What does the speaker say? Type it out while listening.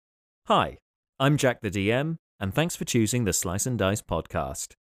Hi, I'm Jack the DM, and thanks for choosing the Slice and Dice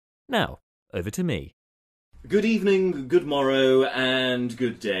podcast. Now, over to me. Good evening, good morrow, and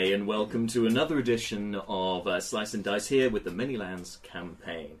good day, and welcome to another edition of Slice and Dice here with the Many Lands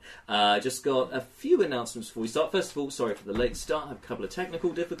campaign. Just got a few announcements before we start. First of all, sorry for the late start. I have a couple of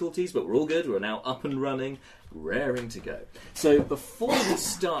technical difficulties, but we're all good. We're now up and running, raring to go. So before we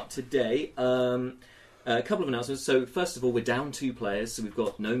start today, a couple of announcements. So first of all, we're down 2 players, so we've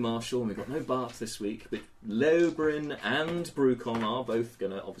got no Marshall and we've got no Bart this week, but Lobrin and Brucon are both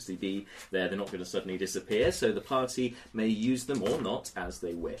going to obviously be there. They're not going to suddenly disappear, so the party may use them or not as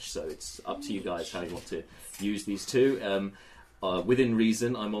they wish. So it's up to you guys how you want to use these two. Within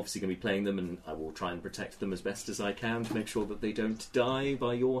reason, I'm obviously going to be playing them, and I will try and protect them as best as I can to make sure that they don't die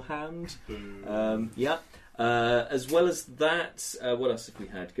by your hand. As well as that, what else have we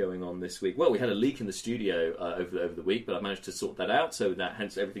had going on this week? Well, we had a leak in the studio over the week, but I managed to sort that out, so that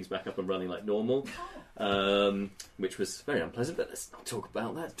hence everything's back up and running like normal, which was very unpleasant, but let's not talk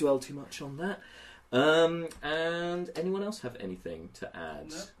about that, dwell too much on that. And anyone else have anything to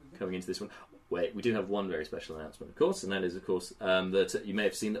add coming into this one? Wait, we do have one very special announcement, of course, and that is, of course, that you may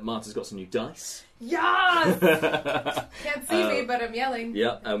have seen that Marta's got some new dice. Yes! Can't see me, but I'm yelling.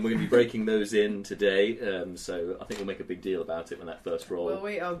 Yeah, and we're going to be breaking those in today, so I think we'll make a big deal about it when that first roll. Will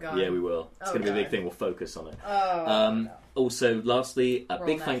we? Oh, God. Yeah, we will. It's going to be a big thing. We'll focus on it. No. Also, lastly, a Roll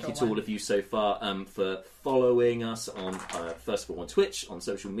big thank you to all of you so far for following us on, first of all, on Twitch, on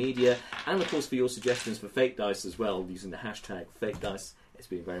social media, and, of course, for your suggestions for fake dice as well, using the hashtag fake dice. It's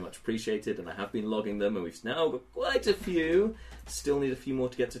been very much appreciated, and I have been logging them, and we've now got quite a few. Still need a few more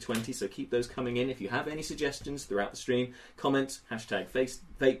to get to 20, so keep those coming in. If you have any suggestions throughout the stream, comment, hashtag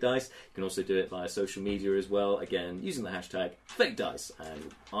fake dice. You can also do it via social media as well, again, using the hashtag fake dice,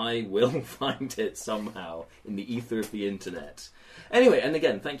 and I will find it somehow in the ether of the internet. Anyway, and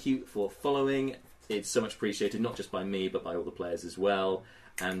again, thank you for following. It's so much appreciated, not just by me, but by all the players as well.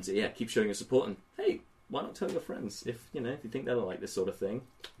 And yeah, keep showing your support, and hey, why not tell your friends if you think they'll like this sort of thing?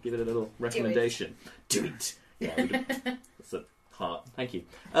 Give it a little recommendation. Do it. Yeah, that's a heart. Thank you.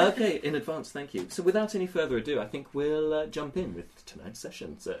 Okay, in advance, thank you. So without any further ado, I think we'll jump in with tonight's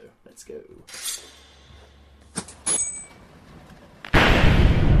session. So let's go.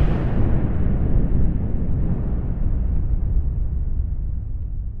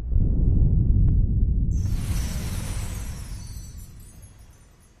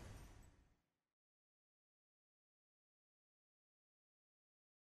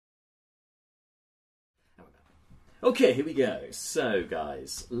 Okay, here we go. So,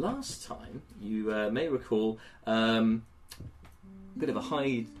 guys, last time, you may recall, a bit of a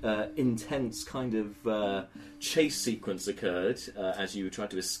high, intense kind of chase sequence occurred as you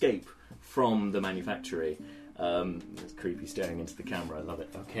tried to escape from the manufactory. It's creepy staring into the camera, I love it.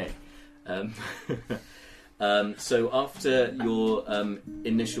 Okay. So after your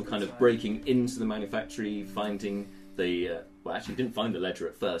initial kind of breaking into the manufactory, finding the... well, actually, you didn't find the ledger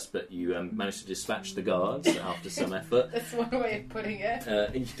at first, but you managed to dispatch the guards after some effort. That's one way of putting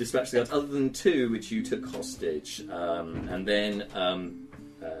it. You dispatched the guards, other than 2 which you took hostage. And then,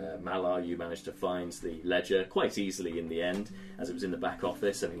 Malar, you managed to find the ledger quite easily in the end, as it was in the back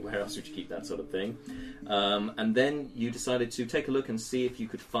office. I mean, where else would you keep that sort of thing? And then you decided to take a look and see if you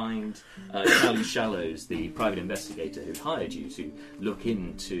could find Callie Shallows, the private investigator who hired you to look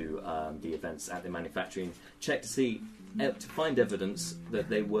into the events at the manufacturing, check to see... to find evidence that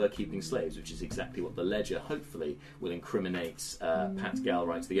they were keeping slaves, which is exactly what the ledger, hopefully, will incriminate Pat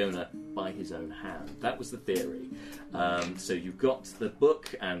Galright, the owner, by his own hand. That was the theory. So you got the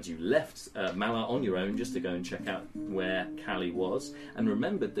book, and you left Malar on your own just to go and check out where Callie was, and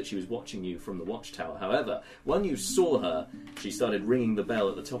remembered that she was watching you from the watchtower. However, when you saw her, she started ringing the bell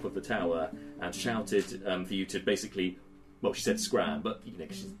at the top of the tower and shouted for you to basically... Well, she said scram, but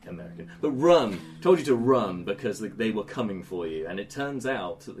she's American. But run! Told you to run because they were coming for you. And it turns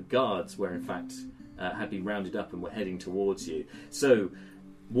out that the guards were, in fact, had been rounded up and were heading towards you. So,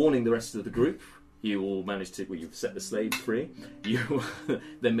 warning the rest of the group, you all managed to... Well, you've set the slaves free. You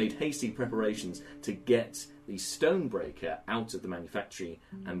then made hasty preparations to get the Stonebreaker out of the manufactory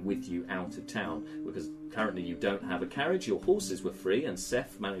and with you out of town, because currently you don't have a carriage. Your horses were free, and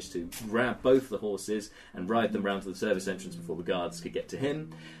Seth managed to grab both the horses and ride them round to the service entrance before the guards could get to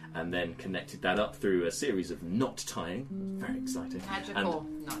him, and then connected that up through a series of knot tying. Very exciting.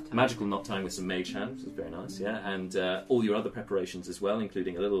 Magical knot tying with some mage hand, which was very nice, yeah. And all your other preparations as well,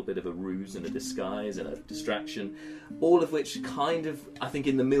 including a little bit of a ruse and a disguise and a distraction, all of which kind of, I think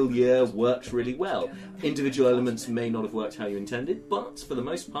in the milieu, worked really well. Individual elements may not have worked how you intended, but for the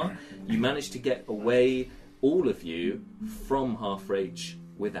most part, you managed to get away, all of you, from Halfrage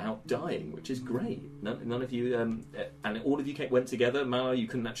without dying, which is great. None of you, and all of you went together. Malar, you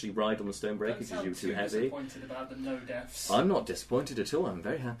couldn't actually ride on the Stonebreaker because you were too heavy. Disappointed about the no deaths. I'm not disappointed at all. I'm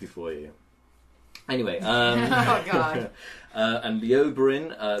very happy for you. Anyway, Oh God. and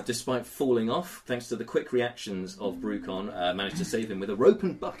Leoberin, despite falling off, thanks to the quick reactions of Brucon, managed to save him with a rope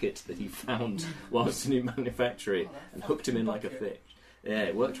and bucket that he found whilst in manufactory and hooked him in like a fish. Yeah,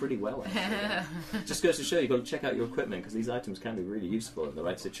 it worked really well, actually. Just goes to show you've got to check out your equipment because these items can be really useful in the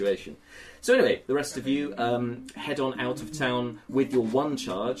right situation. So anyway, the rest of you head on out of town with your one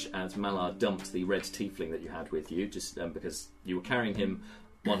charge as Malar dumped the red tiefling that you had with you, just because you were carrying him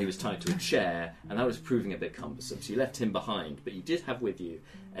while he was tied to a chair, and that was proving a bit cumbersome. So you left him behind, but you did have with you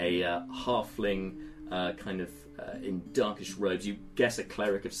a halfling in darkish robes. You guess a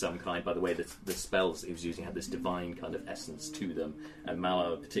cleric of some kind by the way that the spells he was using had this divine kind of essence to them, and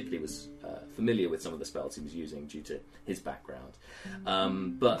Malar particularly was familiar with some of the spells he was using due to his background.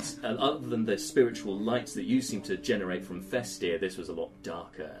 But other than the spiritual lights that you seem to generate from Festir, this was a lot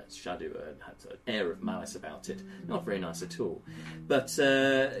darker, shadowier, and had an air of malice about it. Not very nice at all. But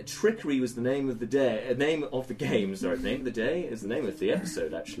trickery was the name of the day. Name of the game. Sorry, name of the day is the name of the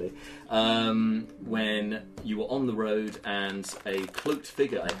episode actually. When you were on the road and a cloaked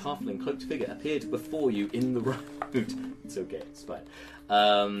figure, a halfling cloaked figure, appeared before you in the road. It's okay, it's fine.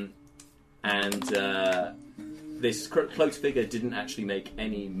 This cloaked figure didn't actually make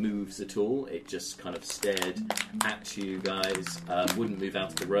any moves at all. It just kind of stared at you guys, wouldn't move out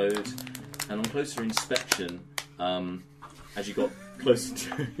of the road. And on closer inspection, as you got closer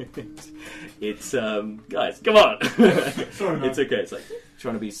to it's guys, come on! Sorry, it's okay. It's like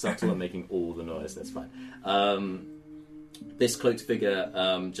trying to be subtle and making all the noise. That's fine. This cloaked figure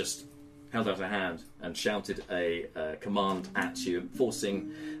just held out a hand and shouted a command at you,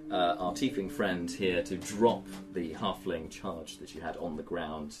 forcing our tiefling friend here to drop the halfling charge that you had on the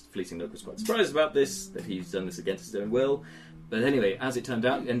ground. Fleeting Nook was quite surprised about this, that he's done this against his own will. But anyway, as it turned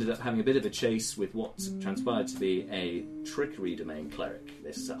out, ended up having a bit of a chase with what transpired to be a trickery domain cleric,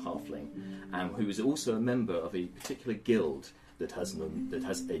 this halfling, who is also a member of a particular guild that has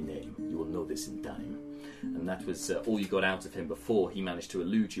a name. You will know this in time. And that was all you got out of him before he managed to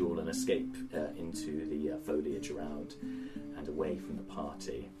elude you all and escape into the foliage around and away from the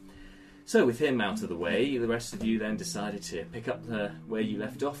party. So with him out of the way, the rest of you then decided to pick up where you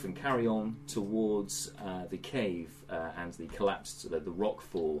left off and carry on towards the cave and the collapsed, the rock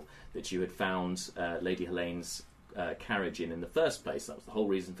fall that you had found Lady Helene's carriage in the first place. That was the whole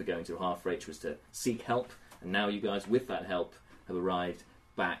reason for going to Halfreach, was to seek help, and now you guys, with that help, have arrived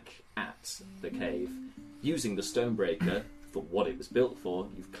back at the cave. Using the Stonebreaker for what it was built for,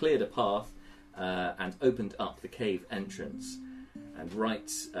 you've cleared a path and opened up the cave entrance. And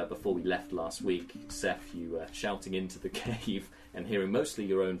right before we left last week, Seth, you were shouting into the cave and hearing mostly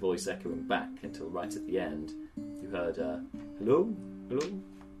your own voice echoing back until right at the end, you heard, hello, hello. And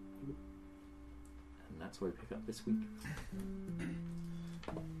that's where we pick up this week.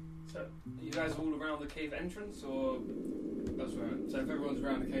 So, are you guys all around the cave entrance, or that's right? So if everyone's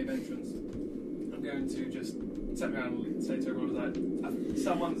around the cave entrance, I'm going to just turn around and say to everyone,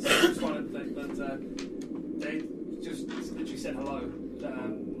 someone's responded that they just literally said hello.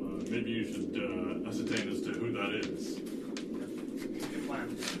 Maybe you should ascertain as to who that is. Good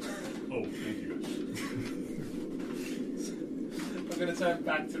plan. Oh, thank you guys. I'm going to turn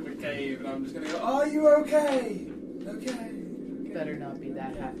back to the cave and I'm just going to go, are you okay? Okay. Better not be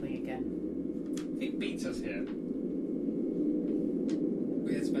that halfling again. He beats us here.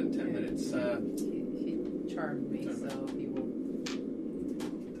 We had spent 10 minutes. He charmed me, so he will.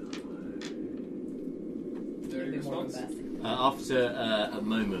 Dirty response? After a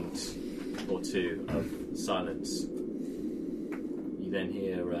moment or two of silence, you then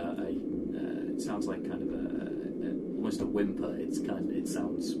hear it sounds like kind of almost a whimper.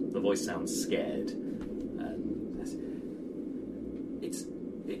 The voice sounds scared, and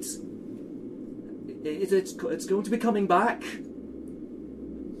it's going to be coming back.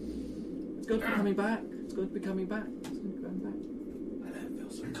 It's going to be coming back. It's going to be coming back. It's going to be coming back. I don't feel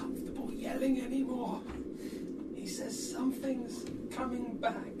so comfortable yelling anymore. He says something's coming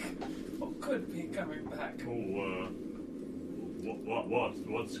back, or could be coming back. Oh,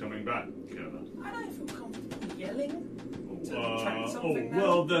 what's coming back? I don't feel comfortable yelling to attract something now.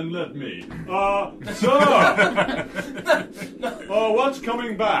 Well, then let me. Sir! No. What's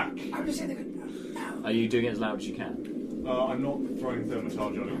coming back? I'm just saying now. Are you doing it as loud as you can? I'm not throwing thermatage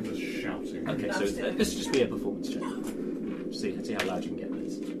on it, I'm just shouting. Okay, so this will just be a performance check. See how loud you can get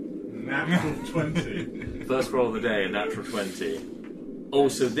this. Natural 20. First roll of the day, a natural 20.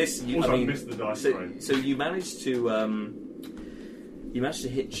 Also, this... I missed the dice roll. So you managed to... You manage to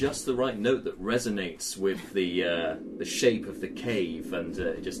hit just the right note that resonates with the shape of the cave, and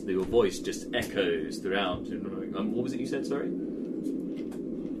your voice just echoes throughout. What was it you said? Sorry.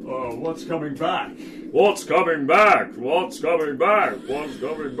 What's coming back? What's coming back? What's coming back? What's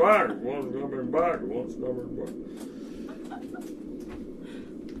coming back? What's coming back? What's coming back?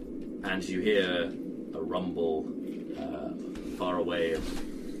 And you hear a rumble far away of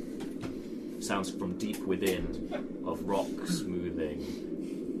sounds from deep within of rocks moving,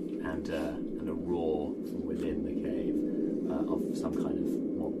 and a roar from within the cave of some kind of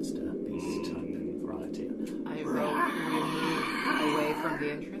monster, beast type variety. I will move away from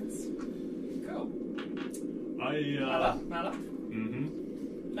the entrance. Cool. Mala? Mm-hmm.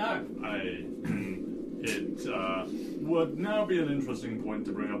 No. It would now be an interesting point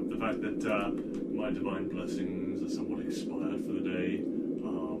to bring up the fact that my divine blessings are somewhat expired for the day.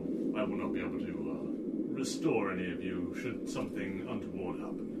 I will not be able to restore any of you should something untoward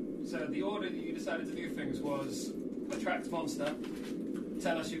happen. So the order that you decided to do things was attract monster,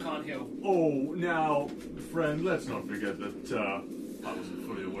 tell us you can't heal. Oh, now, friend, let's not forget that I wasn't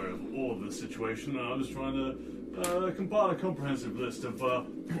fully aware of all of the situation. I was trying to compile a comprehensive list of what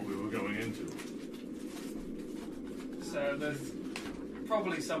we were going into. So there's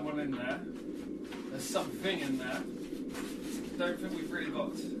probably someone in there. There's something in there. Don't think we've really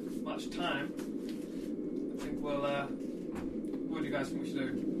got much time. I think we'll, what do you guys think we should do?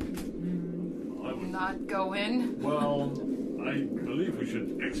 I would... Not go in. Well, I believe we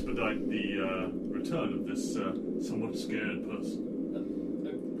should expedite the return of this somewhat scared person. A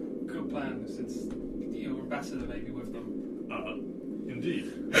good plan, since your ambassador may be with them.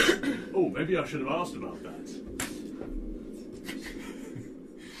 Indeed. Oh, maybe I should have asked about that.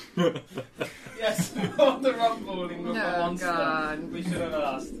 Yes, on the rumbling with the No, monster. God. We should have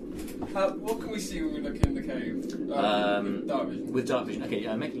asked. What can we see when we look in the cave? Dark vision. With dark vision. Okay,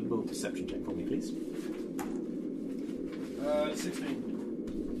 make a little perception check for me, please.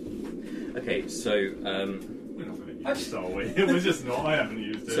 16. Okay, so We're not going to use it, are we? We're just not. I haven't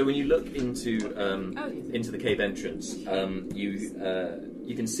used it. so when you look into the cave entrance,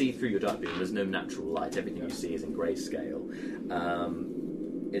 you can see through your dark vision. There's no natural light. Everything you see is in grayscale.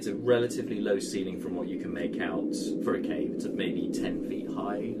 It's a relatively low ceiling from what you can make out for a cave. It's maybe 10 feet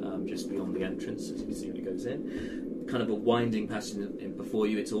high, just beyond the entrance, as you can see when it goes in. Kind of a winding passage before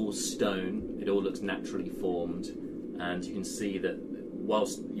you. It's all stone. It all looks naturally formed, and you can see that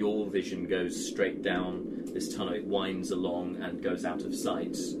whilst your vision goes straight down this tunnel, it winds along and goes out of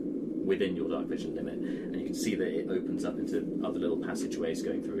sight within your dark vision limit, and you can see that it opens up into other little passageways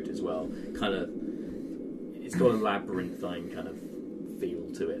going through it as well. Kind of, it's got a labyrinthine kind of feel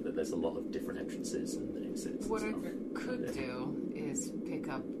to it, that there's a lot of different entrances and exits. What I and could do is pick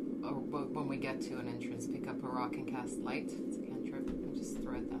up, when we get to an entrance, pick up a rock and cast light. It's a cantrip, and just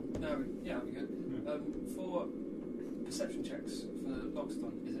throw it down. No, yeah, that'd be good. For perception checks for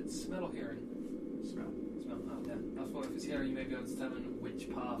Logston, is it smell or hearing? Smell. Smell. Oh, yeah. I thought if it's hearing, you may be able to determine which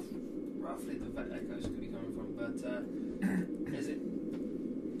path roughly the echoes could be coming from. But is it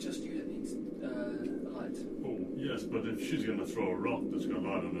just you that needs a light? Oh, yes, but if she's going to throw a rock that's got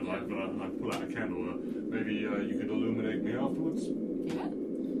light on it, I'd pull out a candle. Maybe you could illuminate me afterwards? Yeah.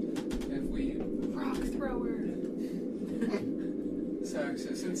 If we... Rock thrower. So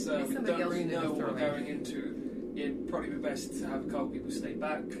since we somebody don't else really should do know the what we're throwing. going into, it'd probably be best to have a couple people stay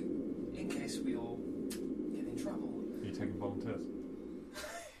back in case we all get in trouble. Are you taking volunteers?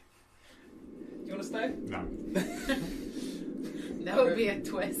 Do you want to stay? No. That would be a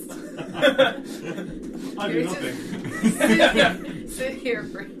twist. I do nothing. Sit here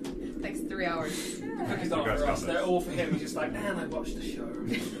for next 3 hours. Cookies not You guys for got us, this. they're all for him. He's just like, man, I watched the show.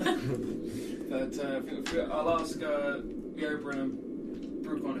 But I'll ask the Oberon and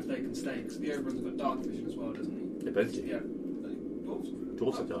Brucon if they can stay, because the Oberon's got dark vision as well, doesn't he? They both do. Yeah. Dwarves?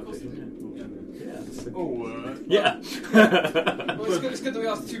 Dwarves have dark Of course they vision, do. Yeah. Yeah. Well, it's good that we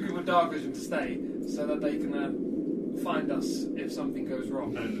asked 2 people with dark vision to stay, so that they can find us if something goes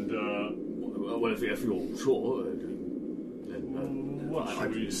wrong. And, Well, if you're sure, then what I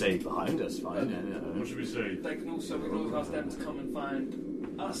should we can say behind us, fine. What should we say? We can also ask them to come and find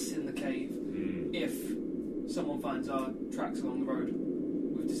us in the cave if someone finds our tracks along the road.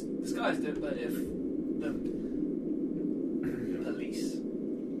 We've disguised it, but if the police,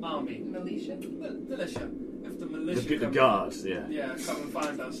 army, Militia? militia, if the militia The come, guards, yeah. come and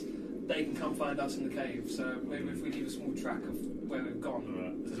find us, they can come find us in the cave. So maybe if we leave a small track of where we've gone.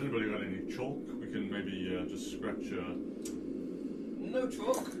 Has anybody got any chalk? We can maybe just scratch... No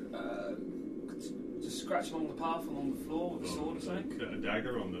chalk. Just scratch along the path, along the floor with a sword or something. A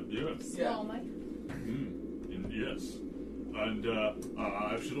dagger on the... Yes. Yeah. Small knife. Yes. And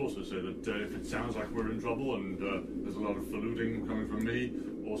I should also say that if it sounds like we're in trouble and there's a lot of faluting coming from me,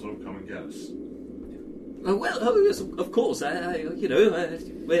 also come and get us. Well, yes, of course.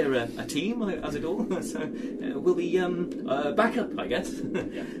 We're a team, as it all. So we'll be backup, I guess.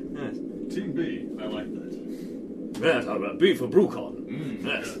 Yes. Team B, I like that. Yes, B for Brucon.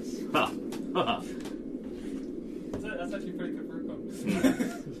 Yes. Ha. Ha. That's actually pretty good for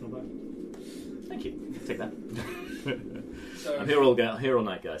It's not bad. Thank you. Take that. So, I'm here all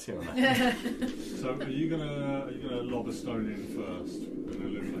night, guys. Here all night. So are you gonna lob a stone in first and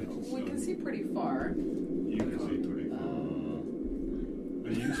illuminate the stone? We can see pretty far. You can see pretty far.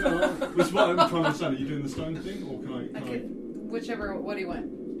 Are you? This is what I'm trying to understand. Are you doing the stone thing, or can I? Whichever. What do you want?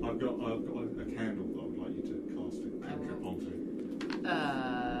 I've got a candle that I would like you to cast a cantrip onto.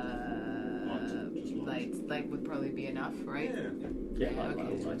 Light would probably be enough, right? Yeah, okay.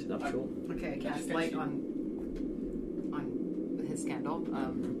 I'll light it up, sure. Okay, cast light on his candle.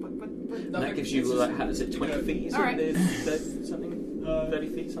 And that gives you, is it 20 feet? All right. Something? 30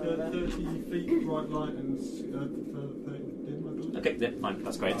 feet, something like that? 30 feet, bright light, and 30 dim, I believe. Okay, yeah, fine,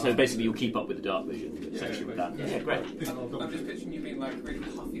 that's great. So basically you'll keep up with the dark vision, essentially, with that. Yeah, great. I'm just picturing you being like really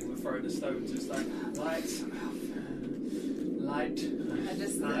huffy when throwing the stones. It's like light.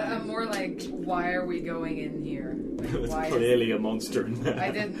 I'm more like, why are we going in here? Like, There's why clearly a monster in there.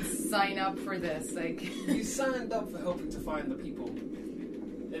 I didn't sign up for this. Like, You signed up for helping to find the people.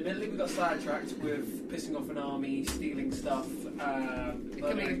 Admittedly, we got sidetracked with pissing off an army, stealing stuff,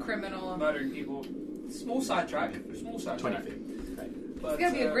 becoming a criminal. murdering people. Small sidetrack. 20 feet. Right. But, It's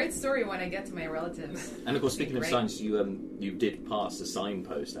gonna be a great story when I get to my relatives. And of course, speaking of Great. signs, you did pass a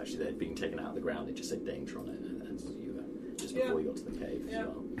signpost, actually, that had been taken out of the ground. It just said danger on it, and just before you got to the cave as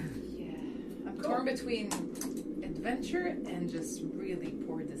well. Yeah, I'm torn between adventure and just really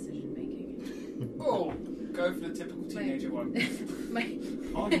poor decision making. Oh, go for the typical teenager one.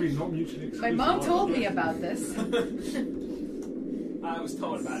 Arguably not mutually exclusive. My mom told me about this. I was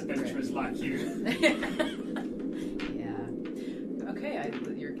told about adventurers like you. Yeah. Okay, I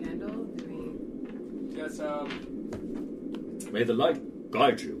lit your candle. Yes, May the light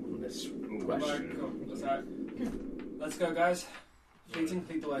guide you on this right, question. cool. That's right. Let's go, guys.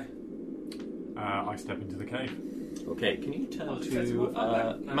 Lead the way. I step into the cave. Okay, can you turn Oh,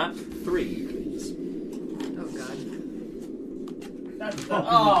 to map 3, please? Oh god.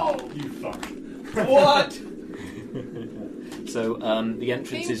 Oh! You fuck. What? So the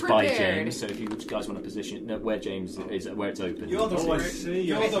entrance Being is by prepared. James. So if you guys want to position where James is, where it's open. You're the Oh, I real, see.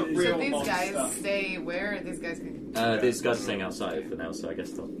 You're the So real So these monster. guys stay where? These guys can. These guys are staying outside for now, so I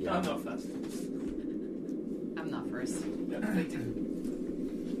guess they'll. Yeah. I'm not first. I'm not first.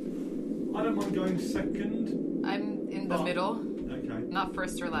 I don't mind going second. I'm in the middle. Okay. Not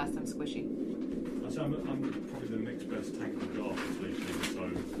first or last. I'm squishy. So I'm probably the next best tank we've got, sleeping, so...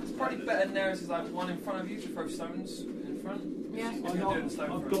 It's probably better than there is like one in front of you to throw stones in front. Yeah. If you're doing the stone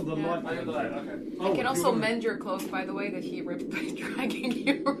I've throw. got the Yeah. light. I got the light, okay. I can you're also gonna- mend your cloak, by the way, that he ripped by dragging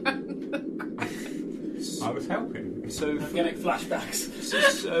you around the ground. I was helping. So, I'm getting flashbacks.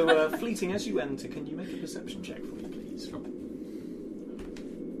 so Fleeting, as you enter, can you make a perception check for me, please?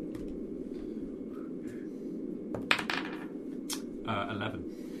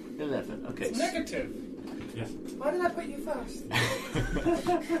 11. 11. Okay. It's negative. Yes. Why did I put you first?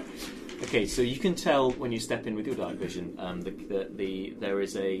 Okay, so you can tell when you step in with your dark vision. There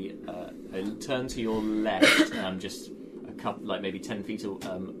is a turn to your left, just a couple, like maybe 10 feet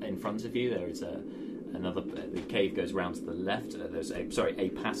in front of you. There is another. The cave goes round to the left. A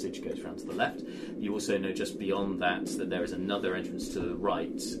passage goes round to the left. You also know just beyond that there is another entrance to the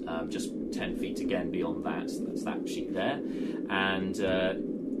right, just 10 feet again beyond that. So that's that sheet there, and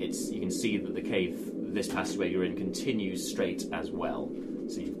you can see that the cave, this passageway you're in, continues straight as well.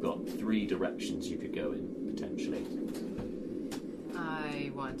 So you've got 3 directions you could go in, potentially. I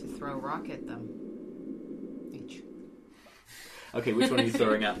want to throw a rock at them. Each. Okay, which one are you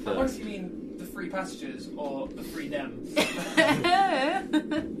throwing at What first? do you mean, the 3 passages or the 3 them?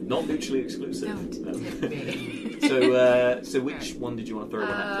 Not mutually exclusive. Don't No. tip me. So which Alright. one did you want to throw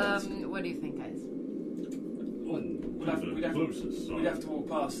one at first? What do you think, guys? We'd have closest, so... we'd have to walk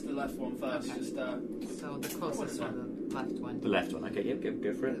past the left one first. Okay. Just So the closest one, the left one. The left one. Okay, yeah,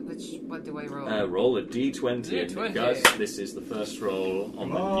 go for it. What do I roll? Roll a d20. D20. Guys, this is the first roll on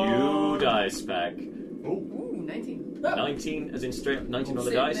the Oh. new dice pack. Oh, Ooh, 19. 19, as in straight 19 on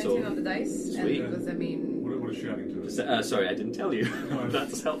the So dice, 19 or on the dice. Sweet. And does that mean? what is she adding to it? sorry, I didn't tell you. No.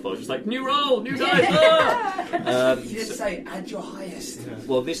 That's helpful. Just like new roll, new dice. Ah! you did say add your highest. Yeah.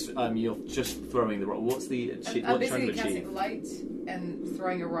 Well, this you're just throwing the rock. What's the I'm what basically trying to achieve? casting light and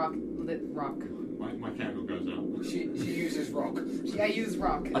throwing a lit rock. My candle goes out. She uses rock. I use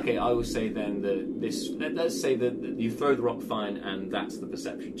rock. Okay, I will say then that let's say that you throw the rock fine, and that's the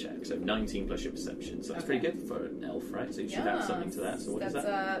perception check. So 19 plus your perception. So that's pretty good for an elf, right? So you should add something to that. So what is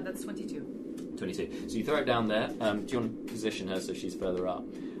that? That's 22. 22. So you throw it down there. Do you want to position her so she's further up?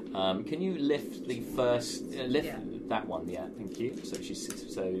 Can you lift the first? That one. Yeah, thank you. So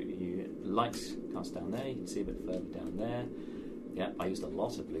you light cast down there. You can see a bit further down there. Yeah, I used a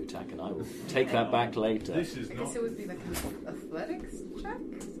lot of blue tack, and I will take that back later. This is I not. guess it would be like an athletics check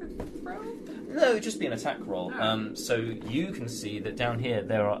to throw. No, it would just be an attack roll. Oh. So you can see that down here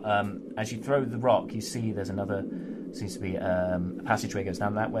there are, as you throw the rock, you see there's another, seems to be a passageway goes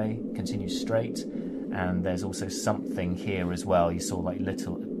down that way, continues straight, and there's also something here as well. You saw like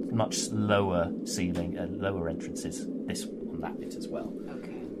much lower ceiling, lower entrances. This on that bit as well.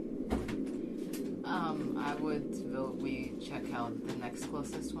 Okay. We check out the next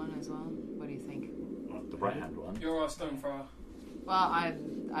closest one as well. What do you think? The right hand one. You're our stone thrower. Well, I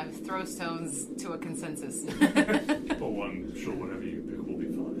throw stones to a consensus. For one, sure, whatever you pick will be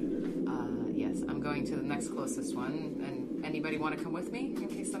fine. Yes, I'm going to the next closest one. And anybody want to come with me in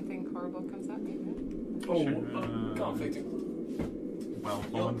case something horrible comes at me? Conflicting. Well,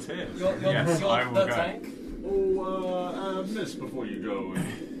 volunteer. You're Yes, I will the go. tank. Miss, before you go,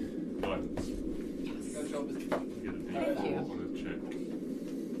 guidance. Your job is Get a Thank you. on a check.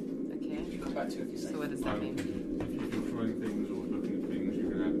 Okay. come back to you if you say. So what does that mean? If you're throwing things or looking at things, you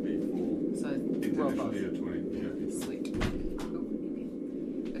can add a D4. So roll both. Initially a 20. Yeah. Sweet.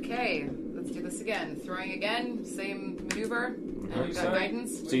 Okay, let's do this again. Throwing again, same maneuver. And we've got Sorry.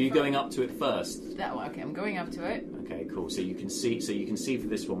 guidance. So you're going up to it first. That one. Okay, I'm going up to it. Okay, cool. So you can see for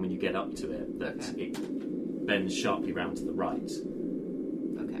this one when you get up to it that Okay. it bends sharply round to the right.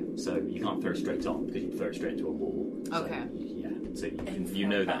 Okay. So you can't throw straight on because you'd throw it straight into a wall. So, Okay. Yeah. So you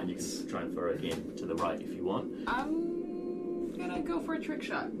know that, and you can try and throw it in to the right if you want. I'm gonna go for a trick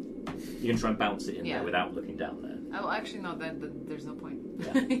shot. You can try and bounce it in Yeah. there without looking down there. Oh, actually, no. There's no point.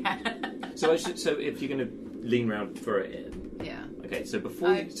 Yeah. So if you're going to lean round, throw it in. Yeah. Okay. So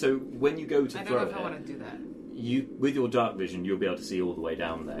when you go to I don't throw know if I want it, to do that. you with your dark vision, you'll be able to see all the way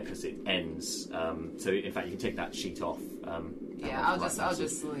down there because it ends. So in fact, you can take that sheet off. Yeah, I'll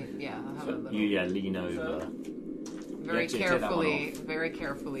just lean. Yeah, I'll have a little. Lean over. Very take that one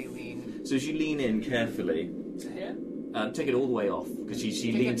carefully lean. So as you lean in carefully, To here? take it all the way off because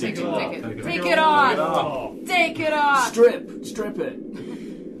she leans into it. Take it off! Take it off! Strip it.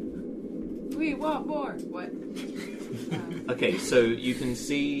 We want more. What? Okay, so you can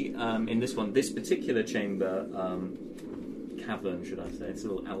see in this particular chamber, cavern, should I say, it's a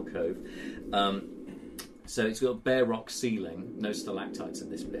little alcove. So it's got a bare rock ceiling, no stalactites in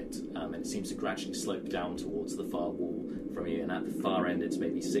this bit, and it seems to gradually slope down towards the far wall from you. And at the far end, it's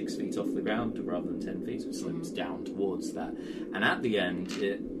maybe 6 feet off the ground rather than 10 feet, so it slopes down towards that. And at the end,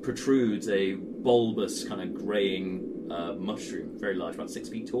 it protrudes a bulbous kind of greying mushroom, very large, about 6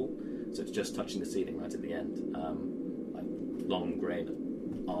 feet tall. So it's just touching the ceiling right at the end, like long grey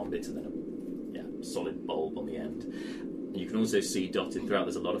arm bits and then a solid bulb on the end. You can also see dotted throughout,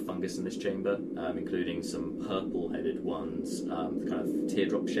 there's a lot of fungus in this chamber, including some purple-headed ones, kind of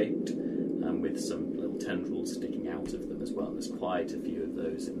teardrop-shaped, with some little tendrils sticking out of them as well. There's quite a few of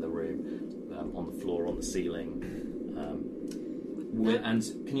those in the room, on the floor, on the ceiling. And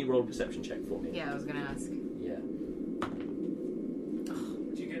can you roll a perception check for me? Yeah, I was gonna ask. Yeah.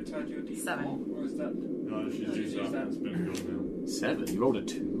 Do you get to add your D4? 7. Or is that... No, she's used that. It's been gone 7? You rolled a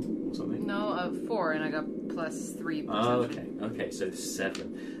 2 or something? No, 4, and I got plus 3 perception. Oh, okay, so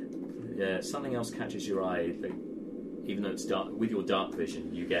 7. Yeah, something else catches your eye. Even though it's dark, with your dark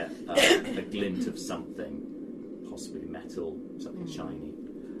vision, you get a glint of something, possibly metal, something shiny,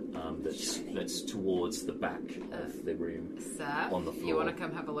 that's towards the back of the room. Seth, on the floor. you want to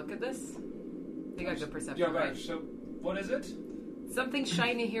come have a look at this? You got good perception, Yeah, right? right. So, what is it? Something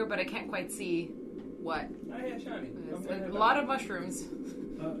shiny here, but I can't quite see what. Oh, yeah, shiny. A lot of mushrooms.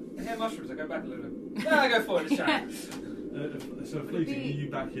 I hear mushrooms. I go back a little bit. No, I go forward. It's shiny. So, Fleeting, are you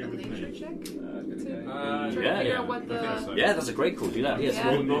back here a with nature me? check? Good To day. try to Yeah, figure yeah. out what the... Yeah, that's a great call. Do that. Yes,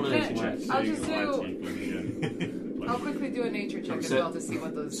 Yeah. roll a Yeah. nature check. I'll just I'll quickly do a nature check as So- well to see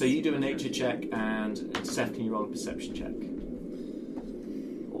what those... So you do a nature check, and Seth, can you roll a perception check?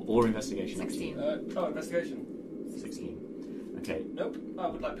 Or investigation? up to you. 16. Investigation. 16. Okay. Nope. I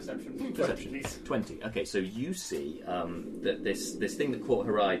would like perception. Perception. Please. 20. Okay, so you see that this thing that caught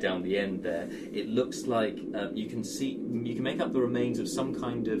her eye down the end there, it looks like you can make up the remains of some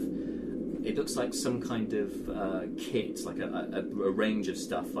kind of, it looks like some kind of kit, like a range of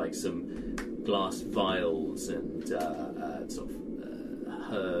stuff, like some glass vials and sort of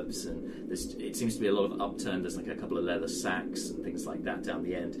herbs, and it seems to be a lot of upturned. There's like a couple of leather sacks and things like that down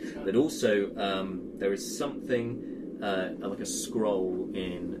the end. But also there is something like a scroll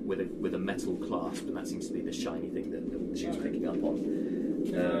with a metal clasp, and that seems to be the shiny thing that she was picking up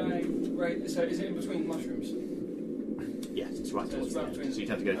on. Right. So is it in between mushrooms? Yes, it's right So towards it's the right end. between- So you'd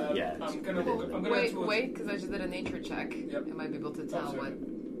have to go. Yeah. I'm gonna Wait, towards- wait, because I just did a nature check. Yep. I might be able to tell sorry.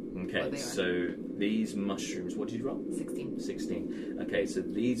 what. Okay, they are. so these mushrooms. What did you roll? 16. 16. Okay, so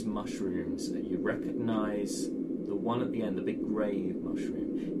these mushrooms, you recognise the one at the end, the big grey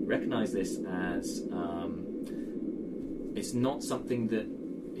mushroom. You recognise this as it's not something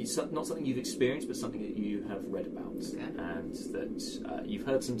you've experienced, but something that you have read about, and that you've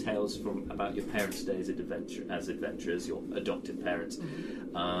heard some tales about your parents' days as adventurers, your adopted parents,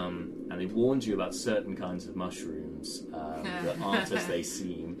 and they warned you about certain kinds of mushrooms that aren't as they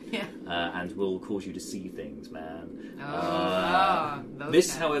seem, and will cause you to see things, man. This,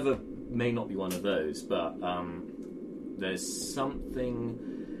 Those however, may not be one of those, but there's something.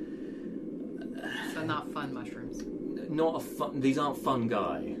 So not fun mushrooms. Not a fun. These aren't fun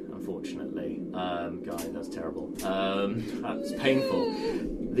guy, unfortunately. Guy, that's terrible. That's painful.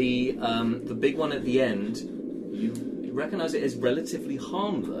 The big one at the end, you recognise it as relatively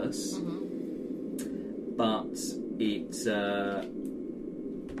harmless, but it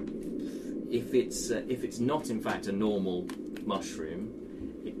if it's not in fact a normal mushroom,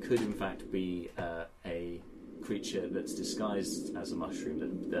 it could in fact be a creature that's disguised as a mushroom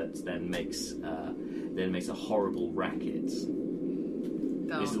that then makes a horrible racket.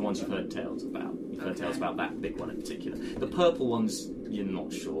 These are the ones you've heard tales about. You've heard tales about that big one in particular. The purple ones, you're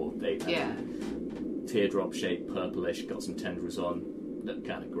not sure. They teardrop shaped, purplish, got some tendrils on. Look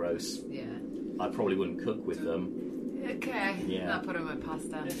kind of gross. Yeah. I probably wouldn't cook with them. Okay. Yeah. I'll put them in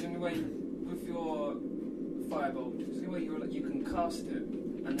pasta. Is there any way with your firebolt? Is there any way you can cast it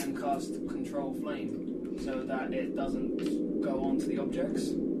and then cast control flame so that it doesn't go onto the objects?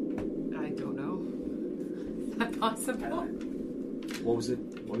 I don't know. Is that possible? What was it?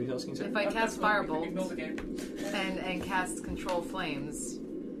 What were you asking? Sir? If I cast Ignore firebolt the game. and cast control flames,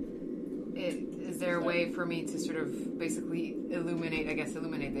 is there a way for me to sort of basically illuminate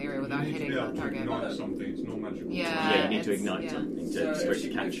the area without you need hitting to be able the to target? ignite something. It's not magical. Yeah. You need to it's- ignite yeah. something So for it to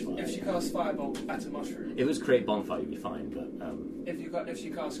catch fire. if she casts firebolt at a mushroom, If it was create bonfire, you'd be fine. But if she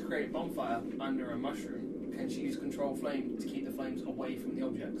casts create bonfire under a mushroom, can she use control flame to keep the flames away from the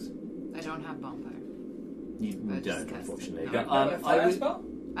objects? I don't have bonfire. you I just don't, cast unfortunately. it. But, A fire I would, spell?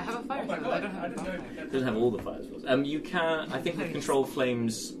 I have a fire Oh my spell. god, I don't have a didn't know bonfire. It doesn't have all the fire spells. You can, I think, with control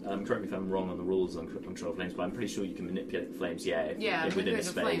flames. Correct me if I'm wrong on the rules on control flames, but I'm pretty sure you can manipulate the flames. Within a manipulate the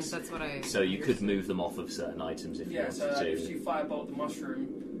space. flames. That's what I. So you could move them off of certain items if you Yeah, wanted so to. if you firebolt the mushroom,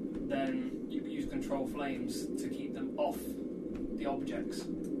 then you use control flames to keep them off the objects.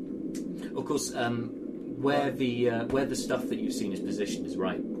 Of course, where the stuff that you've seen is positioned is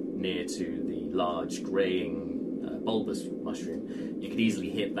right near to the large greying bulbous mushroom. You could easily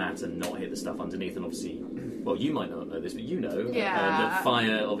hit that and not hit the stuff underneath. And obviously, well, you might not know this, but you know that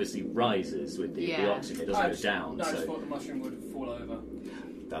fire obviously rises with the oxygen. It doesn't go down. I just So thought the mushroom would fall over.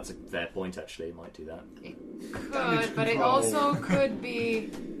 that's a fair point. Actually, it might do that. Could, but it also could be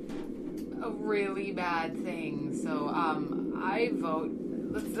a really bad thing. So I vote.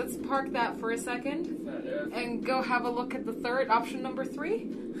 Let's park that for a second and go have a look at the third option, number 3.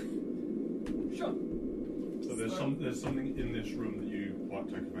 Sure. So there's something in this room that you quite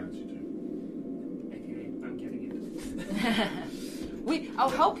take a fancy to. AKA, I'm getting it. I'll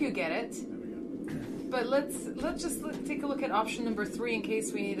help you get it. There we go. But let's just take a look at option number 3 in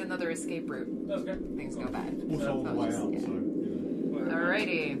case we need another escape route. That's good. Things go bad. Also all the way out, Yeah. so you know.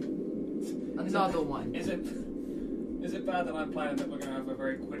 Alrighty, another one. Is it bad that I'm planning that we're going to have a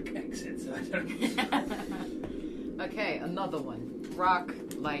very quick exit? So I don't. Okay, another one. Rock,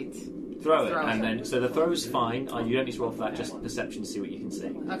 light. Throw it, Throw and it. then so the throw's fine. You don't need to roll for that. Just perception to see what you can see.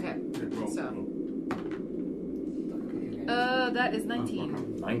 Okay, Roll, so roll. that is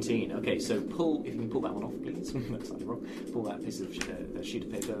 19. 19. Okay, so if you can pull that one off, please. That's slightly wrong. Pull that piece of sheet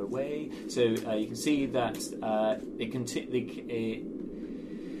of paper away. So you can see that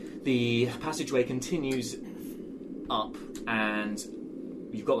the passageway continues up, and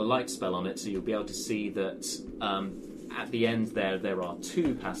you've got the light spell on it, so you'll be able to see that at the end there are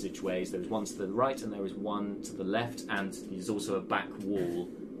 2 passageways. There's one to the right, and there is one to the left, and there's also a back wall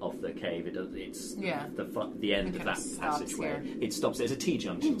of the cave. It's the end It of kind of that stops passageway. here. It stops. There's a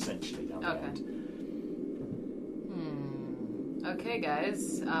T-junction essentially down the Okay. end. Okay,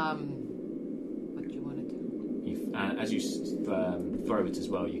 guys. What do you want to do? As you throw it as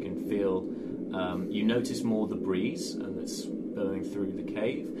well, you can feel. You notice more the breeze, and going through the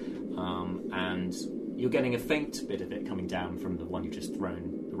cave, and you're getting a faint bit of it coming down from the one you've just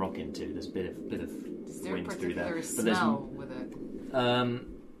thrown the rock into. There's a bit of Is there a wind through there. particular smell with it?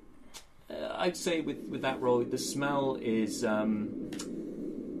 I'd say with that roll, the smell is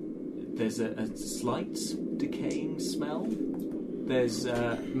there's a slight decaying smell. There's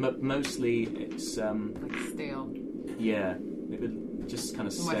mostly it's Like stale. yeah, maybe just kind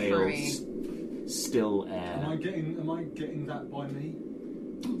of Too much stale, for me. still air. Am I getting that by me?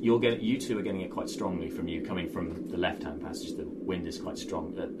 You two are getting it quite strongly from you coming from the left-hand passage. The wind is quite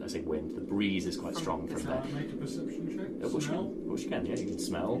strong. I say wind. The breeze is quite strong from Can there. I make a perception check? Of course you Smell? can. Of course you can. Yeah, you can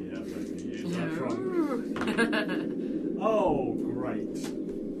smell. Yeah, maybe. That's right. Oh, great.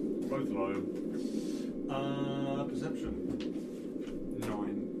 Both low. Perception.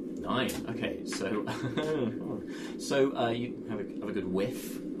 9. 9. Okay, so you have a good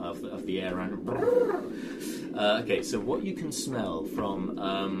whiff of the air around. Okay, so what you can smell from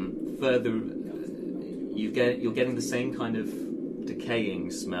further, you're getting the same kind of decaying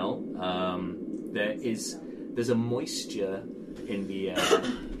smell. There's a moisture in the air,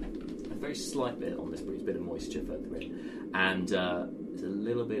 a very slight bit on this breeze, bit of moisture further in, and there's a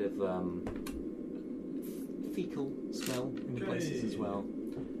little bit of fecal smell in the places as well.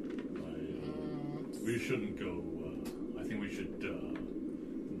 We shouldn't go. I think we should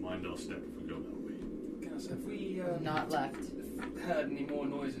mind our step if we go that way. Can I say, if we Not left. heard any more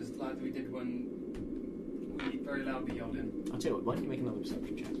noises like we did when we very loudly yelled in? I'll tell you what, why don't you make another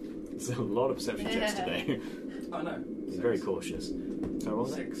perception check? There's a lot of perception checks today. Oh no. He's very cautious. So what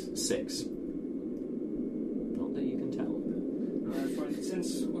was it? 6. 6. Not that you can tell.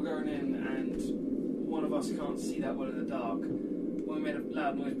 Since we're going in and one of us can't see that well in the dark, when we made a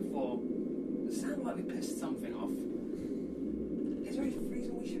loud noise before, it sounded like we pissed something off. Is there any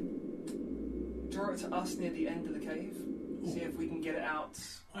reason we should draw it to us near the end of the cave? See if we can get it out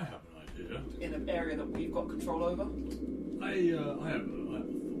I have an idea. in an area that we've got control over? I have a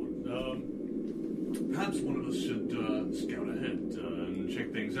thought. Perhaps one of us should scout ahead and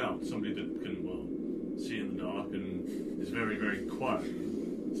check things out. Somebody that can, see in the dark and is very, very quiet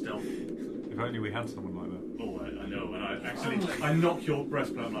and stealthy. If only we had someone like that. Oh, I know. And I knock your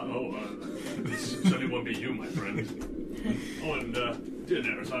breastplate. I'm like, this certainly won't be you, my friend. Oh, and dear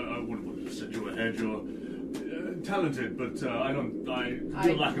Neris, I wouldn't want to send you ahead. You're talented, but your I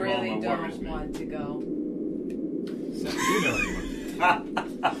lack of really armor worries don't me. want to go. Do you know anyone?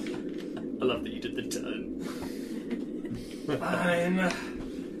 I love that you did the turn. Fine.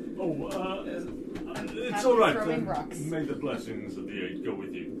 It's all right. Throwing rocks. May the blessings of the Eight go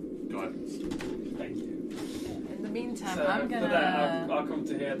with you. Guidance. Thank you. In the meantime, So, I'm for that, gonna. I'll come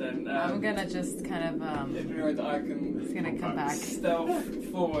to here then. I'm gonna just kind of. If you're right, that I can It's gonna come back. stealth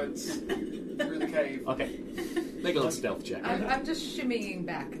forwards through the cave. Okay. Make a little stealth check. I'm just shimmying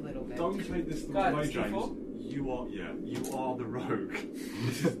back a little bit. Don't take this the Guys, way, it's James. before? You are the rogue.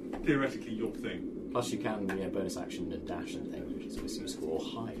 This is theoretically your thing. Plus you can bonus action and dash and things, which is always useful, or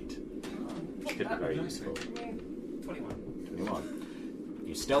hide. Which could be very useful. 21. 21.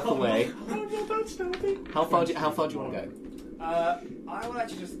 You stealth away. I'm not that stealthy. How far do you want to go? I will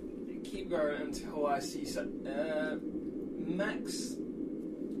actually just keep going until I see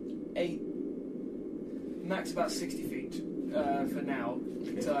max about 60 feet for now.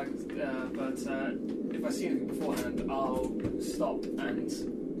 Okay. So, but if I see anything beforehand, I'll stop and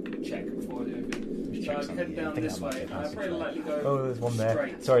check before I do anything. So I'll head down this way. I'll probably likely go. Oh, there's one there.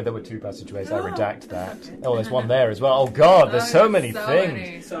 straight. Sorry, there were 2 passageways. I redact that. Oh, there's one there as well. Oh God, there's so many things.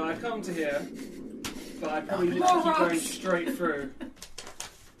 many. So I come to here, but I'd probably literally keep going straight through.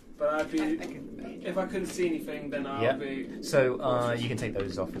 But I'd be, if I couldn't see anything, then I'll Yeah. be. So you can take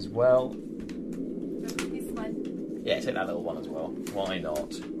those off as well. He's fine. Yeah, take that little one as well. Why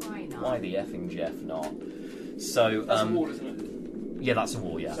not? Why not? Why the effing Jeff not? So, That's a wall, isn't it? yeah, that's a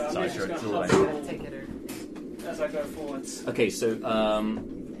wall, yeah. So I'm Sorry, just sure, going it's to all hop over. the wall Take it or. as I go forwards. Okay, so, Is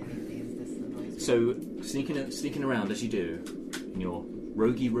this the noise? so sneaking around as you do, in your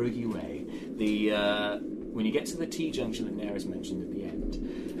roguey way, when you get to the T-junction that Neris mentioned at the end,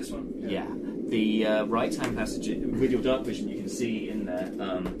 This one. yeah, the right-hand passage, with your dark vision, you can see in there,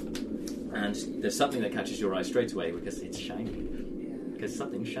 and there's something that catches your eye straight away because it's shiny. Because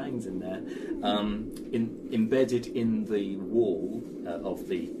something shines in there. Embedded in the wall of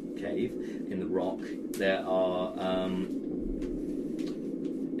the cave, in the rock, there are,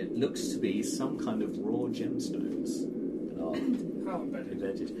 it looks to be some kind of raw gemstones that are How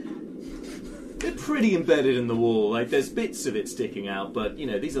embedded? They're pretty embedded in the wall. Like, there's bits of it sticking out, but,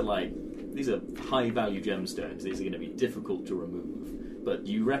 these are high-value gemstones. These are going to be difficult to remove. But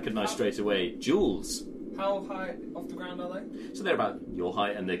you recognise straight away jewels. How high off the ground are they? So they're about your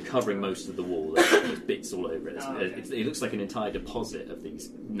height, and they're covering most of the wall. There's bits all over it. Oh, okay. It looks like an entire deposit of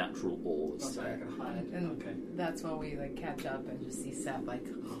these natural Not ores. so I can hide. And Okay. that's when we like catch up and just see Seth like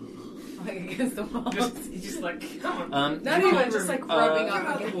against the wall. He's just like, come on. Not even just like rubbing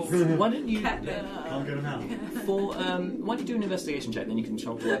up against. Why don't you Can't get him out. why don't you do an investigation check? Then you can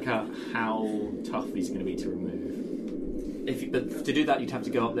try to work out how tough these are going to be to remove. But to do that, you'd have to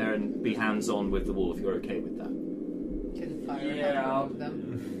go up there and be hands-on with the wall. If you're okay with that. Can fire Yeah, and remove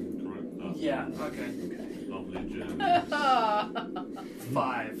them. Correct. Yeah, okay. Lovely gem.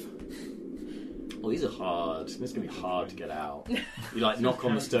 5. Well, these are hard. This is going to be hard to get out. You like knock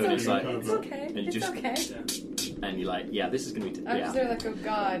on the stone. It's like, It's okay. and you It's just okay. and you're like, yeah, this is going to be. I'm just there Yeah. like, oh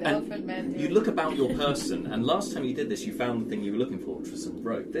god, And elephant man. you look about your person, and last time you did this, you found the thing you were looking for, which was some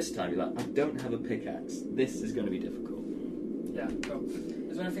rope. This time, you're like, I don't have a pickaxe. This is going to be difficult. Yeah, cool.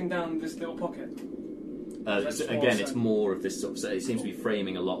 Is there anything down this little pocket? So again, it's more of this sort of. So it seems to be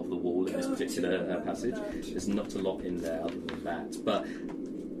framing a lot of the wall in this particular passage. There's not a lot in there other than that, but.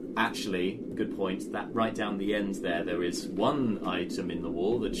 Actually, good point. That right down the end there is one item in the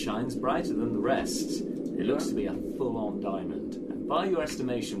wall that shines brighter than the rest. It looks to be a full-on diamond. And by your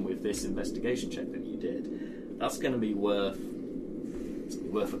estimation, with this investigation check that you did, that's going to be worth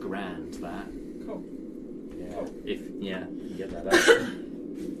 $1 grand. That. Cool. Yeah. Cool. If you get that out.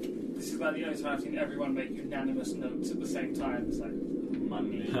 This is like the only time I've seen everyone make unanimous notes at the same time. It's like,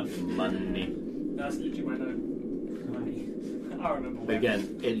 money. Money. That's literally my note. Money. I remember But when.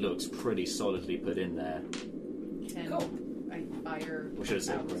 again, it looks pretty solidly put in there. Can Cool. I fire? Or should I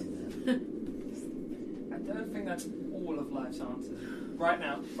say out? put in there? I don't think that's all of life's answers. Right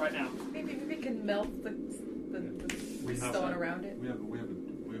now. Maybe we can melt the We have stone that. around it. We have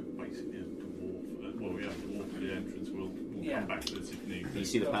basically a dwarf. Well, we have a dwarf at the entrance. We'll Yeah. come back to this if need be. You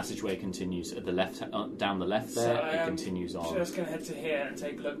see the passageway continues at the left, down the left So there. I It am continues on. just going to head to here and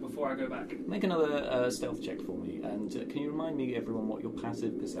take a look before I go back. Make another stealth check for me, and can you remind me, everyone, what your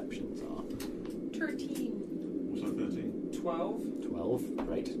passive perceptions are? 13. Also 13. 12. 12,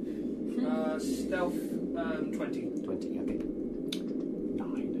 great. Stealth, 20. 20, okay.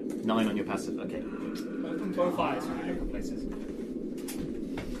 9 on your passive, okay. Both eyes from different places. I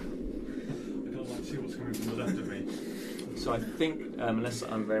don't like to see what's coming from the left of me. So I think, unless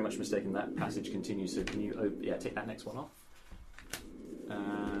I'm very much mistaken, that passage continues. So can you, take that next one off.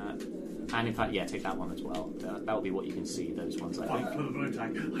 And in fact, take that one as well. That'll be what you can see. Those ones, I Fight think. for the vote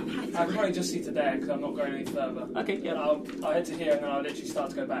tag. I can probably just see to there because I'm not going any further. Okay, yeah. I'll head to here and then I'll literally start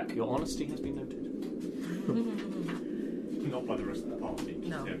to go back. Your honesty has been noted. Not by the rest of the party.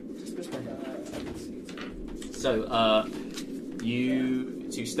 No. Yeah. So, you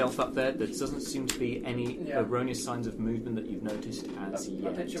stealth up there. There doesn't seem to be any erroneous signs of movement that you've noticed as I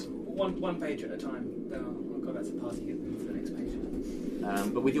yet. picture one page at a time. Then I'll go back to the party and move to the next page.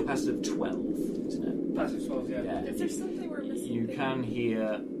 But with your passive of 12, isn't it? Passive 12, yeah. Yeah. Is there something we're missing? You can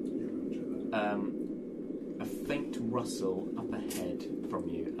hear a faint rustle up ahead from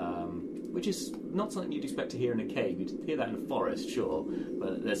you, which is not something you'd expect to hear in a cave. You'd hear that in a forest, sure,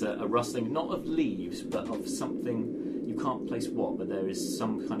 but there's a rustling, not of leaves, but of something, you can't place what, but there is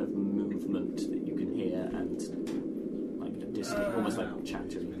some kind of movement that you can hear, and like a distant, almost like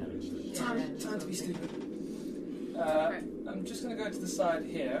chattering. Time to be stupid. I'm just going to go to the side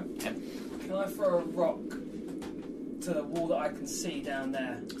here. Yep. Can I throw a rock to the wall that I can see down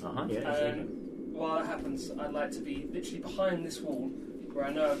there? Yeah. While that happens, I'd like to be literally behind this wall where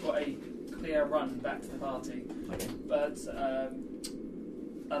I know I've got a clear run back to the party. Okay. But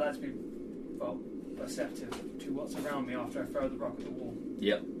I'd like to be, perceptive to what's around me after I throw the rock at the wall.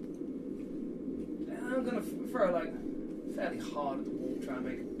 Yep. And I'm going to throw fairly hard at the wall, try and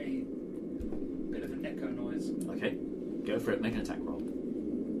make a bit of an echo noise. Okay. Go for it. Make an attack roll.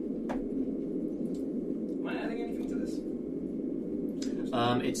 Am I adding anything to this?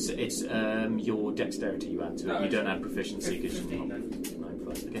 It's your dexterity you add to it. Oh, You don't add proficiency because 15 you're not then.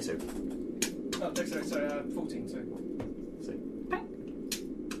 9+. Okay, so Oh, dexterity, sorry, 14, so. bang.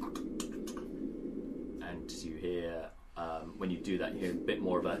 And you hear when you do that, you hear a bit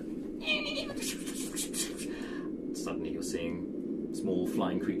more of a. Suddenly, you're seeing small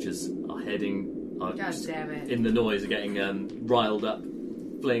flying creatures are heading. God damn it. In the noise, are getting riled up,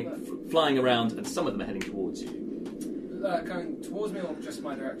 flying around, and some of them are heading towards you. Going towards me or just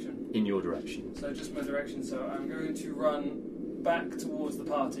my direction? In your direction. So just my direction, so I'm going to run back towards the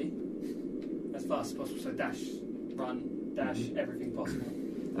party as fast as possible, so dash, run, dash, everything possible.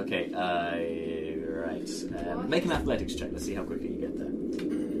 Okay, right. Make an athletics check. Let's see how quickly you get there.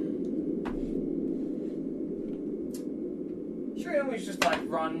 Sure, you always just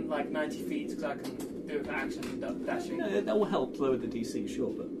run 90 feet because I can do it for action and dashing. That will help lower the DC,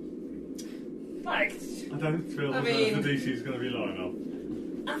 sure, but Like, I don't feel I that mean- the DC is going to be low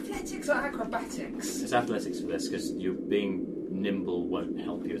enough. athletics or acrobatics? it's athletics for this because you being nimble won't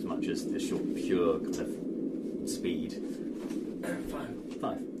help you as much as the short, pure kind of speed. Fine.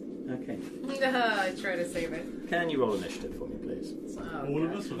 5. Okay. I try to save it. Can you roll initiative for me, please? All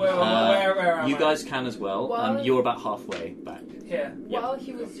of us? Or Well, just- where am You I? guys can as well. Well- You're about halfway back. Here. Yep. While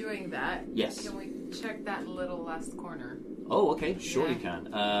he was doing that, Yes. can we check that little last corner? Oh, okay. Sure, Yeah. you can.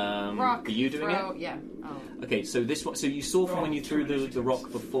 Rock. Are you doing throw, it? Yeah. Oh. Okay, so this one. So you saw from when you threw the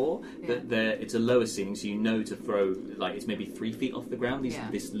rock before that there it's a lower ceiling, so you know to throw like it's maybe 3 feet off the ground.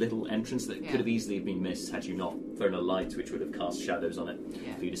 This little entrance that could have easily been missed had you not thrown a light, which would have cast shadows on it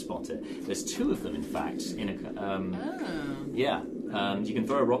for you to spot it. There's 2 of them, in fact. In a yeah. You can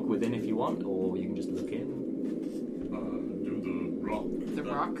throw a rock within if you want, or you can just look in. Do the rock. The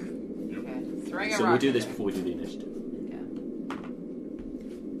rock. Yep. Okay. Throwing a So rock. we'll do this before we do the initiative.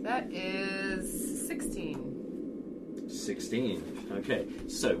 That is 16. 16. Okay,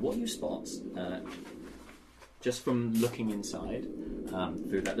 so what you spot, just from looking inside,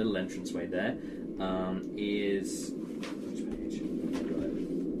 through that little entranceway there, is... Which page?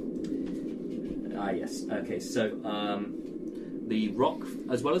 Yes. Okay, so the rock,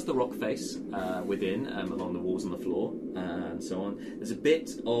 as well as the rock face within, along the walls and the floor, and so on, there's a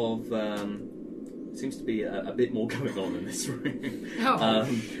bit of... seems to be a bit more going on in this room.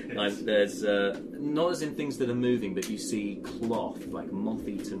 Like there's not as in things that are moving, but you see cloth, like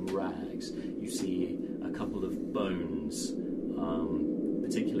moth-eaten rags. You see a couple of bones,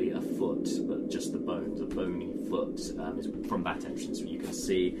 particularly a foot, but just the bones, a bony foot is from that entrance. You can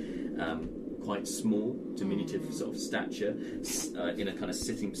see quite small, diminutive sort of stature in a kind of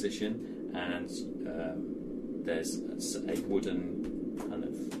sitting position, and there's a wooden kind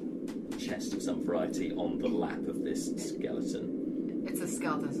of chest of some variety on the lap of this skeleton. It's a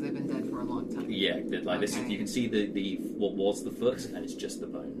skeleton, so they've been dead for a long time. Yeah, like this. Okay. You can see the what was the foot, and it's just the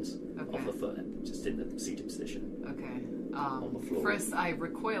bones Okay. of the foot, just in the seated position. Okay. On the floor. First, I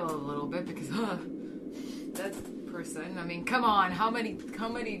recoil a little bit because that person. I mean, come on, how many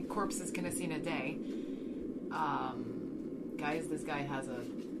corpses can I see in a day? Guys, this guy has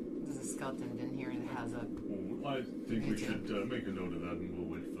there's a skeleton in here and it has a. Well, I think we should make a note of that, and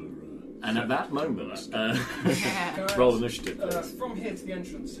we'll wait for. And at that moment, Yeah. roll initiative, please. From here to the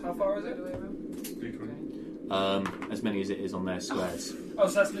entrance, how far is it? As many as it is on their squares. Oh,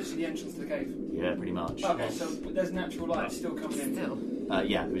 so that's literally the entrance to the cave. Yeah, pretty much. Okay, so there's natural light still coming in. Still.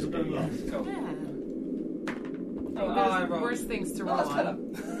 Yeah, there is a bit. Yeah. Cool. Yeah. Oh, There's I rolled. worse things to roll That's better. on.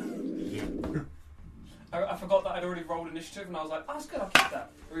 I forgot that I'd already rolled initiative, and I was like, "Oh, that's good. I'll keep that."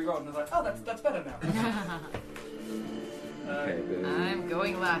 I re-rolled, and I was like, "Oh, that's better now." Okay, good. I'm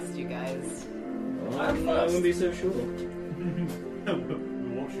going last, you guys. Oh, I wouldn't be so sure. We'll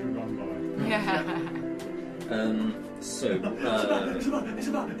watch you run by. Yeah. So, It's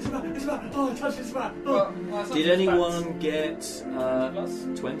about. Oh, touch it's about. Oh. Well, did anyone get Plus?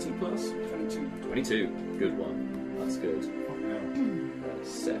 20 plus? 22. 22. Good one. That's good.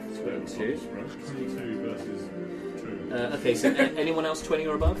 Seth, 22. 22 versus 2. Okay, so anyone else 20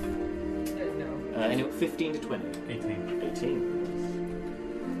 or above? No. Anyone 15 to 20? 18. 18.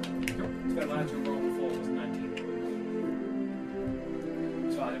 So my actual roll before was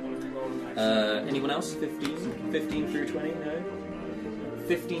 19. So I didn't want to re-roll an actual. Anyone else? 15? 15 through 20? No?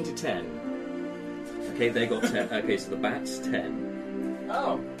 15 to 10. Okay, they got 10. Okay, so the bats 10.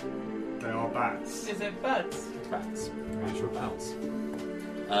 Oh, They are bats. is it bats? Bats. Natural bounce.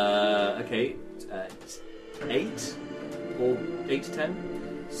 Okay, 8 or 8 to 10?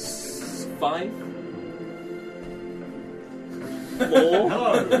 5? 4?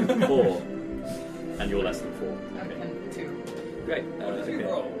 Hello. 4. And you're less than 4. Okay, And 2. great. What did you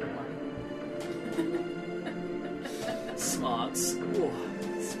Okay. roll? Smarts. Ooh,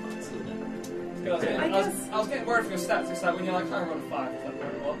 smarts, isn't it? I was, getting, I I was getting worried for your stats. It's like when you're like, I rolled a 5. It's like,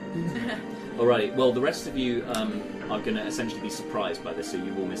 what? Alrighty, well, the rest of you are going to essentially be surprised by this, so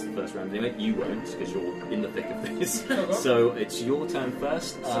you will miss the first round anyway. You won't, because you're in the thick of this. So it's your turn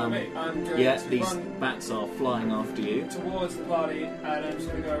first. So me, I'm going Yeah, to these run bats are flying after you. towards the party, and I'm just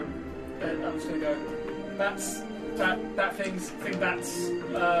going to go. And I'm just going to go. Bats, bat things, thing bats.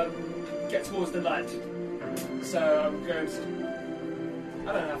 Get towards the light. So I'm going to.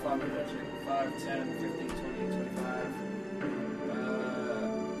 I don't know how far I'm going to actually. 5, 10, 15, 20, 25,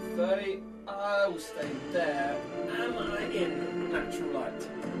 30. I will stay there. Am I in natural light?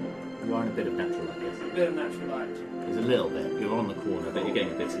 You are in a bit of natural light, yes. A bit of natural light. There's a little bit. You're on the corner, but you're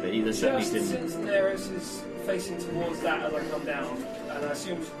getting a bit of it. Either certainly Just didn't. since Neris is facing towards that as I come down, and I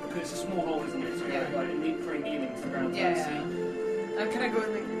assume because it's a small hole, isn't it? So you're like pretty kneeling to the ground. Yeah. I'm kind of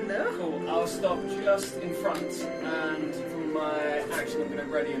going like, no. Cool. I'll stop just in front, and from my action, I'm going to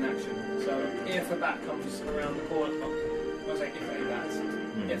ready an action. So if a bat comes around the corner, I was like, if a bat,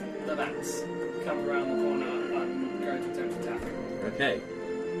 if the bats come around the corner, I'm going to attempt to attack. Okay.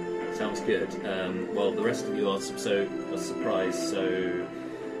 Sounds good. Well, the rest of you are surprised. So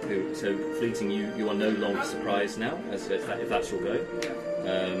Fleeting, you are no longer surprised now, as if that's your go.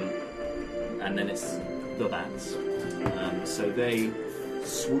 And then it's the bats. So they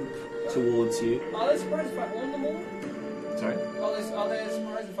swoop towards you. Are they surprised if I warn them all? Sorry? Are they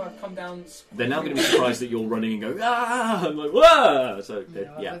surprised if I've come down? They're now going to be surprised that you're running and going, ah! I'm like, whoa! So,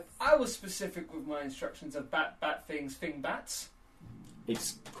 yeah. I was specific with my instructions of bat things, thing bats.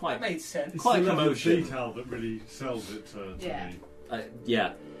 It's quite... That made sense. Quite it's the level of commotion. detail that really sells it to me.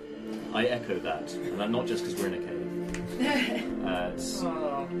 Yeah. I echo that. And not just because we're in a cave. Ouch.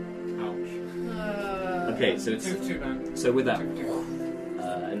 Okay, so it's... Too bad. So with that,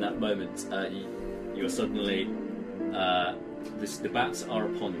 in that moment, you are suddenly... the bats are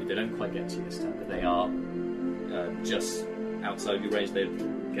upon you. They don't quite get to you this time, but they are just outside your range. They're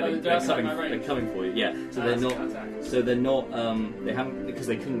coming for you. Yeah. So they're not. So they're not. They haven't because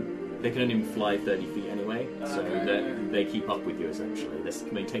they can only fly 30 feet anyway. So they keep up with you essentially. They're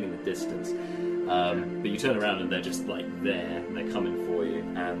maintaining the distance. But you turn around and they're just like there. And they're coming for you,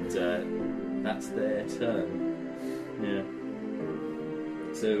 and that's their turn. Yeah.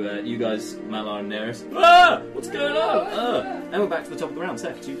 So you guys, Malar and Neris, what's going on? And we're back to the top of the round.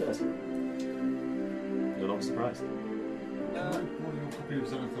 Seth, it's you first. You're not surprised. What are your copy of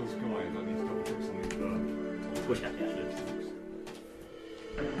Xanathar's Guide? I need to double check something first. Push out,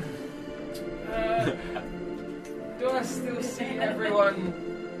 Do I still see everyone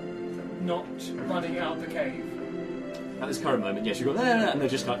not running out of the cave? At this current moment, yes, you've got and they're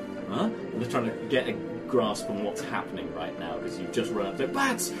just like, huh? And they're trying to get a grasp on what's happening right now because you've just run up to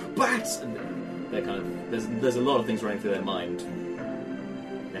bats, and they're kind of there's a lot of things running through their mind.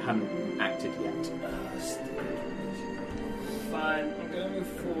 They haven't acted yet. Fine, I'm going to move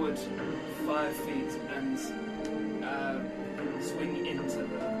forward 5 feet and swing into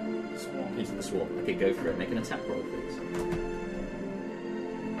the swarm. Into the swarm. Okay, go for it. Make an attack roll, please.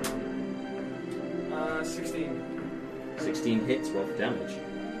 16. 16 hits. Roll for damage.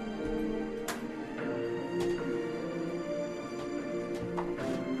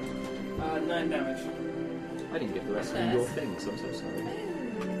 Nine damage. I didn't get the rest of your things. I'm so sorry.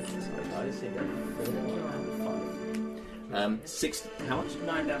 Sorry, guys. Here you go. 5. 6. How much?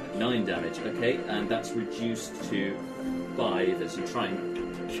 9 damage. 9 damage. Okay, and that's reduced to 5 as you try and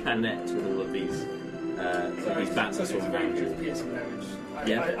connect with all of these bats that sort of around you. Piercing damage.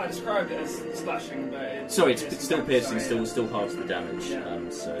 Yeah. I described it as slashing, but it's Sorry, it's still piercing, sorry, still halves the damage.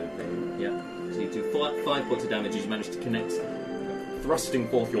 So then, yeah. So you do 5 points of damage as you manage to connect, thrusting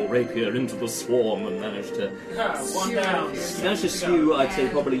forth your rapier into the swarm and manage to... one down. You managed to skew, I'd say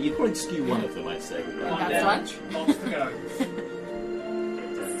you'd probably skew one of them, I'd say. That's much? Lots to go.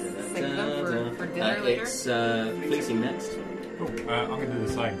 Save them for dinner later. It's Fleeting next. Cool. I'm going to do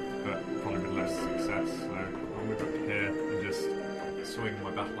the same, but probably with less success. So I'll move up here and just swing my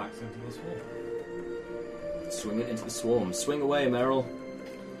battle axe into the swarm. Swing it into the swarm. Swing away, Meryl.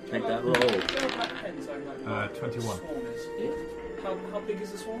 Make that roll. 21. Yeah. How big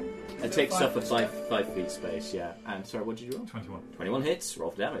is the swarm? It takes up a 5 feet space, yeah. And sorry, what did you roll? 21. 21 hits. Roll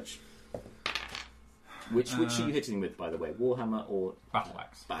for damage. Which are you hitting with, by the way? Warhammer or Battle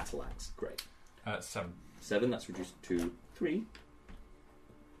axe? Battle axe. Great. 7. 7. That's reduced to 3.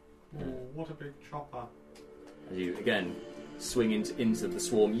 Oh, what a big chopper! As you again swing into the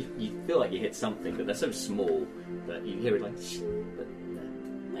swarm, you feel like you hit something, but they're so small that you hear it like. But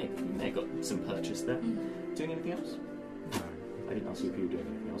maybe you may have got some purchase there. Doing anything else? No. I didn't ask you if you were doing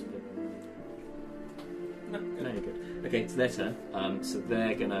anything else, but no, you're good. Okay, it's their turn. So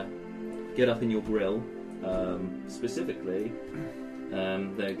they're gonna get up in your grill. Specifically,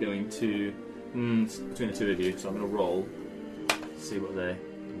 they're going to between the two of you. So I'm gonna roll. See what they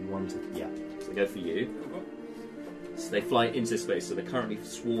want to. Yeah. So they go for you. So they fly into space, so they're currently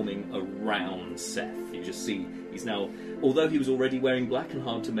swarming around Seth. You just see he's now, although he was already wearing black and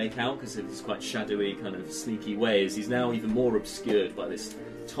hard to make out because of his quite shadowy, kind of sneaky ways, he's now even more obscured by this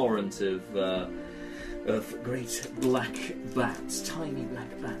torrent of great black bats, tiny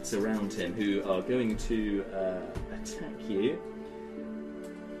black bats around him, who are going to attack you.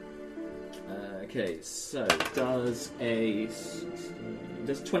 Okay, so does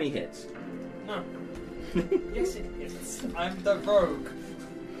 20 hit? No. Yes, it is. I'm the rogue.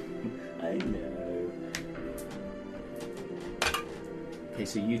 I know. Okay,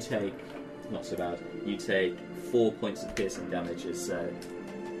 so you take, not so bad, you take 4 points of piercing damage as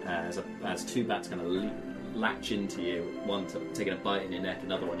two bats kind of latch into you, one taking a bite in your neck,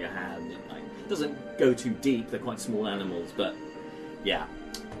 another on your hand. It doesn't go too deep, they're quite small animals, but yeah,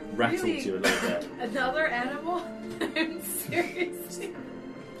 rattles Really? you a little bit. Another animal? I'm serious.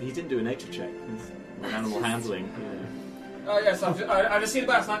 He didn't do a nature check. It's animal handling. Oh yes, I just see the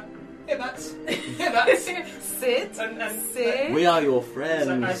bats like, here bats, here bats. Sit. And Sit. We are your So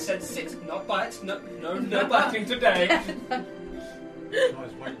friends. I said sit, not bite. No biting today.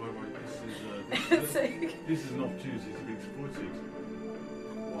 Guys, wait. This is an opportunity to be exploited.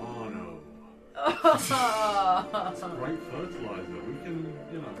 Guano. It's great fertilizer. We can,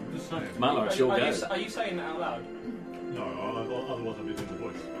 I'm just saying. Malar, it's your go. Are you saying that out loud? No, otherwise I'll be doing the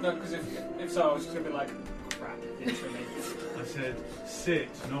voice. No, because if so, I was just gonna be like, crap, literally. I said sit,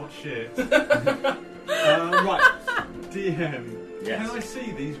 not shit. Right, DM. Yes. Can I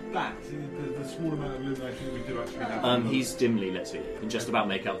see these bats? The small amount of illumination we do actually have. He's dimly lit. You can just about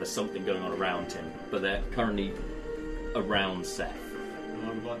make out there's something going on around him, but they're currently around Seth. And I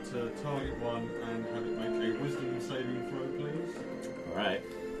would like to target one and have it make a wisdom saving throw, please. Alright.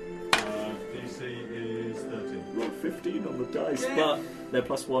 DC is 13. Roll 15 on the dice, but they're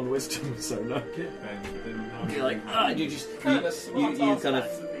 +1 wisdom, so no. Get Ben, then now You're like, you just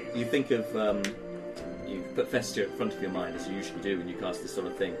you think of you put Festia in front of your mind as you usually do when you cast this sort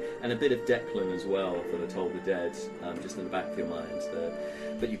of thing, and a bit of Declan as well for the Toll the Dead, just in the back of your mind.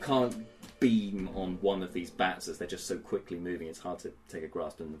 But you can't beam on one of these bats as they're just so quickly moving. It's hard to take a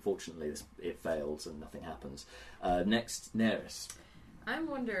grasp, and unfortunately it fails and nothing happens. Next, Neris. I'm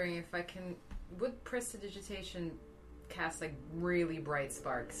wondering if I can. Would prestidigitation cast like really bright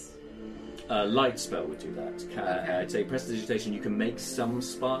sparks? Light spell would do that. Okay. I'd say prestidigitation, you can make some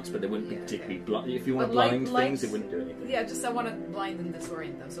sparks, but they wouldn't be particularly blind. If you want to But blind light- things, it wouldn't do anything. Yeah, just I want to blind and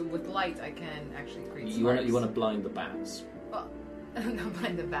disorient them. So with light, I can actually create You want sparks. to blind the bats. Well, not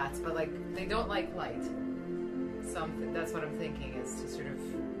blind the bats, but like they don't like light. That's what I'm thinking is to sort of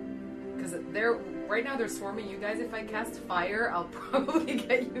because right now they're swarming you guys. If I cast fire, I'll probably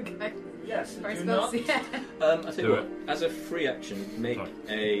get you guys. Yes, Fire do spells, not. yeah. I tell you Do what, as a free action, make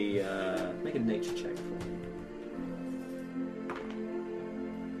Sorry. a nature check for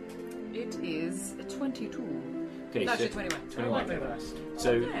me. It is a 22. Okay, No, so actually 21. 21. Very nice.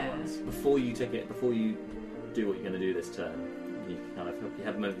 So Yeah. before you do what you're going to do this turn, you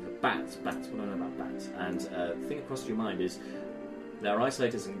have a moment of bats. What do I know about bats? And the thing that crosses your mind is their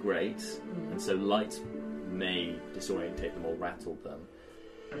eyesight isn't great, and so light may disorientate them or rattle them.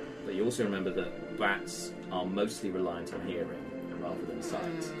 But you also remember that bats are mostly reliant on hearing rather than sight.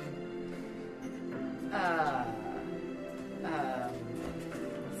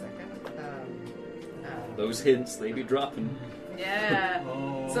 One second. Those hints they be dropping. Yeah.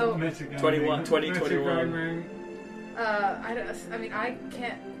 Oh, So- metagaming. 21, 20, 21. Metagaming. I mean, I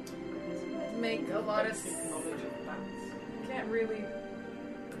can't make a lot of. Can't really.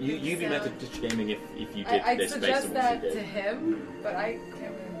 You'd be better gaming if you did I'd this based suggest on that what you to did. him, but I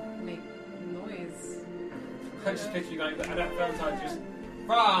can't really make noise. I just picture you going at that very time, just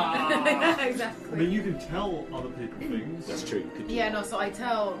rah. I Exactly. mean, you can tell other people things. That's true. You could do Yeah, that. no, so I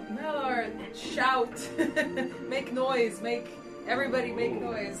tell Mellor, shout, make noise, everybody make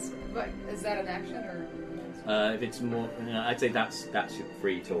noise. But is that an action or? If it's more, I'd say that's your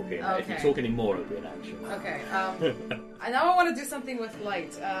free talking. If you Okay. talk any more, it'll be an action. Okay, and now I want to do something with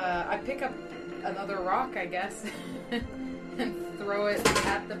light. I pick up another rock, I guess, and throw it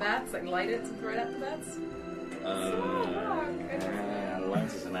at the bats, like light it and throw it at the bats.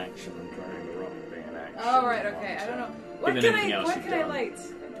 Light is an action, and throwing the rock being an action. Oh, right, okay, I don't know. What Given can anything else what you've can I done. light? If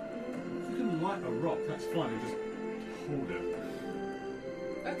you can light a rock, that's fine. You just hold it.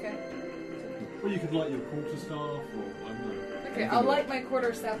 Okay. Or you could light your quarterstaff, or I don't know. Okay, I'll light my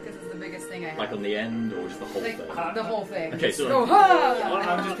quarterstaff because it's the biggest thing I have. Like on the end, or just the whole Like, thing? the whole thing. Okay, Just so- go,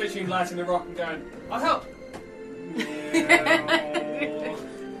 ha! I'm just picturing lighting the rock and going, I'll help.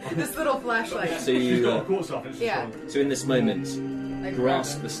 This little flashlight. So You've you, got a quarterstaff, and it's just Yeah. gone. so in this moment, Like,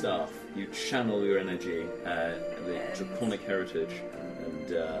 grasp grab the staff. You channel your energy, the draconic heritage, and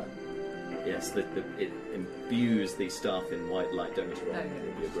yes, it imbues the staff in white light. Don't need to roll. Okay.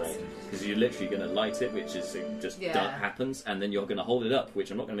 You're great because you're literally going to light it, which is it just Yeah. happens, and then you're going to hold it up,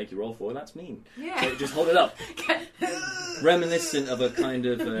 which I'm not going to make you roll for. That's mean. Yeah. So just hold it up. reminiscent of a kind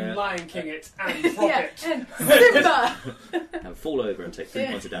of Lion King it and drop Yeah, it. and Simba! and fall over and take 3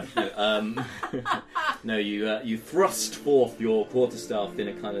 points of damage. No, no, you thrust forth your quarterstaff in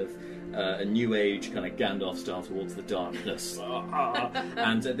a kind of a new age kind of Gandalf style towards the darkness.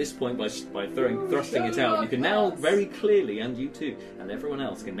 And at this point, by thrusting it out, you can now very clearly, and you too, and everyone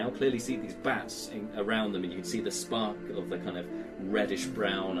else can now clearly see these bats around them, and you can see the spark of the kind of reddish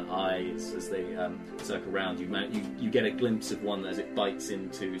brown eyes as they circle around. You get a glimpse of one as it bites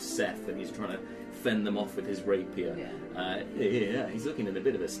into Seth, and he's trying to fend them off with his rapier. Yeah, he's looking in a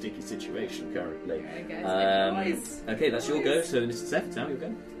bit of a sticky situation currently. Okay, that's your go. So Mr. Seth, it's now your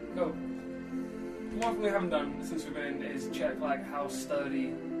go. Cool. One thing we haven't done since we've been in is check like how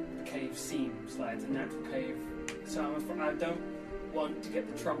sturdy the cave seems. Like it's a natural cave, so I don't want to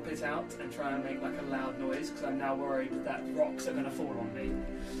get the trumpet out and try and make like a loud noise because I'm now worried that rocks are going to fall on me.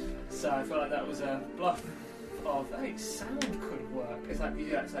 So I feel like that was a bluff of hey, sound could work. It's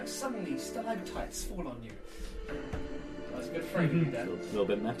like suddenly stalactites fall on you. That's a good framing there. A little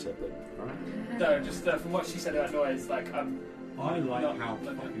bit meta, but alright. No, just from what she said about noise, like I like how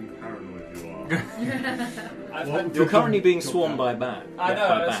fucking paranoid you are. You're currently being swarmed by bats. I know,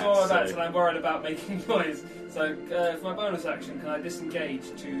 by I saw that, so- and I'm worried about making noise. So, for my bonus action, can I disengage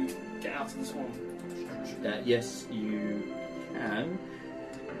to get out of the swarm? Yes, you can.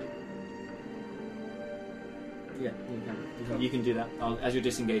 Yeah, you can. You can do that. As you're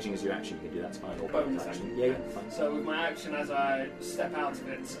disengaging as your action, you can do that. It's fine. Or Bonus action. Yeah, fine. So, with my action, as I step out of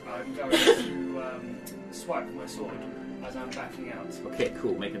it, I'm going to swipe with my sword as I'm backing out. Okay,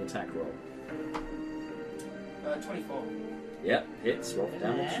 cool. Make an attack roll. 24. Yep, hits. Roll for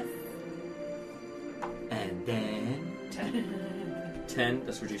damage. And then 10.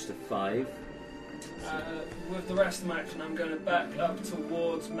 That's reduced to 5. With the rest of my action, I'm going to back up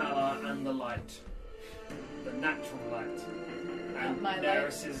towards Malar and the light. The natural light. And my light.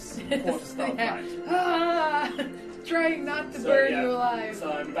 Neris's quarterstaff light. Ah! Trying not to burn you alive.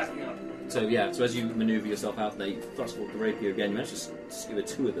 So I'm backing up. So yeah, so as you manoeuvre yourself out there, you thrust forward the rapier again. You manage to skewer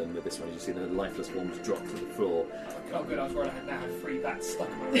 2 of them with this one. You see the lifeless ones drop to the floor. Oh good, I was worried I now had 3 bats stuck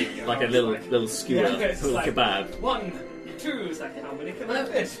in my rapier. Like a little skewer, it's little like, kebab. 1, 2, it's like, how many can I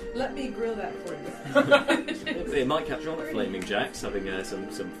fit? Let me grill that for you. It might catch on at Flaming Jack's, having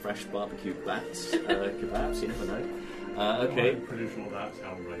some fresh barbecue bats, kebabs, you never know. Okay. I'm pretty sure that's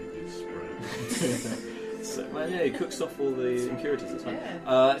how rabies spread. So, well, yeah, it cooks off all the impurities. That's fine.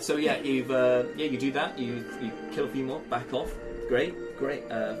 Yeah. So yeah, you do that. You kill a few more. Back off. Great.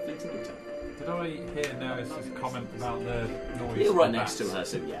 Fleeting attack. Did I hear Neris's comment about the noise? You're right of next to bats? her,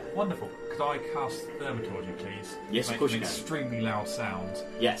 so yeah. Wonderful. Could I cast Thaumaturgy, please? Yes, of Make course an you can. extremely loud sound.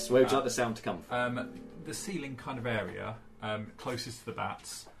 Yes. Where would you like the sound to come from? The ceiling kind of area, closest to the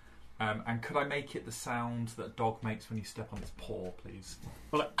bats. And could I make it the sound that a dog makes when you step on its paw, please?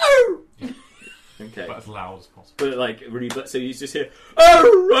 Well, like, oh! Okay. But as loud as possible. But like really, so you just hear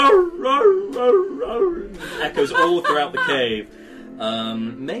oh, echoes all throughout the cave.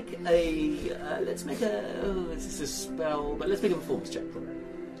 Make a let's make a this is a spell, but let's make a performance check for it.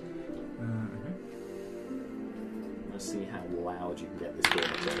 Let's see how loud you can get this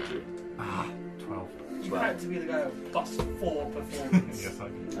thaumaturgy. 12. You had to be the guy who plus 4 performance. Yes, I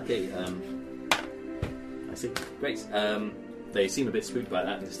can. Okay, I see. Great. They seem a bit spooked by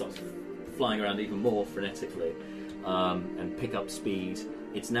that and it starts flying around even more frenetically and pick up speed.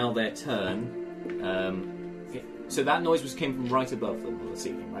 It's now their turn. So that noise came from right above them on the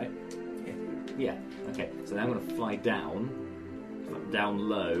ceiling, right? Yeah. Okay. So now I'm going to fly down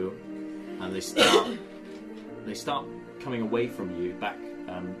low, and they start coming away from you back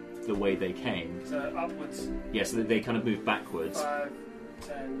the way they came. So upwards. Yeah. So they kind of move backwards. 5,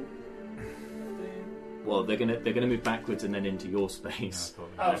 10, 15. Well, they're gonna move backwards and then into your space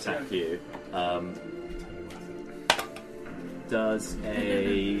and attack you. Does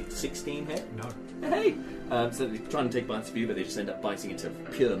a 16 hit? No. Hey! So they try and take bites of you, but they just end up biting into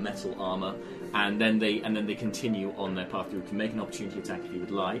pure metal armour, and then they continue on their path. You can make an opportunity attack if you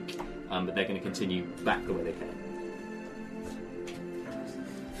would like, but they're going to continue back the way they came.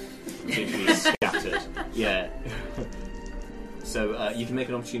 Seems to be scattered. Yeah. So you can make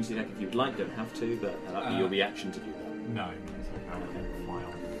an opportunity attack if you would like. Don't have to, but that'll be your reaction to do that. No. Okay. Fly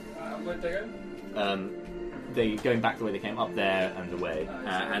on. Where'd they go? They going back the way they came, up there and away.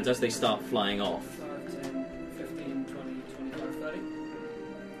 And as they start flying off, 5, 10, 15, 20, 25, 30.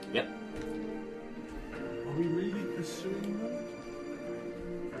 yep. Are we really pursuing them?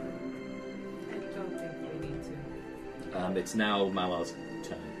 I don't think we need to. It's now Malar's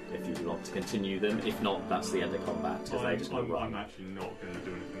turn. If you want to continue them, if not, that's the end of combat. Because they just want to I'm run. actually not going to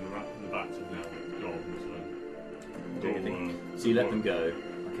do anything. The bats have now gone, so... Do anything? So you let them go.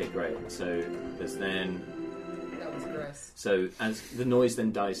 Okay, great. So there's then... That was gross. So as the noise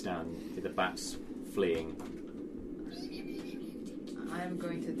then dies down, the bat's fleeing. I'm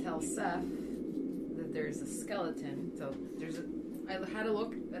going to tell Seth that there's a skeleton. So I had a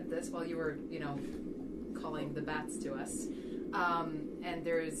look at this while you were, calling the bats to us. And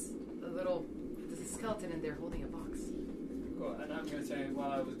there's a skeleton in there holding a box. Cool. And I'm going to say,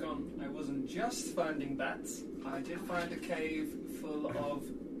 while I was gone, I wasn't just finding bats. I did find a cave full of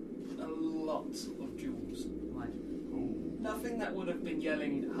a lot of jewels. What? Nothing that would have been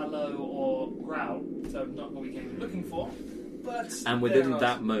yelling hello or growl, so not what we came looking for. But And within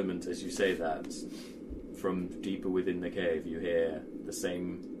that moment, as you say that, from deeper within the cave, you hear the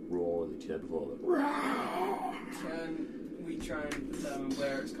same roar that you heard before. Can we try and determine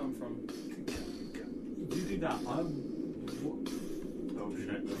where it's come from? You do that. Oh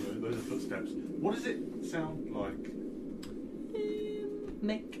shit! Those are footsteps. What does it sound like?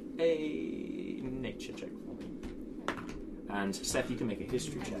 Make a nature check for me. And Seth, you can make a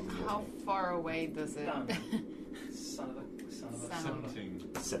history check for How me. far away does it? Son of a. Sound.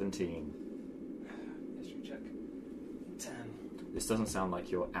 17. History check. 10. This doesn't sound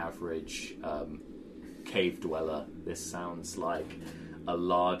like your average cave dweller. This sounds like a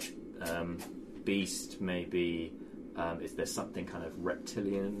large beast, maybe. Is there something kind of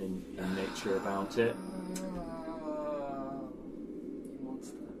reptilian in nature about it?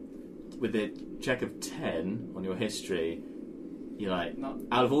 Monster. With a check of 10 on your history, you're like, Not.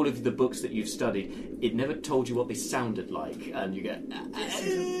 out of all of the books that you've studied, it never told you what they sounded like, and you get, This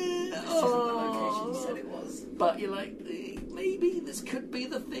isn't the location you said it was. but you're like, maybe this could be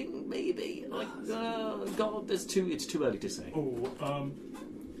the thing, maybe. Like, God, it's too early to say. Oh,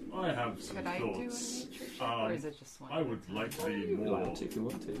 I have some Could I do a thoughts. nature check? Or is it just one? I would like to be You're more allowed to if you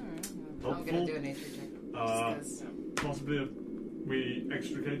want to. I'm helpful. going to do a nature check. Just 'cause. Possibly we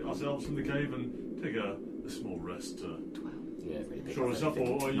extricate ourselves from the cave and take a small rest to 12. Yeah, really big. shore us up,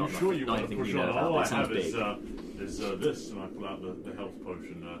 or are you Not sure you not want to anything push you know on? about, All but I it sounds have big. is this, and I pull out the health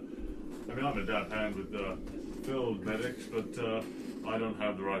potion. I mean, I'm a dab hand with field medics, but I don't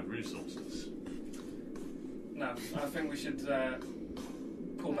have the right resources. No, I think we should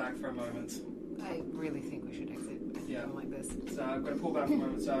pull back for a moment. I really think we should exit Yeah. like this. So I'm going to pull back for a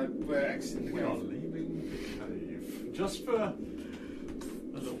moment. So we're exiting the We are cave. leaving the cave just for a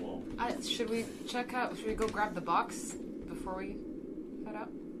little while. Should we go grab the box before we head out?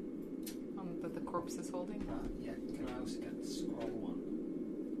 That the corpse is holding? Yeah. Can I also get scroll one?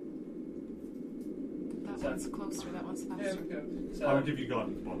 That So- one's closer, that one's Yeah, faster. we go. I will So give you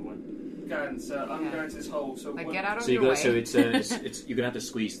guidance, by the way. guidance. I'm Yeah. going to this hole. So Like, what- get out of So you your go. way. So it's you're gonna have to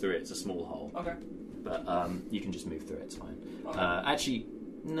squeeze through it. It's a small hole, Okay. but you can just move through it. It's fine. Okay. Actually,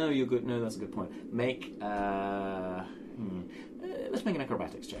 no, you're good. No, that's a good point. Make let's make an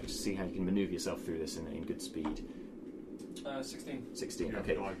acrobatics check to see how you can maneuver yourself through this in good speed. 16. 16. You have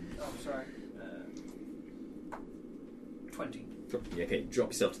Okay. guidance. Oh, sorry. 20. Okay. Drop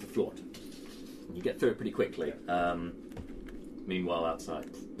yourself to the floor. You get through it pretty quickly. Meanwhile, outside,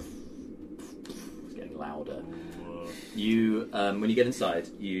 it's getting louder. You, when you get inside,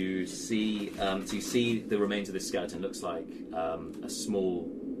 you see the remains of this skeleton. Looks like a small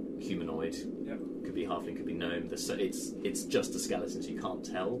humanoid. Yep. Could be halfling, could be gnome. It's just a skeleton, so you can't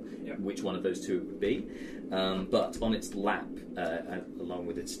tell Yep. which one of those two it would be. But on its lap, along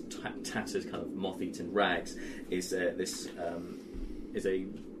with its tattered kind of moth-eaten rags, is a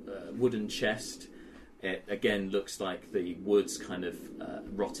wooden chest. It again looks like the wood's kind of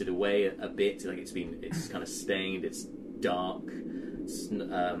rotted away a bit. Like it's kind of stained. It's dark,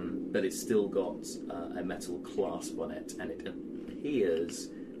 but it's still got a metal clasp on it, and it appears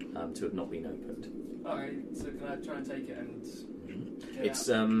to have not been opened. Okay, so can I try and take it and get It's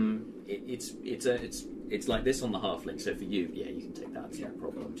out? it's like this on the halfling. So for you, yeah, you can take that. It's not a Yeah,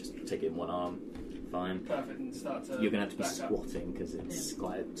 problem. cool. Just take it in one arm. Fine. Perfect, and start to You're gonna have to be back up. squatting because it's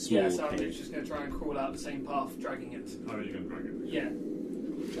quite a small Yeah, so I'm cave. just going to try and crawl out the same path, dragging it. How are you going to drag it? Yeah.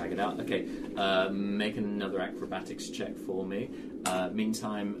 Drag it out. Okay. Make another acrobatics check for me.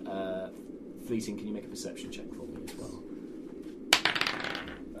 Meantime, Fleeting, can you make a perception check for me as well?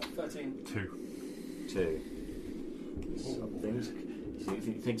 13. 2.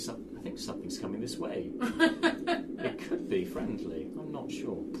 I think something's coming this way. It could be friendly. I'm not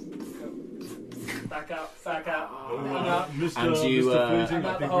sure. Back out, back out. Oh, Back out. Mr. And you, Mr. Fleeting, I'm I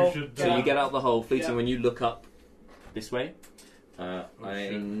out think the we hole. should. So you get out the hole, Fleeting. Yeah. When you look up this way, I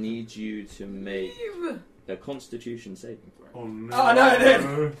shit. need you to make a Constitution saving throw. Oh no! Oh, no, it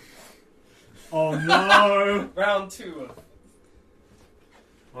did. Oh no! Round 2.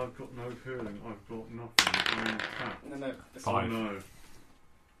 I've got no feeling. I've got nothing. I'm trapped. No. Oh no.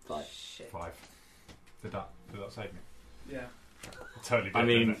 5. Shit. 5. Did that save me? Yeah. Totally did. I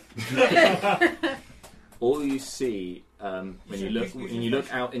mean, didn't it? all you see when you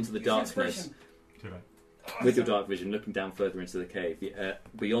look out into the darkness Too late. with your dark vision, looking down further into the cave,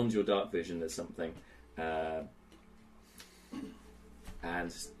 beyond your dark vision, there's something, and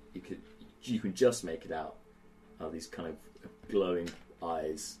you can just make it out. These kind of glowing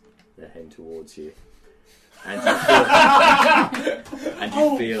eyes, they're heading towards you, and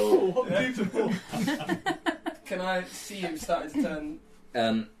you feel. What beautiful! Can I see him starting to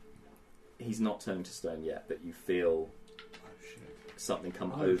turn? He's not turned to stone yet, but you feel something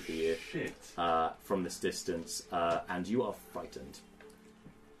come over you from this distance, and you are frightened.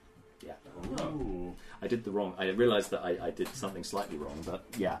 Yeah. Ooh. I did the wrong. I realised that I did something slightly wrong, but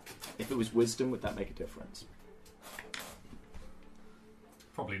yeah. If it was wisdom, would that make a difference?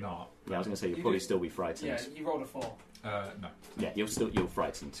 Probably not. Yeah, I was going to say you'd You probably do- still be frightened. Yeah, you rolled a 4. No. Yeah, you're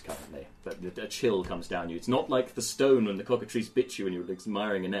frightened currently, but a chill comes down you. It's not like the stone when the cockatrice bit you when you were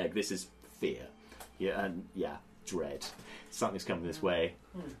admiring an egg. This is fear. Yeah, and dread. Something's coming this way.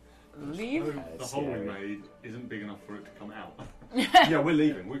 Leave. So the hole we scary. made isn't big enough for it to come out. Yeah, we're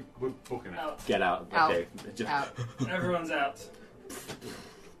leaving. We're booking it. Out. Get out. Out. Okay. Just- Out. Everyone's out.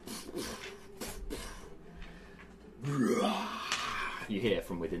 You hear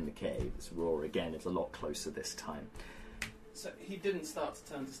from within the cave this roar again. It's a lot closer this time. So he didn't start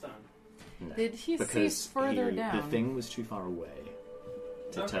to turn to stone. No. Did he see Because further the down? thing was too far away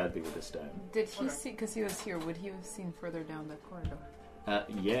to Okay. turn me with a stone. Did he Okay. see? Because he was here. Would he have seen further down the corridor?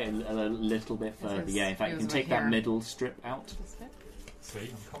 Yeah, a little bit This further. is- Yeah, in fact, he you was can take right that here. middle strip out. This bit? See,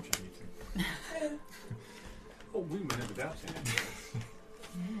 I'm contributing. Oh, we were never doubting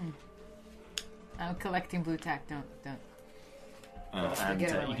it. I'm collecting blue tack. Don't. And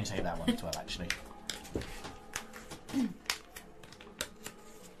Get it you away. can take that one as well, actually.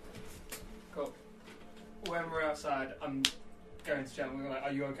 Cool. When we're outside, I'm going to chat. We're like,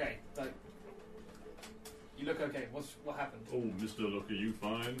 "Are you okay? Like, you look okay. What happened?" Oh, Mr. Look, are you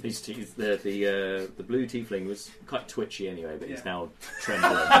fine? The blue tiefling was quite twitchy anyway, but he's Yeah. now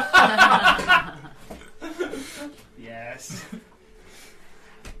trembling. Yes.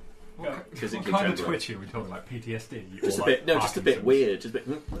 What Physically kind of trembling. twitchy are we talking? Like PTSD? Just a Or bit, like no, just a bit Parkinson's? weird. Just a bit.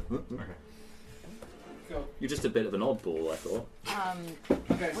 Okay. Cool. You're just a bit of an oddball, I thought.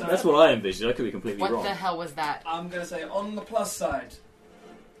 Okay, so That's what I envisioned. I could be completely What wrong. the hell was that? I'm going to say on the plus side,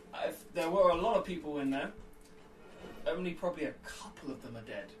 there were a lot of people in there. Only probably a couple of them are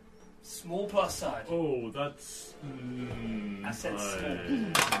dead. Small plus side. Oh, that's. I said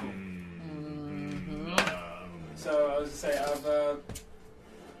So I was going to say,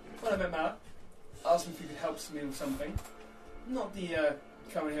 when I met Malak, asked him if he could help me with something. Not the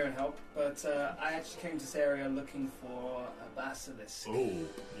come in here and help, but I actually came to this area looking for a basilisk. Oh,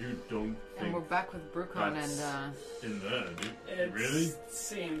 you don't And we're think back with Brucon That's- and. in there, do you? It Really?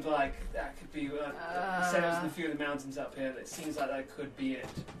 seemed like that could be. He said it was in a few of the mountains up here. It seems like that could be it.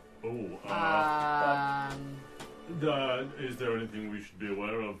 Oh, is there anything we should be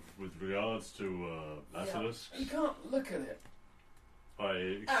aware of with regards to basilisks? You can't look at it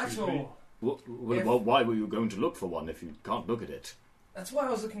Excuse at me? all. Well, why were you going to look for one if you can't look at it? That's why I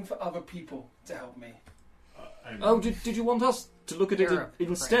was looking for other people to help me. Oh, did you want us to look at it You're a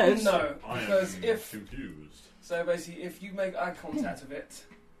instead? No, I because am if confused. so, basically, if you make eye contact with it,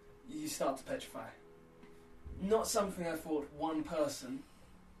 you start to petrify. Not something I thought one person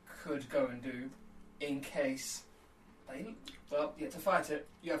could go and do in case they. Well, you have to fight it.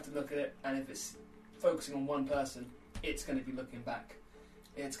 You have to look at it, and if it's focusing on one person, it's going to be looking back.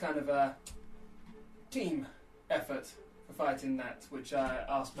 It's kind of a team effort for fighting that, which I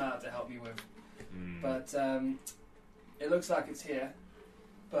asked Matt to help me with. But it looks like it's here.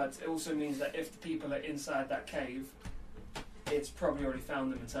 But it also means that if the people are inside that cave, it's probably already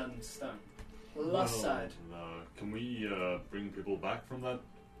found them and turned them to stone. Last side, Can we bring people back from that?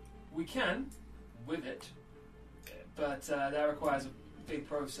 we can with it, but that requires a big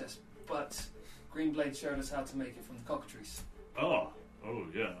process. But Greenblade showed us how to make it from the cockatrice. Oh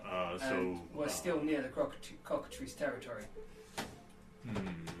yeah. So And we're still near the cockatrice territory.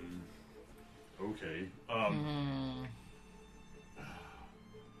 Okay.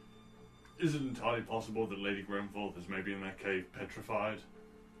 Is it entirely possible that Lady Grenfell is maybe in that cave petrified?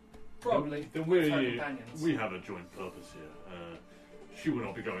 Probably. Then with her we companions. have a joint purpose here. She would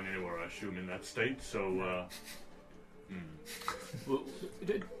not be going anywhere, I assume, in that state. So.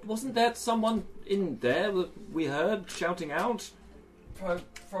 Wasn't there someone in there that we heard shouting out?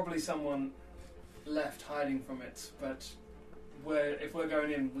 Probably someone left hiding from it, but if we're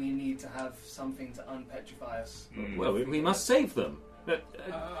going in, we need to have something to unpetrify us. Well, we must save them.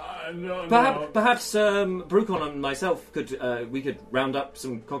 No, Perhaps Brucon and myself could round up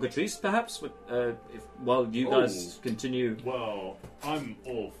some cockatrice, perhaps, while you guys continue. Well, I'm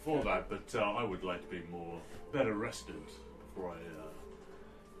all for that, but I would like to be better rested before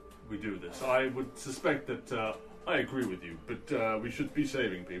we do this. I would suspect that I agree with you, but we should be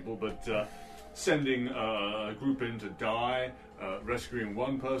saving people. But sending a group in to die, rescuing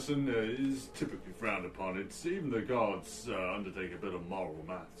one person is typically frowned upon. It's even the guards undertake a bit of moral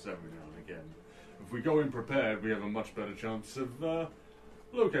maths every now and again. If we go in prepared, we have a much better chance of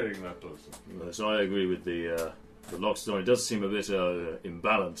locating that person. So I agree with the Lockstone. It does seem a bit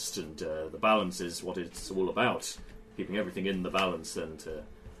imbalanced, and the balance is what it's all about. Keeping everything in the balance, and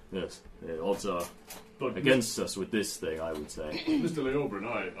yes, the odds are against us with this thing, I would say. Mr. Leobrin,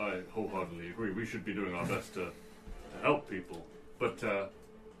 I wholeheartedly agree. We should be doing our best to help people, but I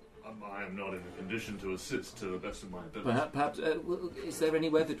am not in a condition to assist to the best of my ability. Perhaps is there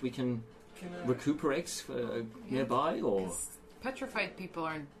anywhere that we can recuperate nearby, or petrified people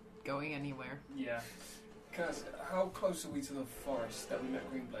aren't going anywhere. Yeah. Can I ask, how close are we to the forest that we met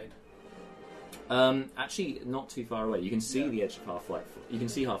Greenblade? Actually, not too far away. You can see the edge of Half-Light. You can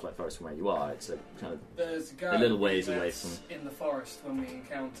see Half-Light Forest from where you are. It's a kind of There's a guy a little ways away from. in the forest when we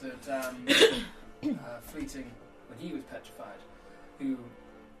encountered Fleeting when he was petrified, who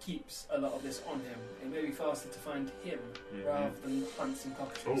keeps a lot of this on him. It may be faster to find him rather than hunt some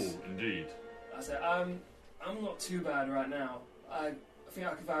cockatrice. Oh, indeed. I said, I'm not too bad right now. I think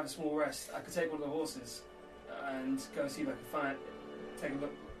I could have a small rest. I could take one of the horses and go see if I can take a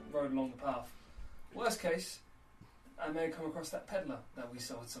look road along the path. Worst case, I may come across that peddler that we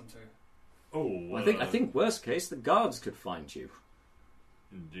sold some to. Oh, I think worst case the guards could find you.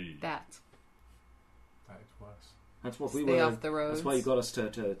 Indeed. That is worse. That's what we Stay were. off the roads. That's why you got us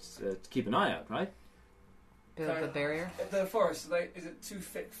to keep an eye out, right? Build the barrier. The forest, is it too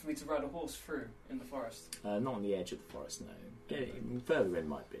thick for me to ride a horse through in the forest? Not on the edge of the forest, no. Further in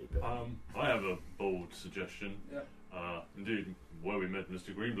might be. But I have a bold suggestion. Yeah. Indeed, where we met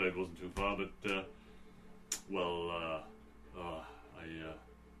Mr. Greenblade wasn't too far, but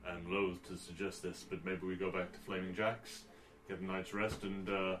I am loath to suggest this, but maybe we go back to Flaming Jack's, get a night's rest, and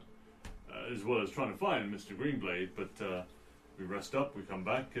as well as trying to find Mr. Greenblade, but we rest up, we come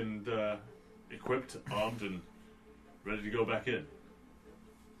back, and equipped, armed, and ready to go back in.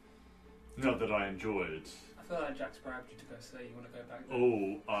 Not that I enjoyed. I feel like Jack's bribed you to go say you want to go back there.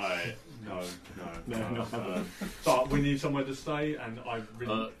 No. But we need somewhere to stay, and I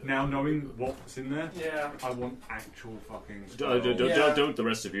really, now knowing what's in there, I want actual fucking stuff. Don't the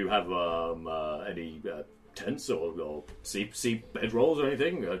rest of you have any tents or sea bedrolls or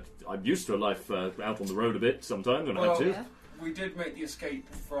anything? I'm used to a life out on the road a bit sometimes when I have to. Yeah. We did make the escape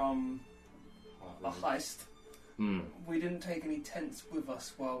from a heist. We didn't take any tents with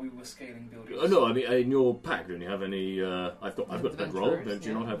us while we were scaling buildings. No, I mean in your pack, don't you have any? I've got a bedroll. Don't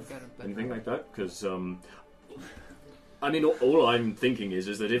you not have anything like that? Because I mean, all I'm thinking is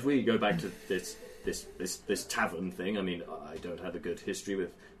that if we go back to this tavern thing, I mean, I don't have a good history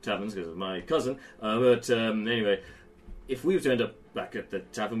with taverns because of my cousin. But anyway, if we were to end up back at the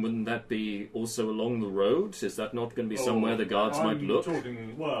tavern, wouldn't that be also along the road? Is that not going to be somewhere the guards might look?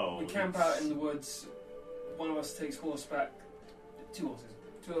 We camp out in the woods. One of us takes horseback. 2 horses.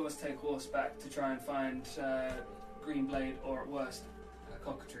 2 of us take horseback to try and find Greenblade, or at worst,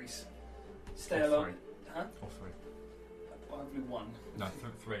 cockatrice. Stay along. 3. Huh? Or 3. Probably 1. No,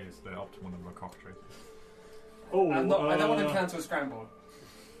 3 is the optimal number of cockatrice. I don't want to cancel a scramble.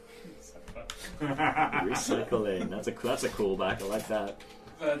 Recycling. That's a callback. I like that.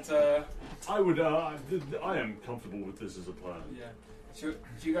 But I am comfortable with this as a plan. Yeah. So,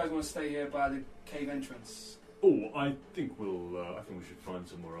 do you guys want to stay here by the cave entrance? I think I think we should find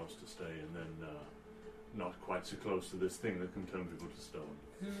somewhere else to stay, and then not quite so close to this thing that can turn people to stone.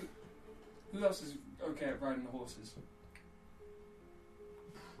 Who else is okay at riding the horses?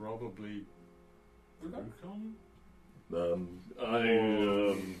 Probably Brucon?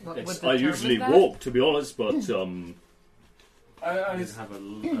 I usually walk, to be honest, but I didn't have a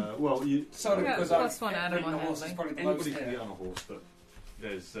well. You because plus 1 animal horse is handling. probably the anybody most can be here. on a horse, but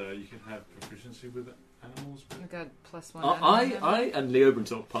there's you can have proficiency with animals. We got plus 1 animal handling. I and Leobrin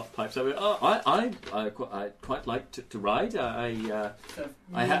talk pipes over. I quite like to ride.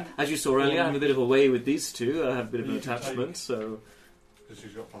 As you saw earlier, I have a bit of a way with these two. I have a bit of an attachment, so. Because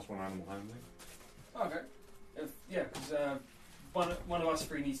she's got plus 1 animal handling. Okay. Because one of us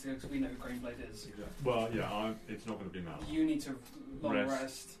 3 needs to go because we know who Greenblade is. Exactly. Well, it's not going to be Mal. You need to long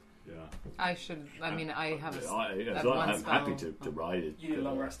rest. Yeah. I should. I mean, I have a. I'm happy to ride it. You need a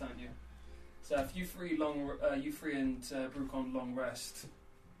long rest, don't you? So if you three and Brucon long rest,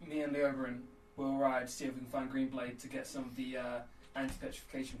 me and Leoberin will ride, see if we can find Greenblade to get some of the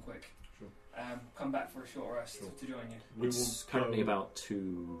anti-petrification quick. Sure. Come back for a short rest to join you. It's currently about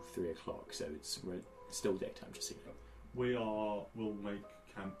 2-3 o'clock, so it's still daytime to see. We'll make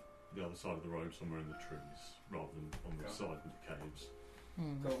camp the other side of the road, somewhere in the trees, rather than on the side of the caves.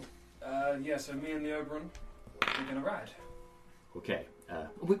 Cool. Yeah, so me and Leoberin, we're gonna ride. Okay.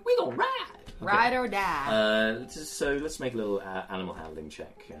 We gonna ride! Okay. Ride or die. So let's make a little animal handling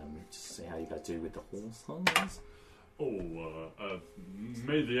check. Just see how you guys do with the horse.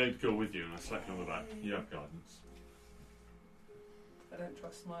 May the 8 go with you, and I slap you on the back. You have guidance. I don't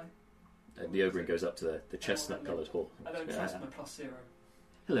trust my... The Oberyn goes up to the chestnut-coloured horse. I don't trust my +0.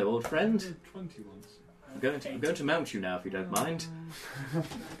 Hello, old friend. 20 once. I'm going to mount you now, if you don't mind.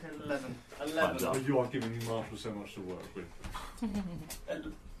 11. But you are giving Marshall so much to work with.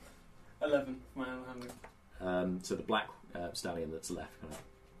 11 for my animal handling. So the black stallion that's left kind of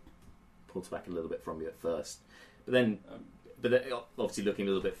pulls back a little bit from you at first, but then obviously looking a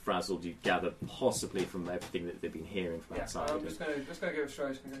little bit frazzled, you gather possibly from everything that they've been hearing from outside. I'm just going to give a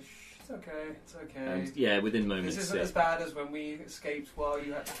stroke and go, shh, it's okay. And yeah, within moments. This isn't as bad as when we escaped while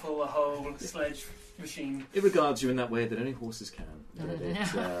you had to pull a whole sledge machine. It regards you in that way that only horses can.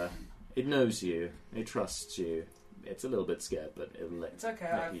 It knows you. It trusts you. It's a little bit scared, but it'll let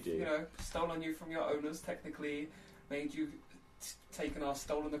you do. I've stolen you from your owners, technically, made you taken our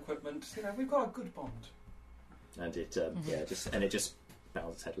stolen equipment. We've got a good bond. And it just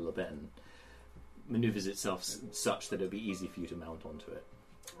bows its head a little bit and manoeuvres itself such that it'll be easy for you to mount onto it.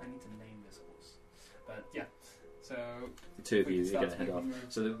 I need to name this horse, but yeah. So the two of you are going to head off.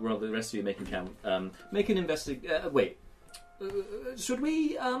 So the rest of you are making camp. Make an wait. Should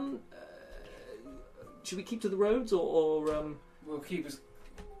we keep to the roads or We'll keep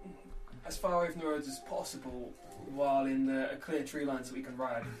as far away from the roads as possible while in a clear tree line so we can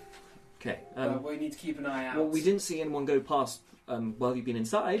ride. Okay. We need to keep an eye out. Well, we didn't see anyone go past while you've been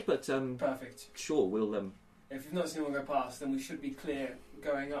inside, but perfect. Sure, we'll. If you've not seen anyone go past, then we should be clear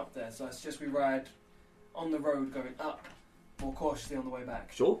going up there. So I suggest we ride on the road going up, more cautiously on the way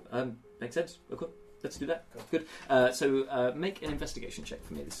back. Sure. Makes sense. Okay. Let's do that. Good. So make an investigation check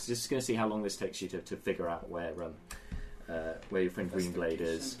for me. This is just going to see how long this takes you to figure out where your friend Greenblade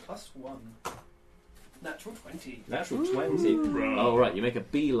is. +1. Natural 20. Natural 20. Oh, right. You make a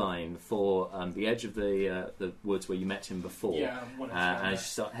beeline for the edge of the woods where you met him before. Yeah. And as you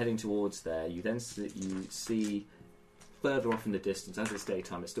start heading towards there, you see further off in the distance, as it's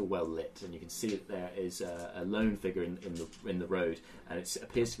daytime, it's still well lit, and you can see that there is a lone figure in the road, and it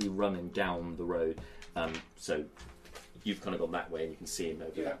appears to be running down the road. So you've kind of gone that way, and you can see him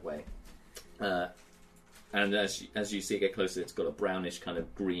over that way. And as you see it get closer, it's got a brownish kind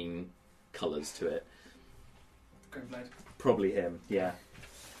of green colours to it. Greenblade. Probably him, yeah.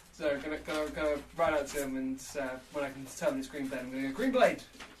 So gonna ride out to him, and when I can determine it's Greenblade, I'm gonna go, Greenblade!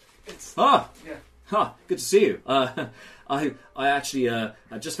 It's... Ah! Yeah. Ha! Good to see you. I actually I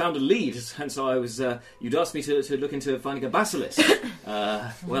just found a lead, and so I was. You'd asked me to look into finding a basilisk.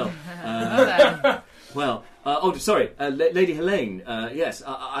 Oh, sorry, Lady Helene. Yes,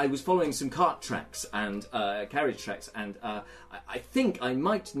 I was following some cart tracks and carriage tracks, and I think I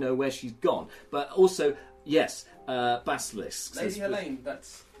might know where she's gone. But also, yes, basilisks. Lady Helene.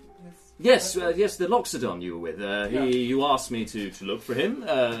 That's. Yes, the Loxodon you were with. You asked me to look for him,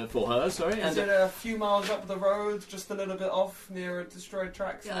 for her, sorry. Is it a few miles up the road, just a little bit off, near a destroyed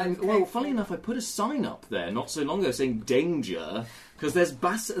track? Well, funnily enough, I put a sign up there not so long ago saying danger, because there's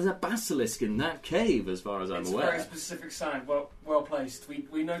a basilisk in that cave, as far as I'm aware. It's a very specific sign, well placed.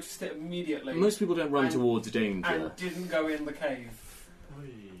 We noticed it immediately. Most people don't run towards danger. And didn't go in the cave.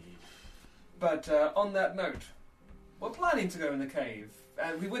 But on that note, we're planning to go in the cave.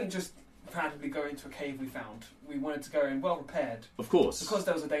 We wouldn't just randomly go into a cave we found. We wanted to go in well prepared. Of course. Because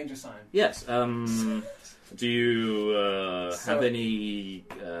there was a danger sign. Yes. Do you have any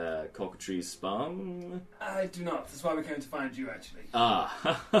cockatrice spung? I do not. That's why we came to find you, actually.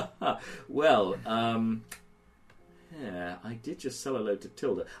 Ah. Well, yeah, I did just sell a load to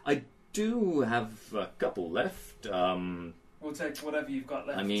Tilda. I do have a couple left. We'll take whatever you've got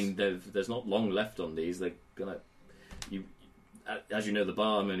left. I mean, there's not long left on these. They're gonna... As you know, the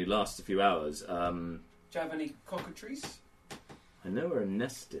balm only lasts a few hours. Do you have any cockatrice? I know where a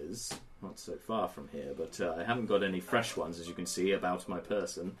nest is, not so far from here, but I haven't got any fresh ones, as you can see, about my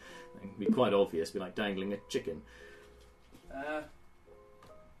person. It can be quite obvious, be like dangling a chicken.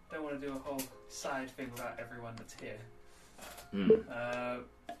 Don't want to do a whole side thing about everyone that's here.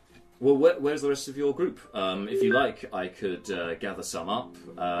 Well, where's the rest of your group? If you like, I could gather some up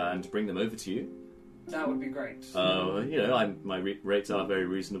and bring them over to you. That would be great. My rates are very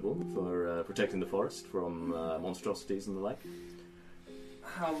reasonable for protecting the forest from monstrosities and the like.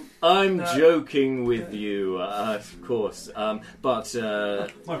 I'm joking with you, of course, but...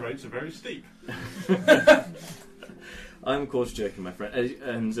 my rates are very steep. I'm of course joking, my friend.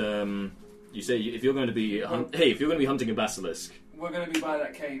 And you say if you're going to be if you're going to be hunting a basilisk, we're going to be by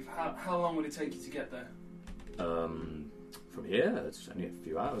that cave. How long would it take you to get there? From here, it's only a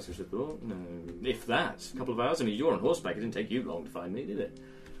few hours, I should have thought. No, if that, a couple of hours. I mean, you're on horseback. It didn't take you long to find me, did it?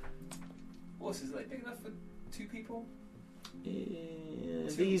 Horses, are they big enough for 2 people?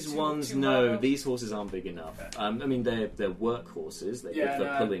 These ones, no. These horses aren't big enough. Okay. I mean, they're work horses. They're good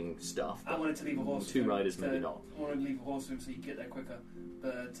for pulling stuff. I wanted to leave a horse. 2 riders, maybe not. I wanted to leave a horse with him so you can get there quicker.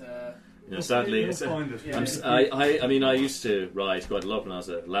 But sadly, I used to ride quite a lot when I was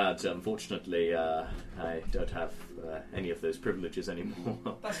a lad. Unfortunately, I don't have any of those privileges anymore.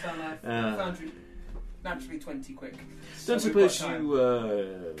 That's fair enough. I found you naturally 20 quick. Don't suppose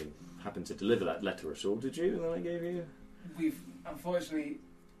you happened to deliver that letter at all, did you, that I gave you? We've unfortunately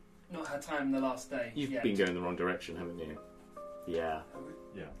not had time in the last day. You've been going the wrong direction, haven't you? Yeah.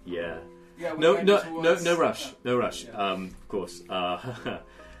 Yeah, No rush. Yeah. Of course.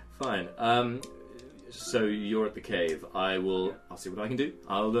 Fine. So you're at the cave. I'll see what I can do.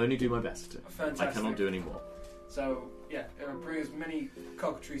 I'll only do my best. Fantastic. I cannot do any more. So bring as many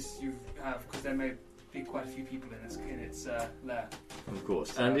cockatrices you have, because there may be quite a few people in its lair. Of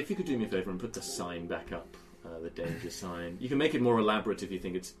course. And if you could do me a favour and put the sign back up. The danger sign. You can make it more elaborate if you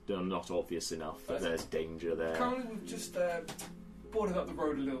think it's not obvious enough that there's danger there. Currently, we've just boarded up the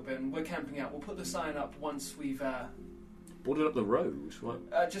road a little bit, and we're camping out. We'll put the sign up once we've boarded up the road.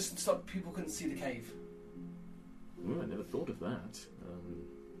 What? Just so people couldn't see the cave. I never thought of that.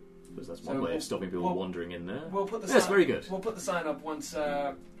 Suppose that's one way of stopping people wandering in there. We'll put the yes, very good. We'll put the sign up once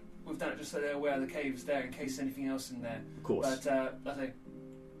we've done it, just so they're aware the cave's there in case there's anything else in there. Of course. But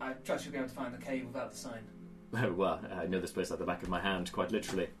I trust you'll be able to find the cave without the sign. Oh, well, I know this place like the back of my hand, quite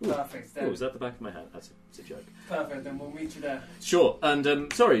literally. Perfect. Oh, is that the back of my hand? That's a joke. Perfect, then we'll meet you there. Sure, and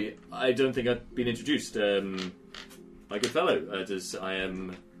sorry, I don't think I've been introduced. My good fellow, as I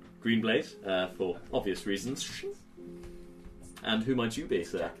am Greenblade, for obvious reasons. And who might you be,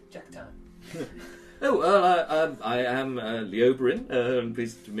 sir? Jack Time. I am Leo Bryn. I'm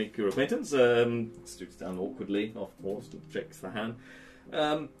pleased to make your acquaintance. Stoops down awkwardly off horse and shakes the hand.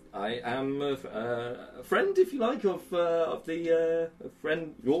 I am a friend, if you like, of your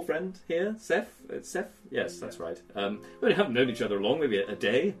friend here, Seth. Seth, yes, that's right. We haven't known each other long, maybe a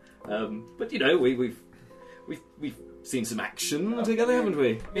day, but we've seen some action together, haven't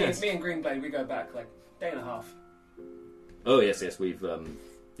we? Me and Greenblade, we go back like a day and a half. Oh yes, we've a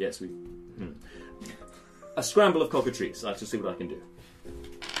scramble of cockatrices. I'll just see what I can do.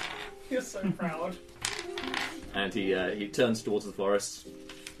 You're so proud. And he turns towards the forest.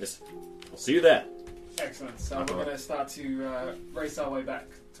 Yes, I'll see you there. Excellent. So we're going to start to race our way back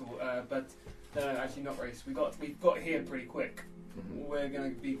to, but actually not race. We've got here pretty quick. Mm-hmm. We're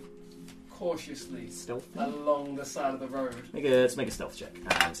going to be cautiously stealthy along the side of the road. Let's make a stealth check.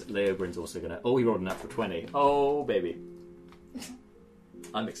 And Leo Bryn's also going to. Oh, he rolled an natural 20. Oh, baby.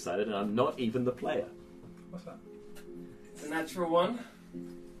 I'm excited, and I'm not even the player. What's that? It's a natural 1.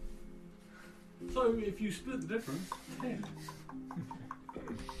 So if you split the difference, 10.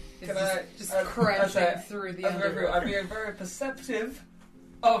 Just crashing through the undergrowth. I'm being very perceptive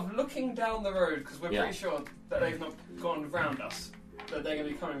of looking down the road, because we're pretty sure that they've not gone round us, that they're going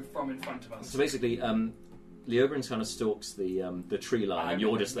to be coming from in front of us. So basically, Leobrins kind of stalks the tree line, and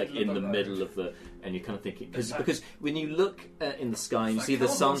you're just like in the middle of the, and you're kind of thinking because when you look in the sky and you see the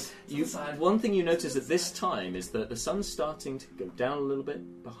sun, one thing you notice at this time is that the sun's starting to go down a little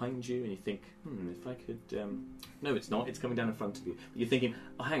bit behind you, and you think, if I could, no, it's not. It's coming down in front of you. But you're thinking,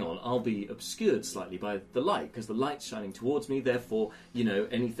 oh, hang on, I'll be obscured slightly by the light because the light's shining towards me. Therefore,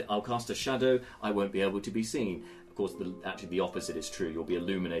 anything, I'll cast a shadow. I won't be able to be seen. Of course, actually the opposite is true. You'll be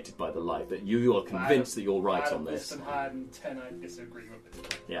illuminated by the light, but you are convinced that you're right on this. Higher than 10, I disagree with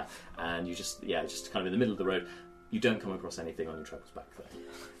it. Yeah, and you just kind of in the middle of the road. You don't come across anything on your travels back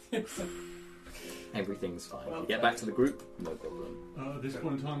there. Everything's fine. You get back to the group, no problem. At this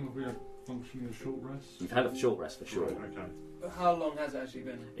point in time, have we had functioning a short rest? You've had a short rest for sure. Right, okay. How long has it actually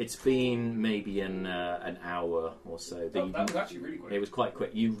been? It's been maybe an hour or so. That was actually really quick. It was quite quick.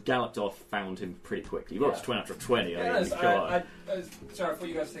 You galloped off, found him pretty quickly. You got to 20 out of 20. Yeah, sorry, I thought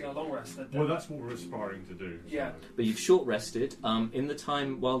you guys were taking a long rest. Well, that's what we're aspiring to do. Yeah. So. But you've short rested. In the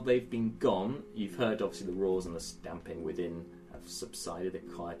time while they've been gone, you've heard obviously the roars and the stamping within have subsided, they're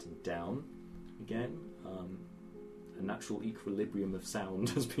quieting down again. A natural equilibrium of sound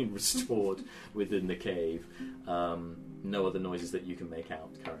has been restored within the cave. No other noises that you can make out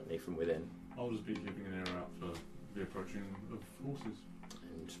currently from within. I'll just be keeping an ear out for the approaching of horses.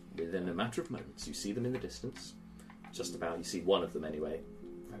 And within a matter of moments, you see them in the distance. Just about, you see one of them anyway,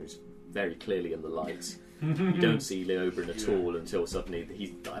 who's very clearly in the light. You don't see Leoberon at all until suddenly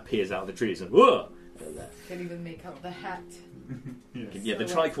he appears out of the trees and whoa! They're there. Can't even make out the hat. Yeah, the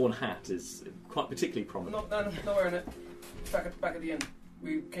tricorn hat is quite particularly prominent. Not wearing it. Back at the end.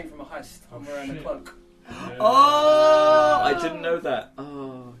 We came from a heist. I'm wearing a cloak. Oh, I didn't know that.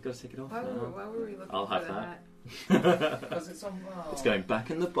 Oh, I've got to take it off Why now. were we looking I'll for have the that. hat? Because it's on. It's going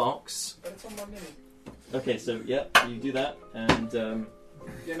back in the box. But it's on my mini. Okay, so yeah, you do that, and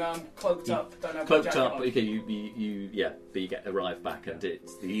I'm cloaked up. Don't have my cloaked jacket up. on. Okay, but you arrive back, and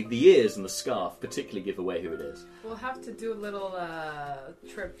it's the ears and the scarf particularly give away who it is. We'll have to do a little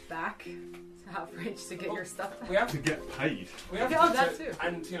trip back to Halfridge to get your stuff back. We have To get paid. We have Oh, to that too.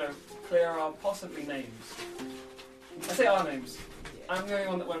 And clear our possibly names. I say our names. I'm the only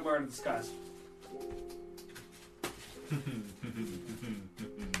one that went wearing the disguise.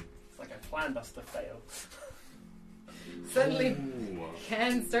 It's like I planned us to fail. Suddenly, Ooh.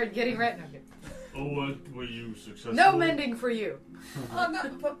 can start getting right. No, good. Were you successful? No mending for you. Oh no,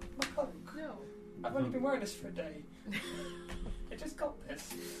 but my cloak. No. I've only been wearing this for a day. I just got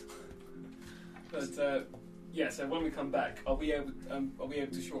this. But so when we come back, are we able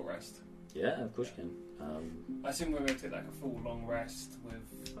to short rest? Yeah, of course you can. I assume we're going to take like a full long rest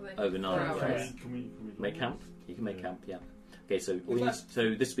with. Well, then Overnight, 4 yeah. hours. Can we Make camp. You can make Yeah. camp. Yeah. Okay, so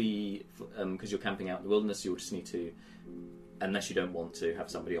this will be because you're camping out in the wilderness. You'll just need to, unless you don't want to have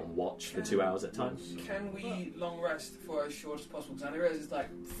somebody on watch for 2 hours at a time. Can we long rest for as short as possible? Because I realise it's like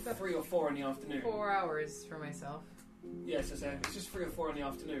 3 or 4 in the afternoon. 4 hours for myself. Yes, so it's just 3 or 4 in the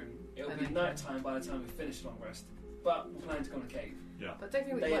afternoon. It'll And be then- night time by the time we finish long rest. But we're planning to go in a cave. But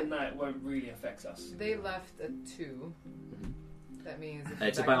technically, Day and night won't really affect us. they left at 2. That means if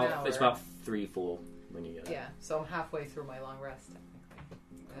It's you're back an about hour, it's about 3-4 when you get there. Yeah, so I'm halfway through my long rest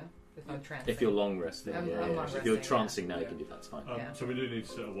technically. Yeah, if I'm trancing. If you're long resting, I'm yeah. long If you're resting, trancing now, you yeah. can do that. It's fine. Yeah. So we do need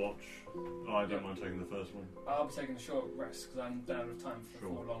to set a watch. I don't mind taking the first one. I'll be taking a short rest because I'm down with time for Sure.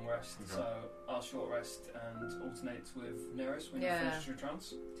 a long rest. Okay. So I'll short rest and alternate with Neris when Yeah. you finish your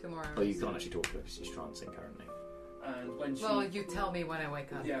trance. 2 more hours. Oh, you can't actually talk to her because she's trancing currently. And when she, Well, you tell me when I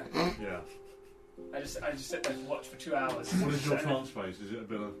wake up. yeah, Yeah. I just sit there to watch for 2 hours. What is your trance face? Is it a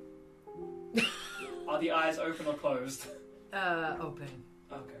bit of... Are the eyes open or closed? Open,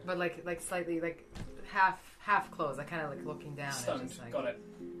 Okay. but like slightly like half closed. I kind of like looking down. and Stunned. just, like, Got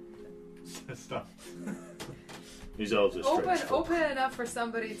it. stuff? These elves are strange. open enough for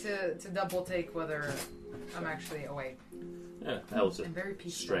somebody to double take whether I'm actually awake. Yeah, elves are I'm very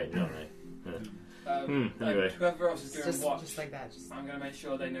peaceful. strange, aren't they? Yeah. Anyway. Whoever else is doing Just, watch, just like that. Just I'm going to make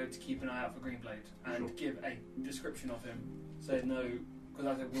sure they know to keep an eye out for Greenblade and Sure. give a description of him so they know. Because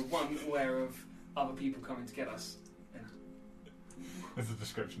I think we're aware of other people coming to get us. There's a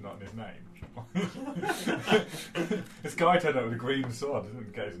description not in his name. This guy turned up with a green sword,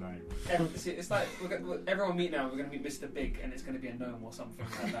 didn't get his name. It's like everyone meet now. We're going to meet Mr. Big, and it's going to be a gnome or something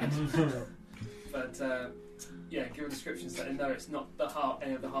like that. But yeah, give a description so they know it's not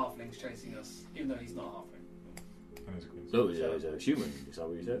any of the halflings chasing us, even though he's not a halfling. And there's a green Oh, sword. he's a human, is that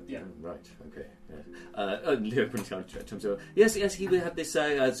what you said? Yeah. Right, okay. Yeah. Leo Prince comes to himself. Yes, he had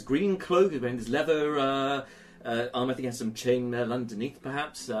this green cloak, wearing this leather armour. I think he has some chainmail underneath,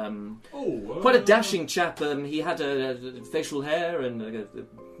 perhaps. Quite a dashing chap. He had a facial hair and a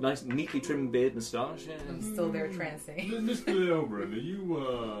nice, neatly trimmed beard, moustache. Yeah. I'm still there trancing. Mr. Leoberon, are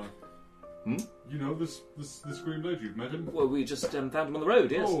you, Hmm? you know this Green Blade? You've met him? Well, we just found him on the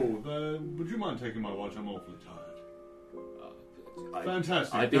road, yes. Would you mind taking my watch? I'm awfully tired.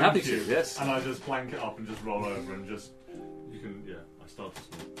 Fantastic. I'd be thank happy you. to, yes. And I just plank it up and just roll over and just... You can, yeah, I start to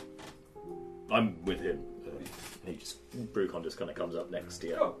sleep. I'm with him. Brucon just kind of comes up next to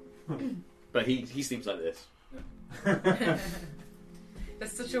you. Oh. But he sleeps like this.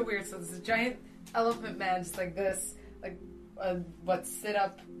 That's such a weird. So there's a giant elephant man just like this, like sit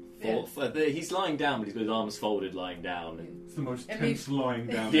up. Yeah. He's lying down, but he's got his arms folded lying down. It's the most And tense lying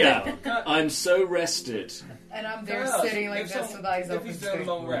down. Yeah, I'm so rested. And I'm there Can I ask, sitting like if this some- with eyes If open. he's doing a straight.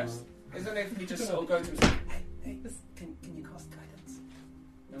 long rest, isn't it if we just sort of go to him and say, hey, can you cast guidance?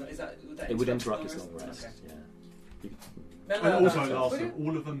 No, is that, would that It would interrupt interrupt his the long rest. Okay. Yeah. And also no. last Would of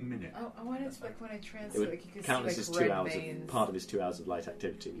all of a minute. Oh, I wanted to like when I trans It would like you could count see as his like 2 red hours veins. of part of his 2 hours of light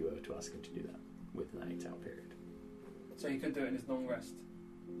activity if you were to ask him to do that within that 8 hour period. So you could do it in his long rest.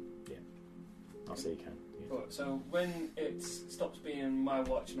 I'll say you can. Yeah. Cool. So when it stops being my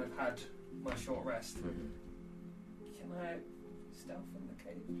watch and I've had my short rest, Mhm. can I stealth in the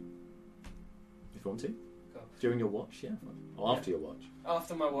cave? If you want to. Cool. During your watch, yeah. Or after your watch.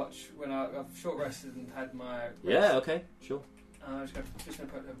 After my watch, when I've short rested and had my rest, Yeah, okay, sure. I'm just gonna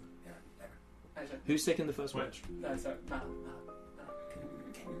put them. Yeah, there. Actually, Who's taking the first Wait. watch? no, so no.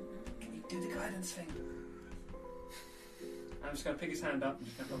 Can you do the guidance thing? I'm just gonna pick his hand up and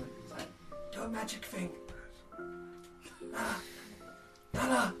just gonna probably say, do a magic thing.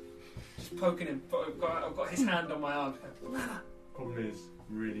 Nala! Just poking him. I've got his hand on my arm. Nala! Problem is,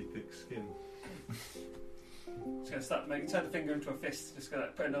 really thick skin. Just gonna turn the finger into a fist. Just gonna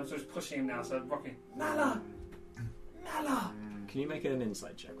put it. I'm just pushing him now. So I'm rocking. Nala! Nala! Can you make an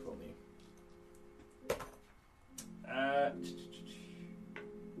insight check for me?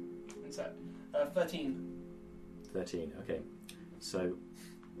 What's that? 13. 13, okay. So,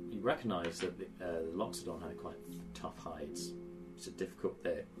 you recognise that the Loxodon had quite tough hides. It's a difficult,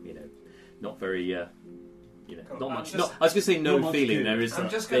 not very, Cool. not I'm much. just- I was going to say no not much feeling. good. There is. I'm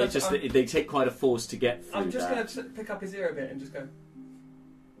just they gonna- they take quite a force to get through I'm just that. gonna pick up his ear a bit and just go.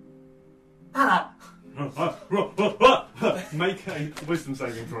 Nala! Make a wisdom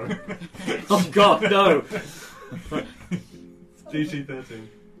saving throw. Oh God, no! GT 13.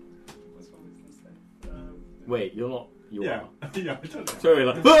 What's my wisdom save? Wait, you're not. You Yeah, are. yeah, I don't know. Sorry,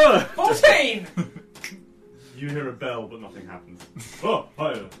 like. Ah! 14! You hear a bell, but nothing happens. Oh,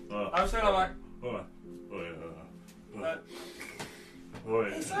 hiya. I'm still like,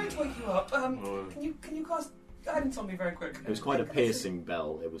 sorry to wake you up. Can you cast guidance on me very quick? It was quite a piercing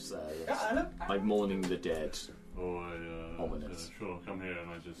bell. It was Hello? like mourning the dead. Ominous. Sure, come here, and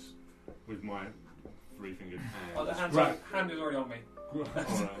I just, with my three-fingered hand. Oh, the hand is already on me.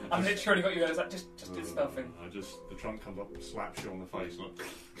 Alright, I've literally got you guys like, just do stuff in. the trunk comes up, slaps you on the face,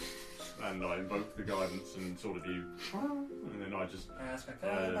 and I invoke the guidance and sort of you, and then I just. Bad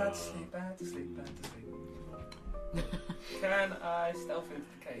to sleep, bad to sleep, bad to sleep. Can I stealth into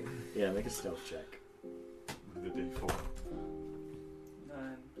the cave? Yeah, make a stealth check. With the D4.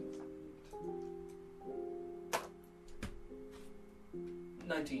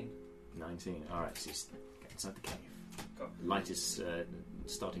 19. 19. Alright, so you get inside the cave. Go. Light is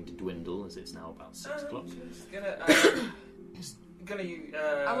starting to dwindle as it's now about 6 o'clock. Just gonna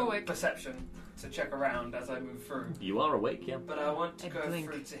I'm awake. perception to check around as I move through. You are awake, yeah? But I want to I go blink.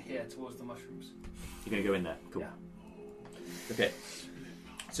 through to here towards the mushrooms. You're going to go in there. Cool. Yeah. Okay.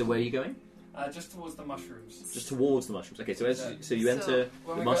 So where are you going? Just towards the mushrooms. Just towards the mushrooms. Okay, so Yeah. so you enter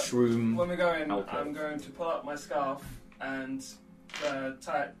When the we go- mushroom. When we go in, alcove. I'm going to pull up my scarf and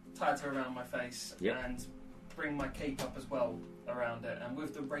tie it around my face Yep. and bring my cape up as well around it. And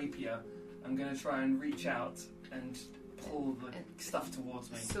with the rapier, I'm going to try and reach out and pull the stuff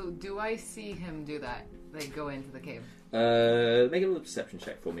towards me. So do I see him do that? Like go into the cave? Make a little perception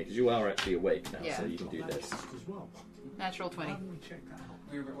check for me, because you are actually awake now, Yeah. so you can do this. As well. Natural 20.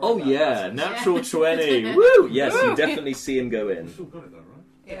 We're Oh about yeah, that. natural 20. Woo! Yes, you Woo! definitely see him go in. You've still got it though, right?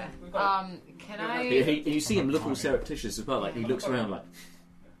 Yeah. We've got Can Yeah. I? You see him look all surreptitious as well. Like he looks around like.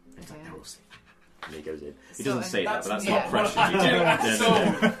 It's like Okay. they're all asleep. And he goes in. He So, doesn't say that, but that's yeah. not impression. What I do. Like,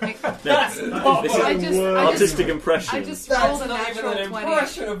 This I is just- artistic impression. I just That's rolled a not even natural an 20.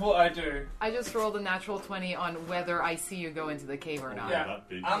 impression of what I do. I just rolled a natural 20 on whether I see you go into the cave or not. Yeah. That'd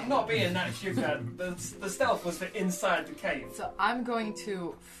be- I'm not being that stupid. The stealth was for inside the cave. So I'm going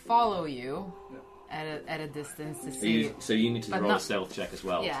to follow you at a distance to see. So you need to But roll a not- stealth check as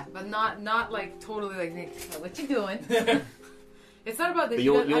well. Yeah, but not like totally like Nick, what you doing? It's not about the. But I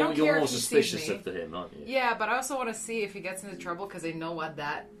you're don't care more if he sees suspicious me. of him, aren't you? Yeah, but I also want to see if he gets into trouble because I know what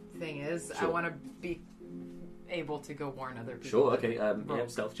that thing is. I Sure. want to be able to go warn other people. Sure. Okay. Yeah, Roll.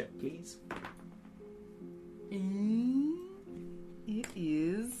 stealth check, please. It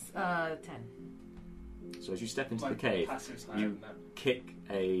is 10. So as you step into My the cave, passive's higher you than that. kick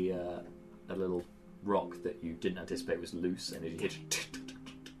a little rock that you didn't anticipate was loose, and as you hit,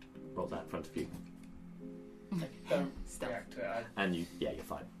 rolls out in front of you, Don't Stealth. react to it. and you're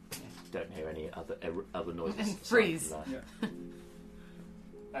fine. Don't hear any other noises. And aside freeze. from that.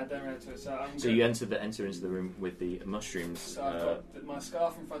 I don't react to it. So I'm So good. you enter into the room with the mushrooms. So I've got my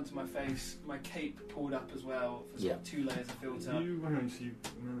scarf in front of my face, my cape pulled up as well for sort of 2 layers of filter. You hang on, so you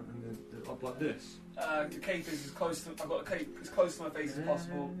and then up like this. The cape is as close to. I've got a cape as close to my face as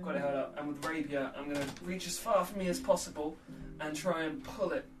possible. Got it held up, and with the rapier, I'm going to reach as far from me as possible and try and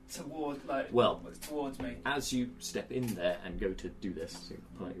pull it towards me. As you step in there and go to do this, so you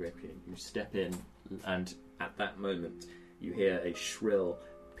pull out your rapier, you step in, and at that moment, you hear a shrill,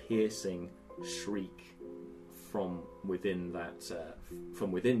 piercing shriek from within that,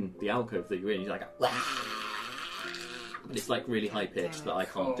 from within the alcove that you're in. You're like, but it's like really high pitched that I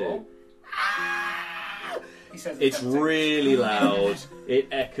can't do. He says It's really loud. It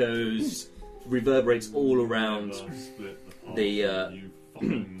echoes, reverberates all around Split the, you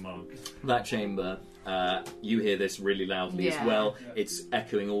fucking mug. that chamber. You hear this really loudly as well. Yeah. It's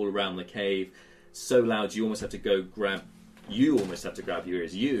echoing all around the cave, so loud you almost have to go grab. You almost have to grab your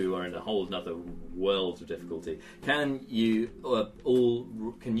ears. You are in a whole other world of difficulty. Can you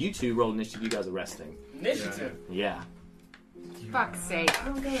Can you two roll initiative? You guys are resting. Initiative. Yeah. Fuck's sake.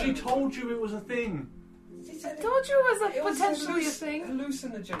 She told you it was a thing. I told you it was It was potentially a thing.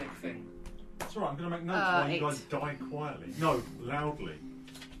 hallucinogenic thing. That's alright, I'm going to make notes while you 8. guys die quietly. No, loudly.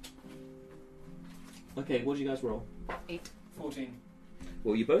 Okay. What do you guys roll? 8. 14.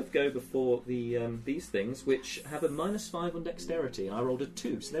 Well, you both go before the these things, which have a -5 on dexterity. I rolled a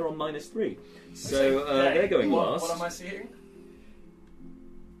 2, so they're on -3. So they're going last. What am I seeing?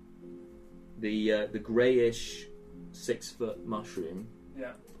 The greyish 6-foot mushroom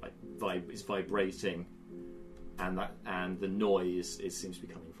Yeah. is vibrating, and the noise seems to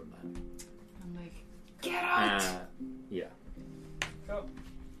be coming from that. I'm like, get out! Yeah. Cool.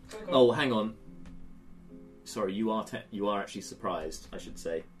 Oh, hang on. Sorry, you are actually surprised, I should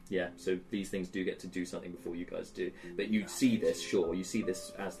say. Yeah. So these things do get to do something before you guys do, but you see this. Sure, you see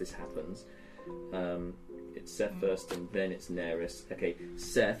this as this happens. It's Seth first, and then it's Neris. Okay,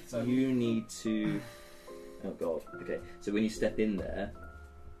 Seth, So- you need to. Oh God. Okay, so when you step in there,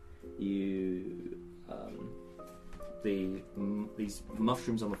 you these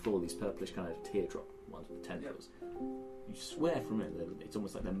mushrooms on the floor, these purplish kind of teardrop ones with tentacles. You swear for a minute that it's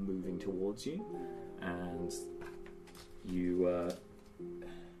almost like they're moving towards you, and you.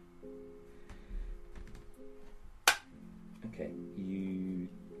 Okay, you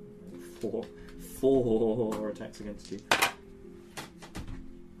four attacks against you.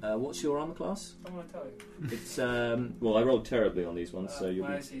 What's your armor class? I'm going to tell you. It's well, I rolled terribly on these ones, so you'll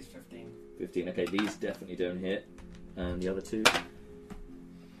My be AC is 15. 15. Okay, these definitely don't hit, and the other two.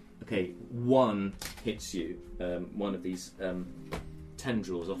 Okay, one hits you. One of these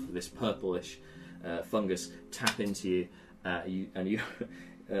tendrils off of this purplish fungus tap into you.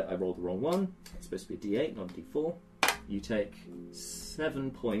 I rolled the wrong one. It's supposed to be a D8, not a D4. You take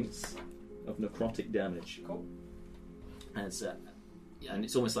 7 points of necrotic damage. Cool. And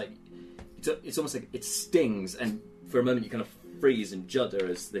it's almost like it stings, and for a moment you kind of freeze and judder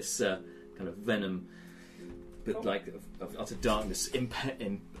as this kind of venom, but like of utter darkness,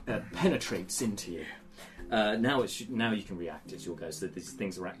 penetrates into you. Now you can react. It's your go. So these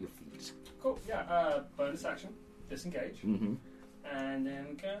things are at your feet. Cool. Yeah. Bonus action. Disengage. Mm-hmm. And then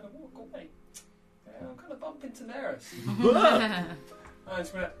we're going to walk away. I'm going to bump into Neris. I'm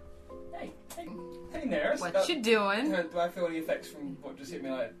just going to... Hey, Neris. What you doing? Do I feel any effects from what just hit me?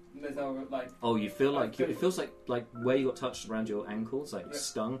 Like, there's no, like... Oh, you feel like it feels like where you got touched around your ankles, like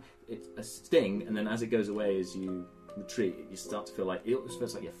stung. It's a sting, and then as it goes away, as you retreat, you start to feel like it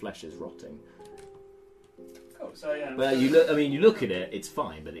feels like your flesh is rotting. Cool. So yeah. Well, you look at it, it's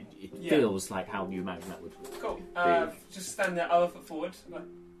fine, but it feels like how you imagine that would. Cool. Just stand there, other foot forward. Like,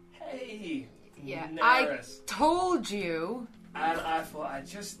 hey. Yeah, Neris. I told you. And I thought I'd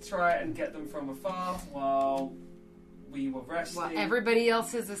just try and get them from afar while we were resting. While everybody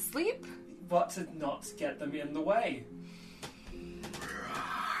else is asleep. But to not get them in the way.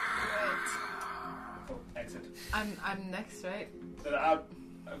 Cool. Exit. I'm next, right?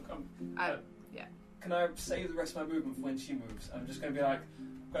 Yeah. Can I save the rest of my movement for when she moves? I'm just going to be like,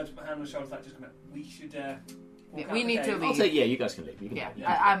 I'm going to put my hand on the shoulders, like, just going to, we should, walk out we the need to cave. leave. I'll say you guys can leave. You can Yeah, leave.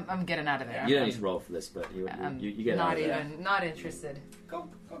 I'm getting out of there. You don't need to roll for this, but you get out not of there. even not interested. Go.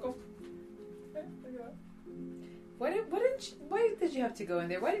 Yeah, there you are. Why did you have to go in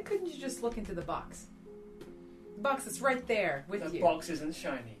there? Why couldn't you just look into the box? The box is right there with The you. box isn't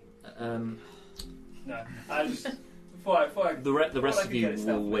shiny. No. I just before I The rest I of could you get it will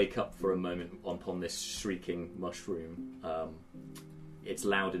stealthily. wake up for a moment upon this shrieking mushroom. It's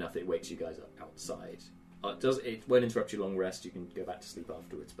loud enough that it wakes you guys up outside. It won't interrupt your long rest. You can go back to sleep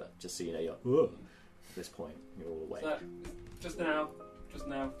afterwards, but just so you know, you're at this point, you're all awake. So, just now, it's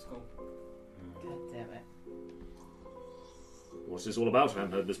cool. God damn it. What's this all about? I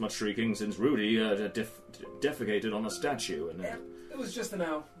haven't heard this much shrieking since Rudy defecated on a statue. And It was just an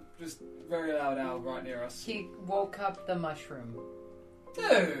owl, just very loud owl right near us. He woke up the mushroom.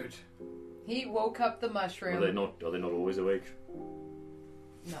 Dude! He woke up the mushroom. Are they not always awake?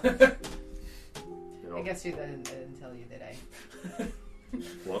 No. I guess you didn't tell you, did I?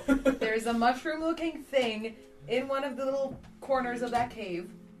 What? There's a mushroom-looking thing in one of the little corners of that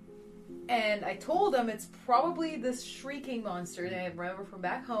cave, And I told him it's probably this shrieking monster that I remember from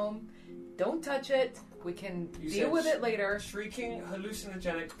back home. Don't touch it. We can deal with it later. Shrieking,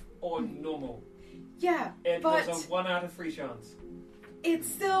 hallucinogenic, or normal. Yeah, It but was a 1 out of 3 chance. it's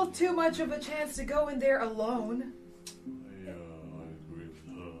still too much of a chance to go in there alone. I agree with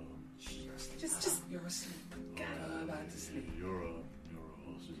her. Just You're asleep. Go back to sleep. You're a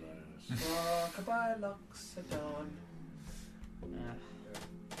horse's ass. Rockabye Loxodon.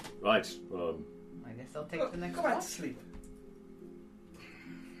 Right. I guess I'll take the next Go back to one. sleep.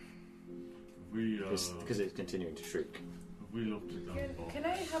 We Because it's continuing to shriek. we looked at that box. Can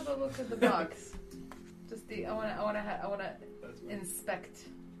I have a look at the box? Just I wanna inspect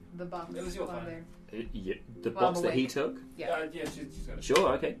the box. It was your while I'm time. there. The Well, box I'm that he awake. took? Yeah. Yeah, she's got it. Sure,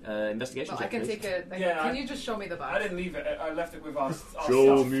 okay. Investigation Well, I check, can please. take it. Yeah, Can you just show me the box? I didn't leave it. I left it with our Show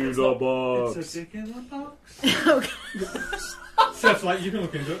stuff. me It's the not- box. It's a dick in the box. Okay. Steph's like, you can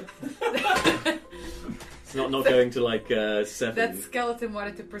look into it. It's not going to like 7. That skeleton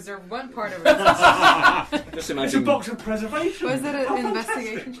wanted to preserve one part of it. Just It's a imagine. box of preservation. Was it an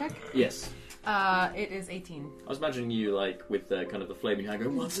investigation check? Yes. It is 18. I was imagining you like with the kind of the flaming hand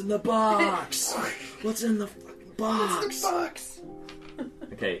going, "What's in the box? What's in the fucking box?"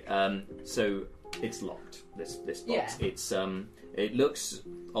 Okay, so it's locked. This box. Yeah. It's it looks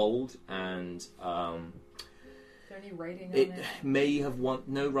old and Is there any writing on it it? may have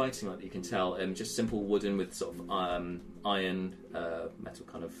no writing on it. You can tell. Just simple wooden with sort of iron, metal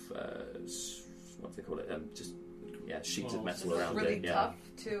kind of what do they call it? Just sheets of metal Is it around really it. Yeah. tough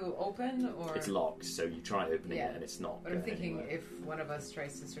to open, or? It's locked, so you try opening Yeah. it and it's not. But I'm going thinking anywhere. if one of us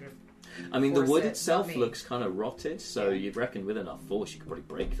tries to sort of. I mean, the force wood it, itself not me. looks kind of rotted, so Yeah. you'd reckon with enough force you could probably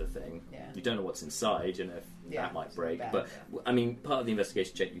break the thing. Yeah. You don't know what's inside, you know, if Yeah, that might it's break. bad, But yeah. I mean, part of the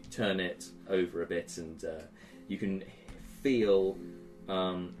investigation check, you turn it over a bit, and you can feel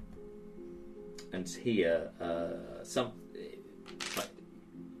and hear some like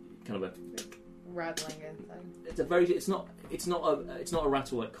kind of a. Rattling inside. It's not a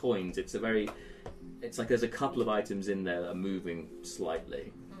rattle like coins. It's like there's a couple of items in there that are moving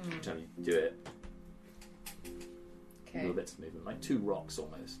slightly every time you do it. Okay. Little bits of movement, like 2 rocks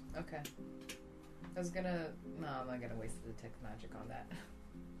almost. Okay. I was gonna. No, I'm not gonna waste the detect magic on that.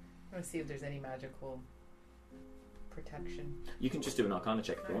 I'm gonna see if there's any magical protection. You can just do an Arcana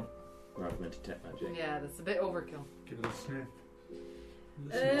check if you want, rather than detect magic. Yeah, that's a bit overkill. Give it a sniff.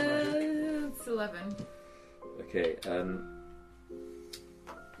 Listen to magic. It's 11. Okay,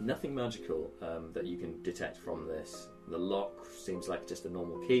 nothing magical that you can detect from this. The lock seems like just a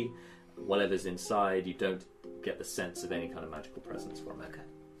normal key. Whatever's inside, you don't get the sense of any kind of magical presence from it. Okay.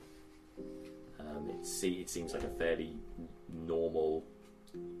 It seems like a fairly normal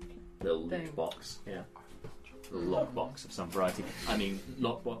little Thing. loot box. Yeah. A lock box of some variety. I mean,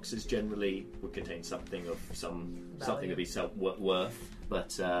 lock boxes generally would contain something of something to be worth,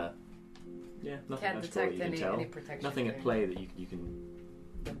 but yeah, nothing Can't magical that detect you can any tell. protection. Nothing at there. play that you can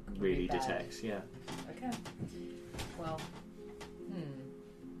That could be really bad. detect. Yeah. Okay. Well,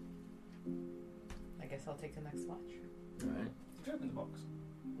 I guess I'll take the next watch. All right. Did you open the box?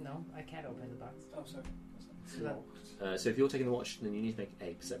 No, I can't open the box. Oh, sorry. So that- So if you're taking the watch, then you need to make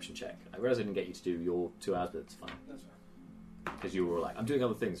a perception check. I realise I didn't get you to do your 2 hours, but it's fine That's right. because you were all like, "I'm doing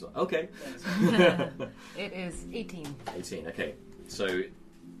other things." Like, okay. It is 18. 18. Okay. So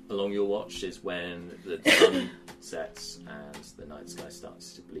along your watch is when the sun sets and the night sky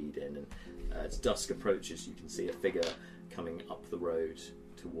starts to bleed in, and as dusk approaches, you can see a figure coming up the road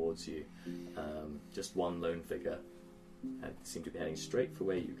towards you. Just one lone figure, and seem to be heading straight for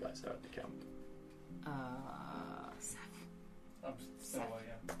where you guys are at the camp. Seth. I'm still away,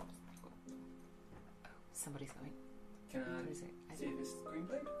 yeah. Somebody's going. Can What I is it? see if it's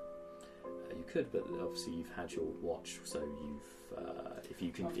Greenblade? You could, but obviously you've had your watch, so you've if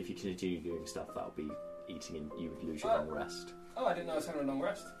you continue doing stuff, that'll be eating, and you would lose your long rest. Oh, I didn't know I was having a long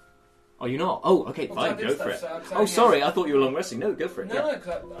rest. Oh, you're not? Oh, okay, Well, 'cause I fine, did go stuff, for it. so- so Oh, I- sorry, I thought you were long resting. No, go for it. No, Yeah. no,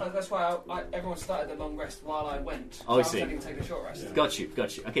 because that's why everyone started the long rest while I went. Oh, I so see. I was only taking a short rest. Got you.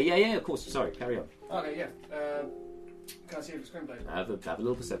 Okay, yeah, of course. Sorry, carry on. Okay, yeah. Can I see if it's Greenblade? Have a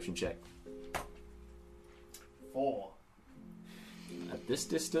little perception check. 4. At this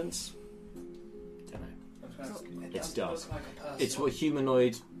distance, don't know. It's It dusk. looks like a person. It's a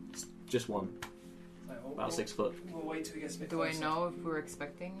humanoid, just one, So about 6 foot. We'll wait till he gets a bit Do I closer. know if we're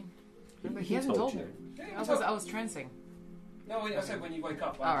expecting? Remember, he He hasn't told you. me. Yeah, you I told- was trancing. No, I said when you wake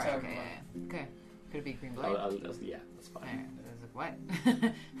up. All right. tell Okay. him. Yeah. Okay. Could it be green blade? Yeah, that's fine. Alright, I was like,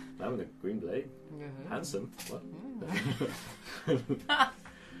 what? That with a green blade, handsome. What?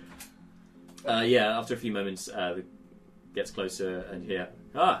 Yeah, after a few moments, it gets closer and here.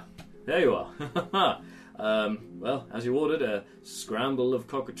 there you are. Well, as you ordered, a scramble of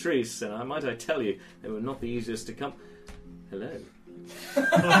cockatrice, and might I tell you, they were not the easiest to come... Hello.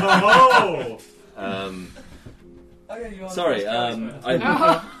 Oh! Sorry,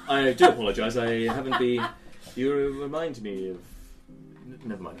 I do apologise. I haven't been... You remind me of...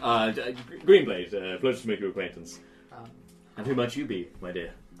 Never mind. Greenblade, pleasure to make your acquaintance. And who might you be, my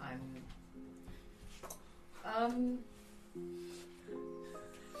dear? I'm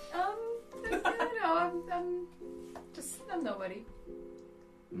nobody.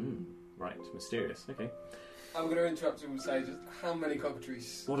 Right, mysterious. Okay. I'm going to interrupt him and say just how many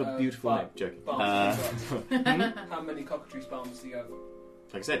cockatrice... What a beautiful name. Joking. Bombs do you got? How many cockatrice bombs do you have?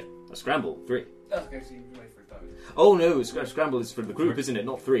 Like I said, a scramble, 3. That's okay, so you can wait for it, though. Oh no, scramble is for the group, isn't it?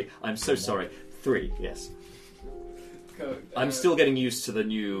 Not 3. I'm so sorry. 3, yes. Cool. I'm still getting used to the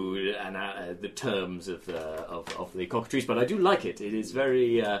new the terms of the cockatrice, but I do like it. It is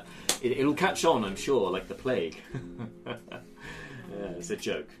very... it'll catch on, I'm sure, like the plague. It's a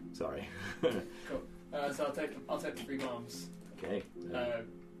joke. Sorry. Cool. So I'll take the 3 bombs. Okay. Gonna...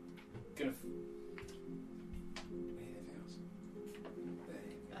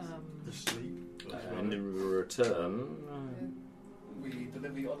 The sleep. In return... we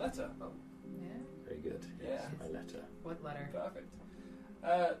deliver your letter. Yeah. Very good. Yes, Yeah. my letter. What letter? Perfect.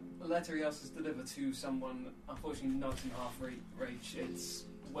 A letter he asks is delivered to someone, unfortunately not in half-reach. It's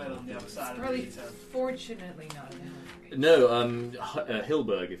well on the other side of the Probably, meter. fortunately, not in No,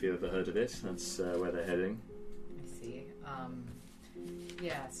 Hilberg, if you've ever heard of it. That's where they're heading. I see.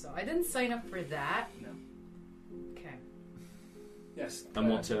 Yeah, so I didn't sign up for that. No. Okay. Yes. And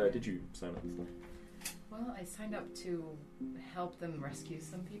what did you sign up for? Well, I signed up to help them rescue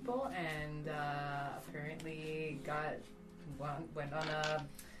some people, and apparently went on a...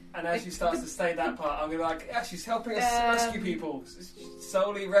 And as she starts to say that part, I'm going to be like, yeah, she's helping us rescue people.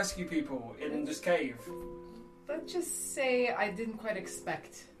 Solely rescue people in this cave. Let's just say I didn't quite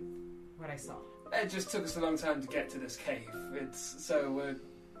expect what I saw. It just took us a long time to get to this cave. It's so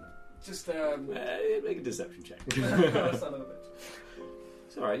just Make a deception check. son of a bitch.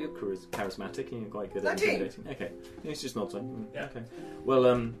 It's alright, you're charismatic and you're quite good at 19. intimidating. Okay. It's just not saying. Yeah. Okay. Well,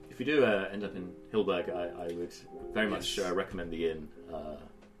 if you do end up in Hilberg, I would very much recommend the inn.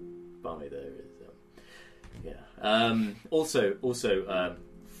 Balmy there is. Also,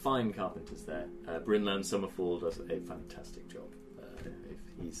 fine carpenters there. Brinland Summerfall does a fantastic job.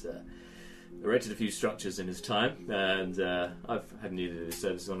 He's erected a few structures in his time, and I've had needed his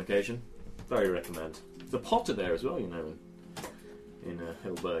services on occasion. Very recommend. The Potter there as well, you know, in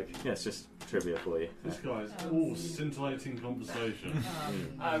Hilberg. Yeah, it's just trivia for you. This guy's all scintillating conversation.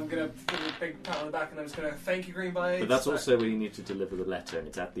 I'm going to give a big pat on the back and I'm just going to thank you, Greenblade. But that's also where you need to deliver the letter, and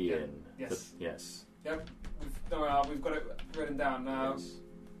it's at the inn. Yes. But, yes. Yep. We've got it written down now.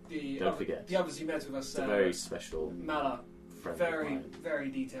 Yes. Don't forget. The others you met with us. It's a very special Mala. friend Very, of mine. very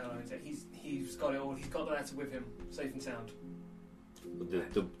detailed. He's got it all. He's got the letter with him, safe and sound.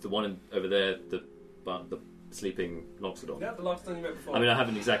 The one over there, the sleeping Loxodon. Yeah, the last time you met before. I mean, I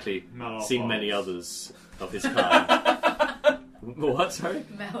haven't exactly Malar seen farts. many others of his kind. What? Sorry?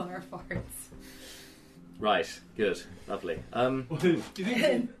 Malor farts. Right. Good. Lovely. Do you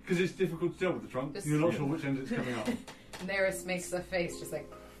think because it's difficult to tell with the trunk, Just- you're not sure which end it's coming up? Neris makes a face just like...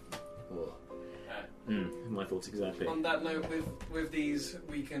 My thoughts exactly. On that note, with these,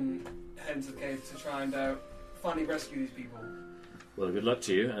 we can head into the cave to try and finally rescue these people. Well, good luck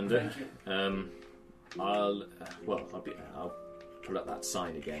to you, and Thank you. I'll put up that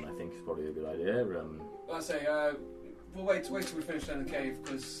sign again. I think it's probably a good idea. Well, I say we'll wait till we finish down the cave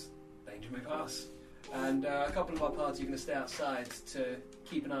because danger may pass. And a couple of our party are going to stay outside to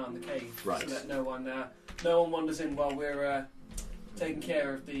keep an eye on the cave, Right. so that no one wanders in while we're taking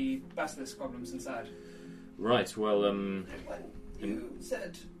care of the basilisk problems inside. Right. Well, When you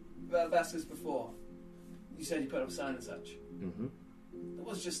said about basilisk before, you said you put up a sign and such. mhm. There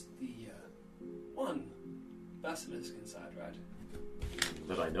was just the one basilisk inside, right?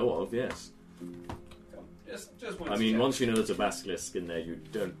 That I know of, yes. Just wanted I to mean, check. once you know there's a basilisk in there, you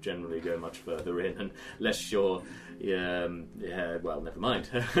don't generally go much further in, unless you're, well, never mind.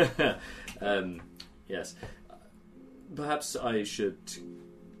 Yes. Perhaps I should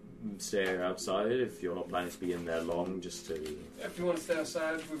stay outside if you're not planning to be in there long, just to... If you want to stay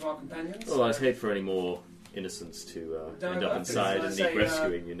outside with our companions. Well, I'd hate for any more innocents to Don't end go up after inside us. and I say, need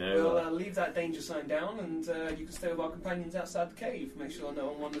rescuing, you know. We'll leave that danger sign down, and you can stay with our companions outside the cave. Make sure no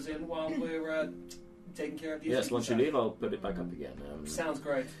one wanders in while we're taking care of the Yes, issues once you inside. leave, I'll put it back up again. Sounds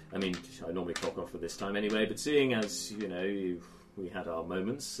great. I mean, I normally clock off at this time anyway, but seeing as, you know, we had our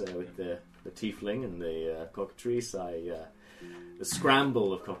moments with the tiefling and the cockatrice, a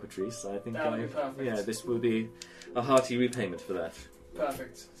scramble of cockatrice. I think. That would be perfect. Yeah, this will be a hearty repayment for that.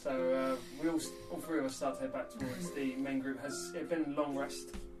 Perfect. So we all three of us start to head back towards the main group. Has it been a long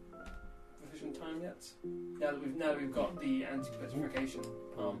rest? Sufficient time yet? Now that we've got the anti-petrification.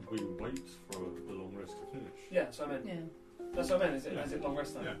 We wait for the long rest to finish. Yeah, so I meant. Yeah. That's what I meant. Is it long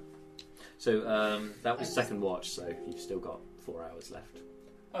rest time? Yeah. So that was second watch. So you've still got 4 hours left.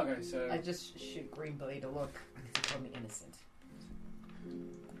 Okay, so I just shoot Greenblade a look because he called me innocent.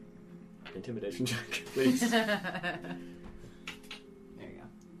 Intimidation check, please. There you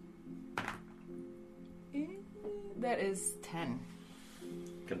go. That is 10.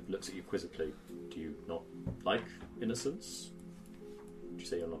 Kind of looks at you quizzically. Do you not like innocence? Would you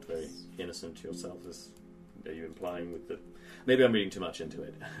say you're not very innocent yourself? Are you implying with the... Maybe I'm reading too much into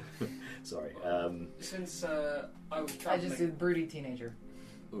it. Sorry. since I was I traveling, just did broody teenager.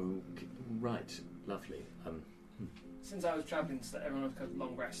 Okay, right. Lovely. since I was traveling, so that everyone had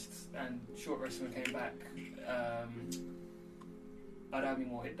long rests and short rests when I came back, I'd have any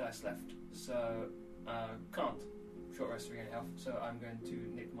more hit dice left, so can't short rest to regain health. So I'm going to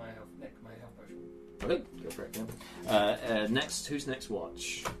nick my health potion. Okay, go for it. Yeah. Next, who's next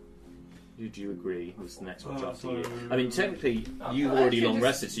watch? Did you agree was the next watch after you? I mean, technically, you've already long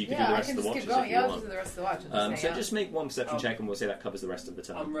rested, so you can do the rest of the watches if you I'll want. just do the rest of the watch. So just make one perception check, and we'll say that covers the rest of the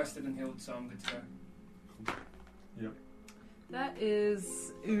time. I'm rested and healed, so I'm good to go. Yep. That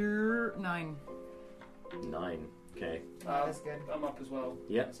is 9. 9. Okay. That's good. I'm up as well.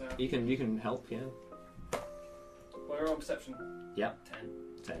 Yeah. So, You can help. Yeah. well, you're on perception. Yeah. 10.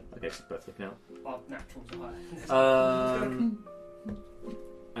 10. Okay, so both looking out. Our naturals are higher.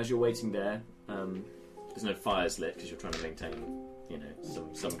 As you're waiting there, there's no fires lit because you're trying to maintain,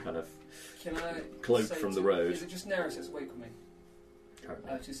 some kind of Can I cloak say from to- the road. Is it just Neris that's awake with me?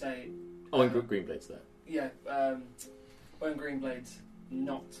 currently. To say, Oh, and Greenblade's there. yeah, when Greenblade's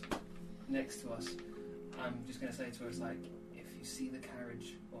not next to us, I'm just going to say to her, it's like, if you see the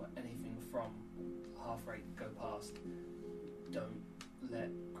carriage or anything from half rate go past, don't let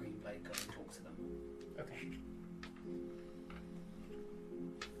Greenblade go and talk to them. Okay.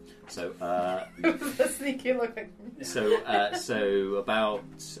 So, The sneaky look. so about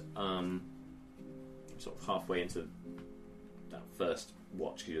sort of halfway into that first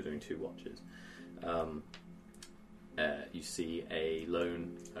watch, because you're doing 2 watches, you see a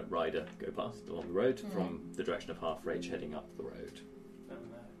lone rider go past along the road from the direction of Half Rage, heading up the road.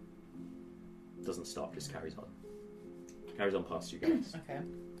 Doesn't stop, just carries on. Carries on past you guys. Okay.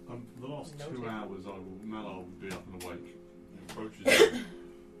 For the last 2 Noted. hours, Mallow will be up and awake. He approaches you.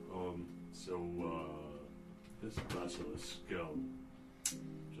 This basilisk skull.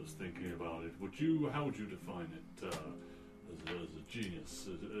 Just thinking about it. How would you define it as a genius,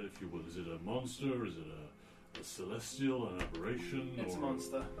 if you will? Is it a monster? Is it a celestial, an aberration? It's a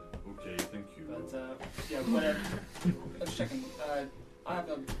monster. Okay, thank you. But, yeah, whatever. I was checking. I have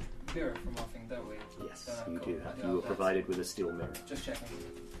a mirror from our thing, don't we? Yes, Don't I? you Cool. do. I You were that. provided with a steel mirror. Just checking.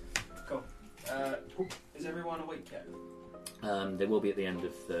 Cool. Is everyone awake yet? They will be at the end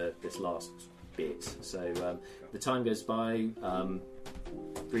of this last bit. So the time goes by.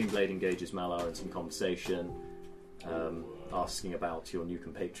 Greenblade engages Malar in some conversation, asking about your new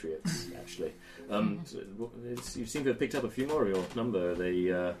compatriots. Actually, you seem to have picked up a few more of your number. Are they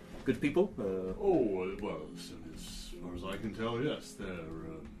good people? As far as I can tell, yes, they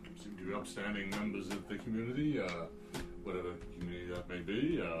seem to be upstanding members of the community, whatever community that may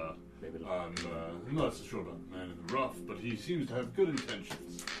be. Maybe I'm not so sure about the man in the rough, but he seems to have good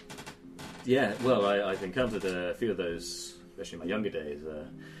intentions. Yeah, well, I've encountered a few of those, especially in my younger days.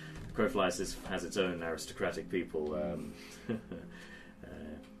 Crowflies has its own aristocratic people.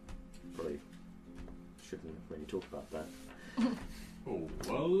 Probably shouldn't really talk about that. Oh,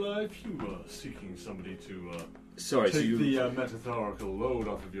 well, if you were seeking somebody to Sorry, take so you... the metaphorical load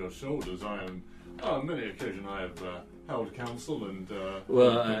off of your shoulders, on many occasions I have held counsel and...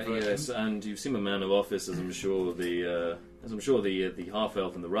 yes, and you've seen a man of office, as I'm sure the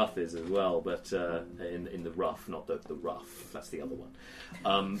half-elf in the rough is as well, but in the rough, not the rough, that's the other one.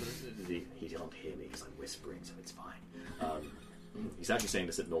 He can't hear me because I'm whispering, so it's fine. He's actually saying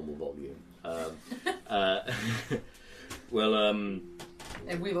this at normal volume.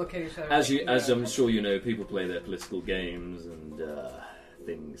 And we look at each other. As I'm sure you know, people play their political games and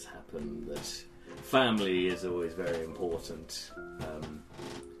things happen that... Family is always very important.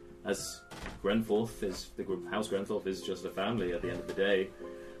 As Grenforth is, House Grenforth is just a family at the end of the day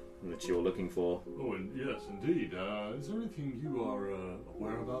that you're looking for. Oh, and yes, indeed. Is there anything you are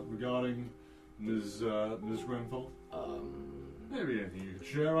aware about regarding Ms. Grenfell? Maybe anything you could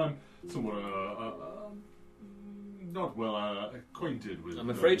share. I'm somewhat not well acquainted with. I'm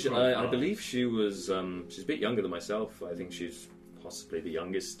afraid I Crowfire. believe she was. She's a bit younger than myself. I think she's possibly the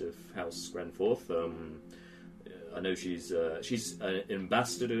youngest of House Grenforth. I know she's an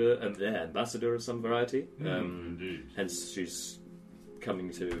ambassador, ambassador of some variety. Indeed. Hence, she's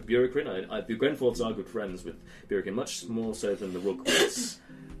coming to Burikrin. The Grenforths are good friends with Burikrin, much more so than the Rookworths.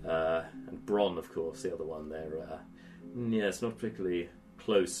 And Bronn, of course, the other one. They're it's not particularly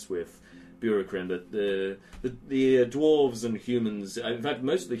close with Burikrin, but the dwarves and humans. In fact,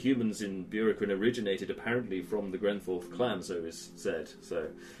 most of the humans in Burikrin originated apparently from the Grenforth clan, so is said. So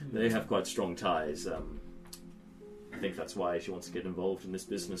they have quite strong ties. I think that's why she wants to get involved in this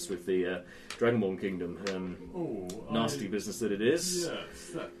business with the Dragonborn Kingdom. Nasty business that it is.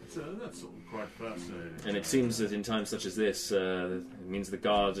 Yes, that's all quite fascinating. And it seems that in times such as this, it means the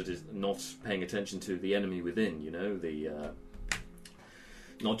guard is not paying attention to the enemy within.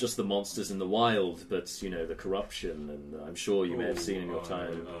 Not just the monsters in the wild, but the corruption. And I'm sure you may have seen in your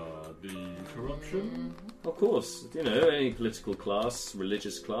time. The corruption. Of course, any political class,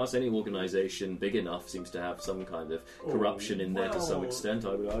 religious class, any organisation big enough seems to have some kind of corruption in there to some extent,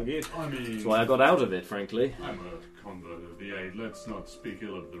 I would argue. I mean, That's why I got out of it, frankly. I'm a convert of the Aid. Let's not speak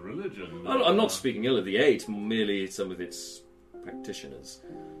ill of the religion. I'm not speaking ill of the Eight, merely some of its practitioners.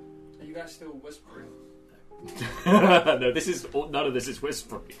 Are you guys still whispering? No, none of this is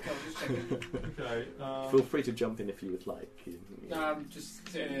whispering. No, I'm just checking. Okay. Feel free to jump in if you would like. No, I'm just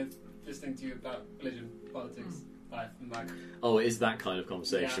sitting here listening to you about religion, politics, life, and like. Oh, it is that kind of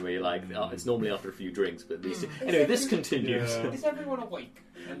conversation Yeah. where you're like, it's normally after a few drinks, but at least anyway, this continues, Yeah. Is everyone awake?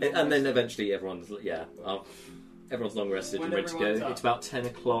 and then eventually everyone's everyone's long rested When and ready to go. everyone's up. It's about 10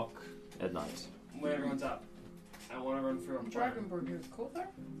 o'clock at night. When everyone's up, I want to run through a plan. Dragonborn is cold there?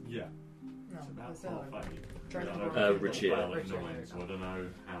 Yeah. No, It's about that's the other half one. eight. Dragonborn. Richir. So I don't know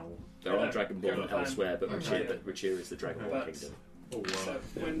how. There are Yeah, Dragonborn yeah. elsewhere, but Okay. Richir is the Dragonborn But- Kingdom. So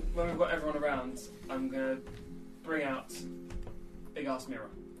when we've got everyone around, I'm gonna bring out big ass mirror.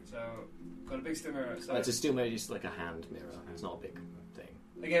 So got a big steel mirror. So It's a steel mirror, just like a hand mirror. It's not a big thing.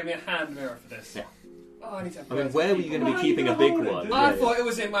 they gave me a hand mirror for this. Yeah. Oh, I need to have I mean, words where with were you people. going to be keeping a big one? I Yeah, thought it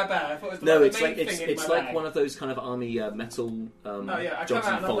was in my bag. I thought it was the, No, the it's main like thing in it's my like bag. one of those kind of army metal yeah, I come jobs out you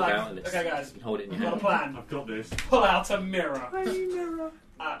and I'm fold like, out, and it's, okay, guys, you can hold it in I've your got a hand. plan. I've got this. Pull out a mirror. Tiny mirror.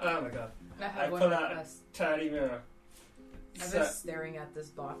 Oh my god. I I have one pull of out a us. tiny mirror. I've So- been staring at this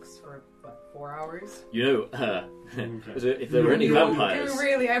box for, 4 hours? If there were any vampires,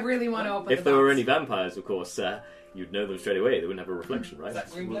 I really want to open if the there were box. any vampires, of course, you'd know them straight away. They wouldn't have a reflection, Is right?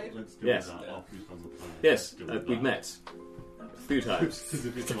 that green blade? Let's deal Yes. with that after we've done the plan. Yes, Let's deal with we've that. met a few times. As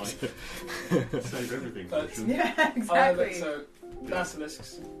if it's like save everything. But- potion. Yeah, exactly. So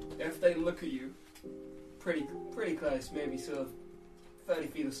basilisks, if they look at you pretty close, maybe sort of 30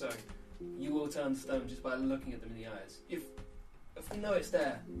 feet or so, you will turn stone just by looking at them in the eyes. If we know it's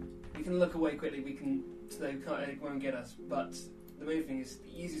there, we can look away quickly. So they won't get us. But the main thing is the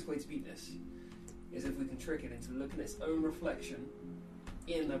easiest way to beat this is if we can trick it into looking at its own reflection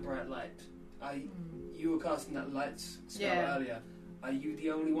in a bright light. You were casting that light spell Yeah. earlier. Are you the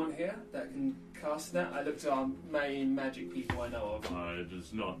only one here that can cast that? I looked at our main magic people I know of. It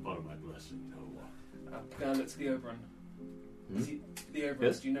is not part of my blessing, no. I'm going to look to the Oberon. The Oberon,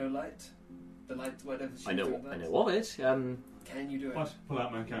 Yes? do you know light? The light, whatever she's I know doing, of it. Can you do it? What? Pull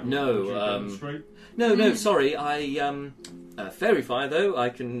out my camera. No, Would you demonstrate? No, sorry. Fairy fire though. I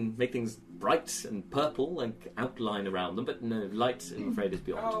can make things bright and purple, like outline around them, but no light. I'm afraid is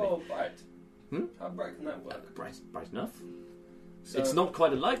beyond me. Oh, bright. Hmm? How bright can that work? Bright enough. So, It's not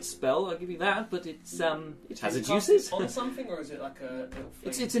quite a light spell, I'll give you that, but it has is its it cast uses. on something, or is it like a little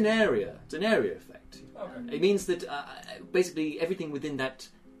flame? It's an area. It's an area effect. Okay. It means that basically everything within that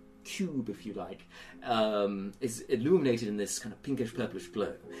cube, if you like, is illuminated in this kind of pinkish purplish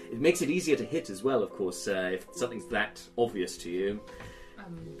glow. It makes it easier to hit as well, of course, if something's that obvious to you.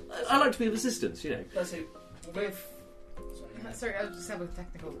 I like to be of assistance, you know. Let's see. With Sorry, I just have a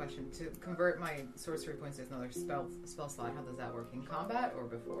technical question. To convert my sorcery points to another spell slot, how does that work? In combat or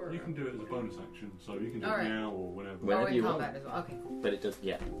before? You can do it as a bonus action, so you can do Alright. it now or whenever. Whenever in you combat want. as well. Okay. But it does,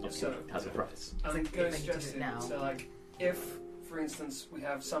 obviously So- it has a price. I'm Like, going if I to can do suggest it it. now. So, like, if, for instance, we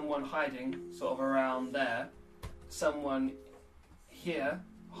have someone hiding sort of around there, someone here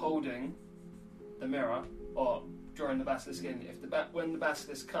holding the mirror or drawing the basilisk in. If when the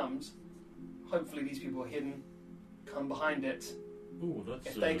basilisk comes, hopefully these people are hidden, come behind it. Ooh, that's.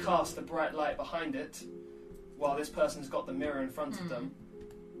 If they cast a bright light behind it, while this person's got the mirror in front of them,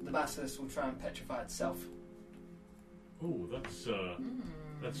 the basilisk will try and petrify itself. Ooh,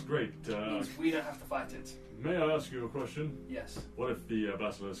 that's great. Means we don't have to fight it. May I ask you a question? Yes, What if the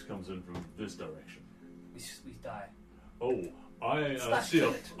basilisk comes in from this direction? we die. Oh, I Slash see a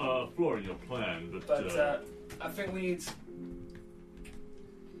it. flaw in your plan, But I think we need.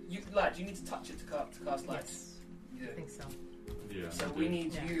 Lad, you need to touch it to cast lights. I think so. yeah. So I we do.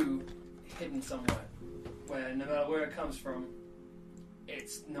 need Yeah. you hidden somewhere, where no matter where it comes from,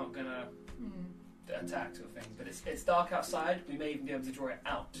 it's not gonna attack sort of thing. But it's dark outside. We may even be able to draw it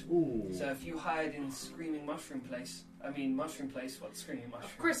out. Ooh. So if you hide in Screaming Mushroom Place, what Screaming Mushroom?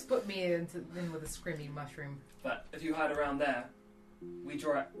 Of course, put me in with a screaming mushroom. But if you hide around there, we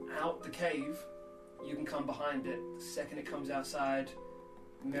draw it out the cave. You can come behind it. The second it comes outside,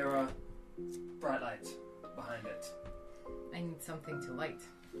 mirror, bright light behind it. I need something to light.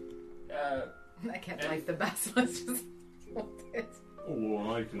 I can't And- light the basilisk. Just hold it. Oh,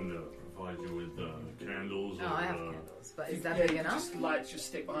 well, I can provide you with candles. Oh, or, I have candles, but is that Yeah, big you enough? Just lights just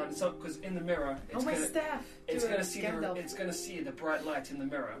stick behind it. Because in the mirror, Oh, my staff! it's To a gonna see Gandalf. it's gonna see the bright light in the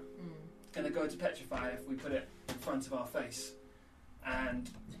mirror. Mm. It's gonna go to petrify if we put it in front of our face, and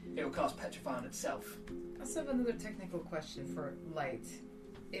it will cast petrify on itself. I also have another technical question for light.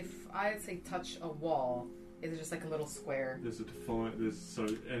 If I say touch a wall, is it just like a little square? So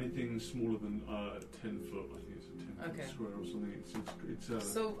anything smaller than 10 foot, I think it's a 10 foot Okay. square or something. It's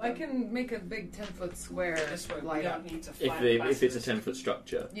So I can make a big 10-foot square This way, we light up. don't need to If fight if it's a basilisk. 10-foot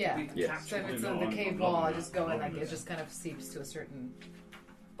structure, Yeah. We can Yes. capture So if it. it's No, on the I'm cave loving wall, I that. just go I'm and like loving it that. just kind of seeps to a certain.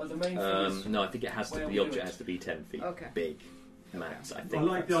 But the main thing is, no, I think it has to. where The we do object it. has to be 10 feet Okay. big, max. I I think.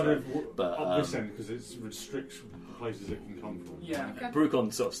 like the that's idea right. of But, up this end because it restricts the places it can come from. yeah. Okay.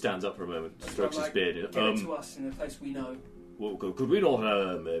 Brucon sort of stands up for a moment, That's strokes what, his beard. Get it to us in a place we know. Well, could we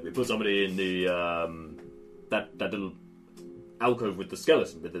not maybe put somebody in the that little alcove with the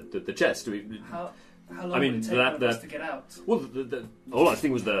skeleton, with the chest? How long I mean, would it take that- one of us that- to get out? Well, the whole I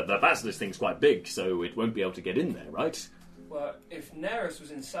think was the basilisk thing's quite big, so it won't be able to get in there, right? Well, if Neris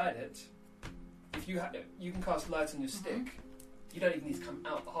was inside it, if you you can cast light on your stick. You don't even need to come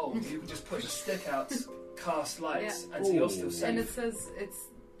out the hole. You can just put the stick out, cast lights, and so you're still safe. And it says it's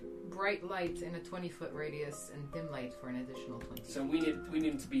bright light in a 20-foot radius and dim light for an additional 20. So we need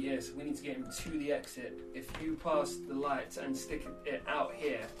him to be here. So we need to get him to the exit. If you pass the light and stick it out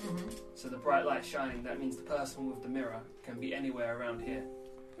here, so the bright light shining, that means the person with the mirror can be anywhere around here.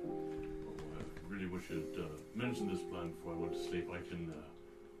 I really wish you'd mentioned this plan before I went to sleep. I can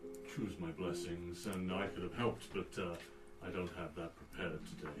choose my blessings, and I could have helped, but I don't have that prepared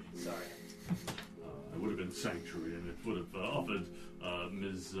today. Sorry. It would have been Sanctuary, and it would have offered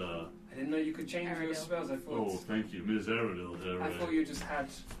Ms. I didn't know you could change your Aerodil. spells. I Oh, thought. thank you, Ms. Aerodil. Her, I thought you just had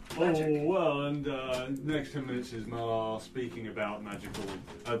magic. Oh, well, and next 10 minutes is Malar speaking about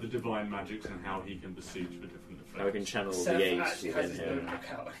the divine magics and how he can beseech for different effects. How we can channel Seth the age actually has within his him.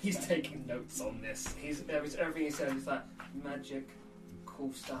 notebook out. He's taking notes on this. Everything he says is like magic,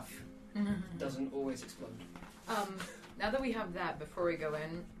 cool stuff. Doesn't always explode. Now that we have that, before we go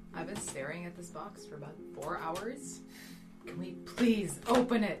in, I've been staring at this box for about 4 hours. Can we please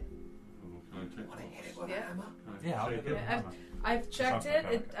open it? Oh, can I take Want to hit it with Yeah. a hammer? Can I Yeah, I'll take give it it? a hammer. I've checked Sounds it.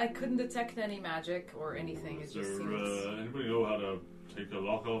 like I couldn't detect any magic or anything. It Is just there seems. anybody know how to take a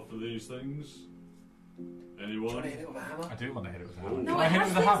lock off of these things? Do you Anyone? want to hit it with a hammer? I do want to hit it with a Oh. hammer. No, Can I it hit it has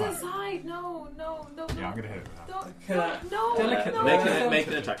with a things hammer? inside. No. Yeah, I'm going to hit it with a hammer. No. Delicately. Make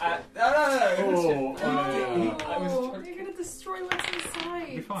an attack roll. Oh, I was No, trying- you're gonna destroy what's inside.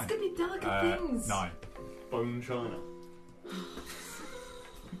 You'll be fine. It's gonna be delicate things. 9. bone china.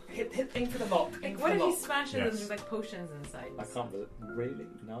 Aim for the lock. Aim Like, for what the if he lock. smashes Yes. and there's like potions inside? I can't. Really?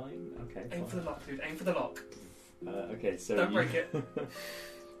 9? Okay. Aim for the lock, dude. Aim for the lock. Okay, so Don't break it.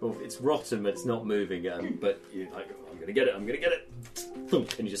 Well, it's rotten, but it's not moving. But you're like, I'm gonna get it. I'm gonna get it.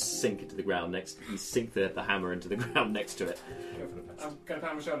 Thunk, and you just sink it to the ground next. You sink the hammer into the ground next to it. Go for the best. I'm going to pat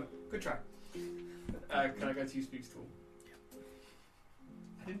on my shoulder. Good try. Can I go to you, Speaks Tool?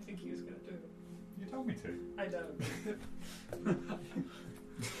 I didn't think he was going to do it. You told me to. I don't.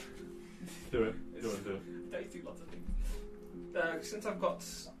 Do it. Do it. They do lots of things. Since I've got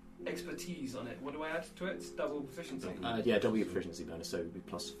expertise on it, what do I add to it? Double proficiency. Yeah, W proficiency bonus, so it'd be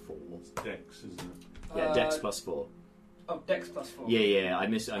 +4. Dex, isn't it? Yeah, Dex +4. Oh, Dex +4. Yeah. I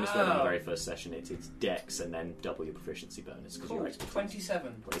missed that in the Oh. very first session. It's Dex and then W proficiency bonus because Cool. you're expertise.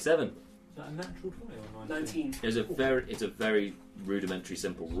 27. 27. Is that a natural 20 or 19. It's a very rudimentary,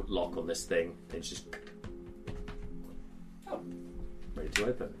 simple lock on this thing. It's just Oh. ready to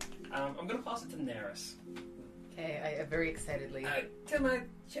open. I'm going to pass it to Neris. Okay, I very excitedly. Can I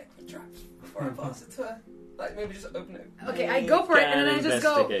check the traps before I pass it to her? Like, maybe just open it. Okay, I go for it and then I just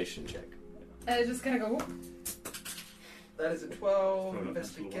go. Investigation check. And I just kind of go. Whoop. That is a 12. Throw it up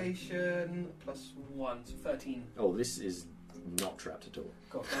Investigation +1, so 13. Oh, this is not trapped at all.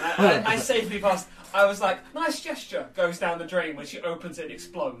 Cool. And I safely passed. I was like, nice gesture. Goes down the drain. When she opens it, it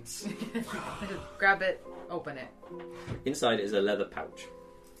explodes. Grab it, open it. Inside is a leather pouch.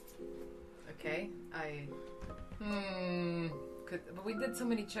 Okay, but we did so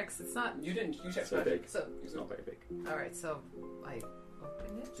many checks. It's not. You didn't. You checked So magic. big. So It's not very big. all right. So I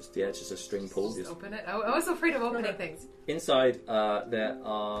open it. It's just a string pull. Just Just- open it. I was afraid of opening things. Inside, there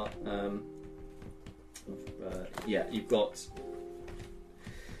are. You've got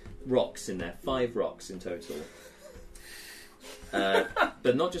rocks in there. 5 rocks in total.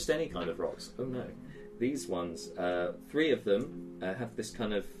 But not just any kind of rocks. Oh no, these ones. 3 of them have this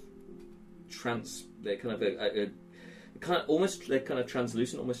kind of They're kind of they're kind of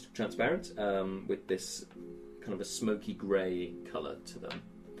translucent, almost transparent, with this kind of a smoky grey colour to them.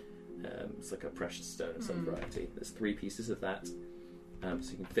 It's like a precious stone of some variety. There's 3 pieces of that,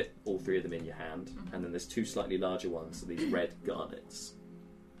 so you can fit all 3 of them in your hand. And then there's 2 slightly larger ones, so these red garnets,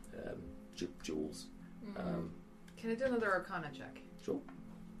 jewels. Can I do another Arcana check? Sure.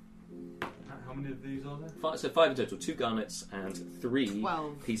 How many of these are there? 5 in total. 2 garnets and 3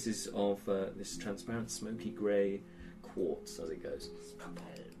 12. pieces of this transparent, smoky grey quartz as it goes.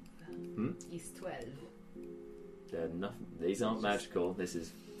 12. He's 12. They're nothing. These aren't magical. This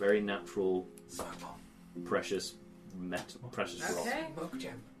is very natural, precious precious rock. Okay. Milk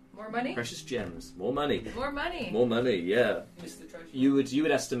gem. More money? Precious gems. More money. More money. More money. Yeah. Mr. Treasure. You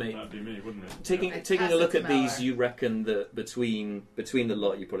would estimate. That'd be me, wouldn't it? Taking I'd a pass look it at to these, Mallory. you reckon that between the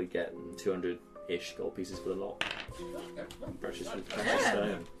lot, you probably get 200-ish gold pieces for the lot. Precious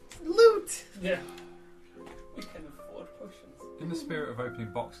stone. Loot! Yeah. We can afford potions. In the spirit of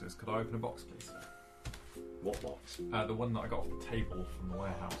opening boxes, could I open a box, please? What box? The one that I got off the table from the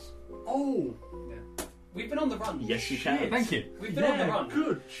warehouse. Oh! Yeah. We've been on the run. Yes, you can. Thank you. We've been on the run.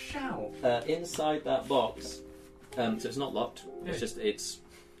 Good shout. Inside that box, so it's not locked. It's just this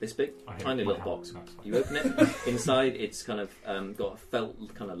big, I hate tiny my little box. house, that's fine. You open it. Inside, it's kind of got a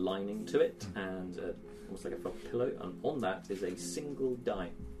felt kind of lining to it, and almost like a felt pillow. And on that is a single die.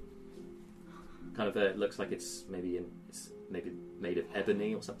 Kind of it looks like it's maybe made of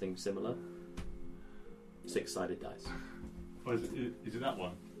ebony or something similar. 6-sided dice. Oh, is it that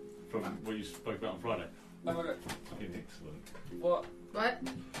one? From what you spoke about on Friday? Oh my god. Excellent. What? What?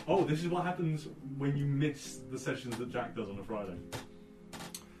 Oh, this is what happens when you miss the sessions that Jack does on a Friday.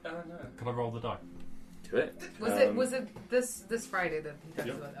 I don't know. Can I roll the die? Do it. Was it this Friday that he talked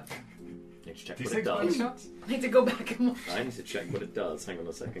Yep. about? Okay. Need to check Do you what it think by any does. chance? I need to go back and watch. I need to check what it does. Hang on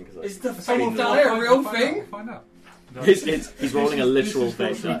a second, because Is the I've been- fake die a real Find thing? out, Find out. No, He's rolling a literal this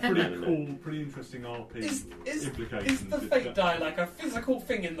has fake got die. some No, pretty no, no. cool, pretty interesting RP Is implications. the fake die like a physical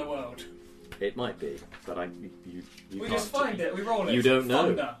thing in the world? It might be, but you We can't just find check. it, we roll it. You don't know.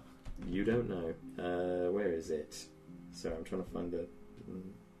 Thunder. You don't know. Where is it? Sorry, I'm trying to find the.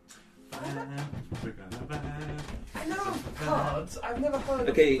 I know cards. I've never heard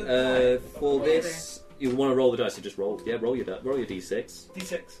Okay, of the die. for Where this, you want to roll the dice. So just roll. Yeah, roll your d6.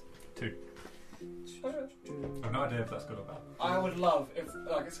 D6. 2. I have no idea if that's good or bad. I would love if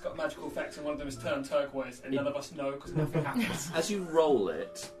it's got magical effects and one of them is turned turquoise and none of us know because nothing happens. As you roll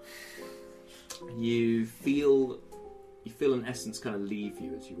it, you feel an essence kind of leave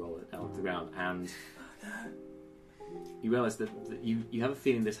you as you roll it down to the ground, and you realise that you have a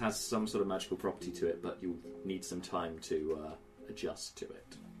feeling this has some sort of magical property to it, but you'll need some time to adjust to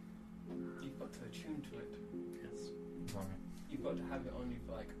it. You've got to attune to it. Yes. You've got to have it on you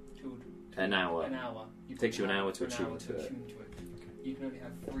for like An hour. An hour. Takes you an hour to attune to it. You can only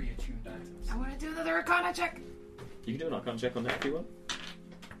have 3 attuned items. I want to do another Arcana check. You can do an Arcana check on that if you want.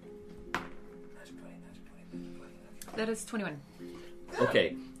 That is 21.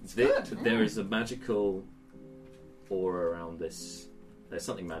 Okay, there is a magical aura around this. There's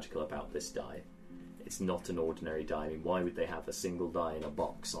something magical about this die. It's not an ordinary die. I mean, why would they have a single die in a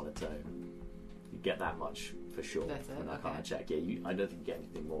box on its own? You get that much for sure. That's it, From an Arcana okay. check. Yeah, I don't think you get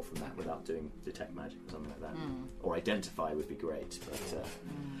anything more from that without doing detect magic or something like that. Or identify would be great, but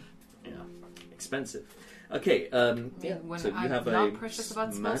yeah, expensive. Okay, yeah. When So you I'm have not a precious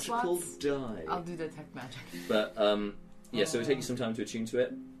about spell magical slots, die. I'll do detect magic. But yeah, so it'll take you some time to attune to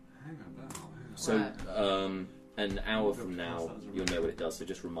it. Hang on, So Right. an hour from now, you'll know what it does. So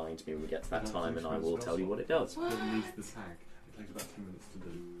just remind me when we get to that time, and I will tell you what it does. Release the tag. It takes about 2 minutes to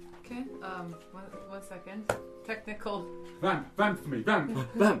do. Okay, one second. Technical. Vamp for me, vamp!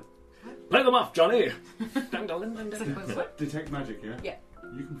 Bam! Play them off, Johnny. Detect magic, yeah? Yeah.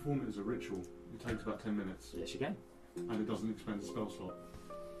 You can perform it as a ritual. It takes about 10 minutes, Yes, you can. and it doesn't expend a spell slot.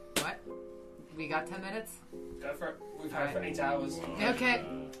 What? We got 10 minutes? Go for it. We've had it for 8 hours. Okay.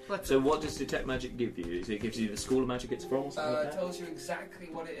 Let's So what does Detect Magic give you? Is it gives you the school of magic it's from or something like It that? tells you exactly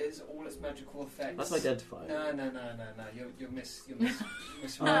what it is, all its magical effects. That's identifier. No. You'll miss.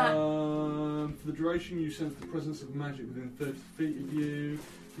 For the duration, you sense the presence of magic within 30 feet of you.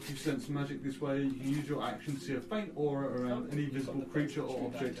 If you sense magic this way, you can use your action to see a faint aura around any visible creature or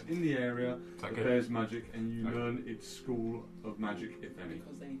object in the area that bears magic, and you learn its school of magic, if any.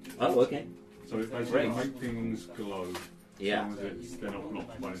 Oh, okay. So it basically makes things glow. Yeah. As long as they're not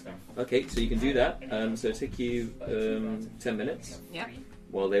blocked by anything. Okay, so you can do that. So it'll take you 10 minutes Yep.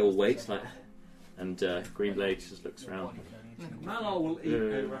 while they all wait. And Greenblade just looks around. Malar will eat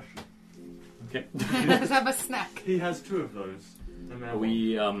a ration. Okay. Let's have a snack. He has 2 of those. And Are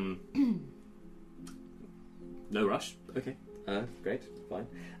we no rush? Okay. Great. Fine.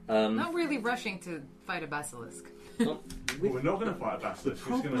 Not really rushing to fight a basilisk. Well, we're not going to fight a The basilisk.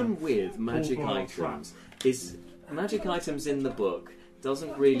 problem with magic fall for our items is magic items in the book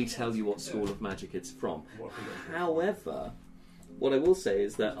doesn't really tell you what school of magic it's from. However, what I will say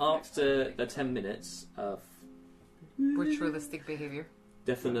is that after the 10 minutes of Ritualistic behavior.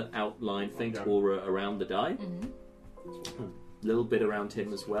 definite outline, faint aura around the die, a little bit around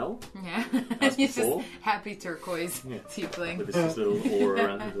him as well, Yeah. as He's just before, happy turquoise Yeah. tiefling. with this little aura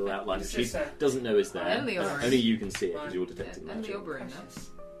around his little outline. She doesn't know is there. And the Oberon. Only you can see it because you're detecting And the magic. Oberon,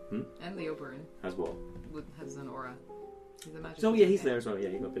 no? And the Oberon As what? has an aura. He's a magic. Oh yeah, he's there as well. Yeah,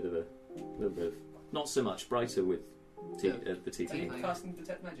 you got a bit of not so much brighter with the Are you tiefling. casting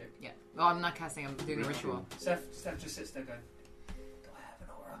Detect Magic? Yeah. Oh, I'm not casting, I'm doing a ritual. Steph just sits there going, do I have an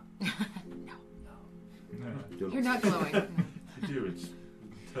aura? No. You're not glowing. No. You do, it's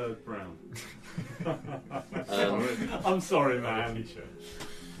turd brown. Um, I'm sorry, man.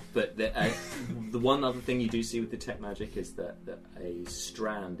 But the one other thing you do see with Detect Magic is that a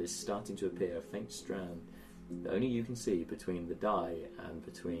strand is starting to appear, a faint strand that only you can see between the die and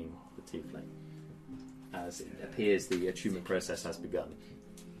between the tiefling. As it appears the attunement process has begun.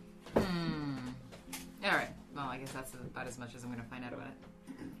 Alright. Well, I guess that's about as much as I'm going to find out about it.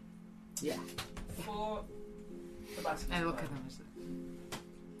 Yeah. For the basilisk. I look at them and just,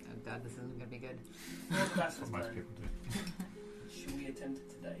 oh god, this isn't going to be good. For the basilisk Most plan, people do. should we attempt it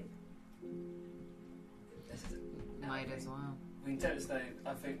today? This is it. Might as well. We intend to stay.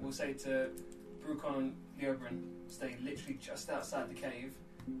 I think we'll say to Brucon and the Oberon, stay literally just outside the cave.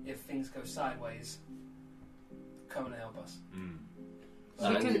 If things go sideways, come and help us.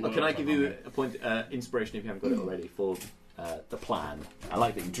 Can I give you a point inspiration if you haven't got it already for the plan? I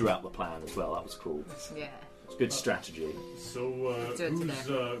like that you drew out the plan as well. That was cool. Yeah. It's good strategy. So, do it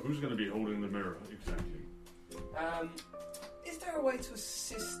who's going to be holding the mirror exactly? Is there a way to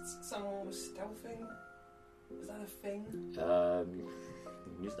assist someone with stealthing? Is that a thing? You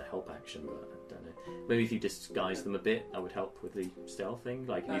can use the help action, but I don't know. Maybe if you disguise them a bit, that would help with the stealth thing.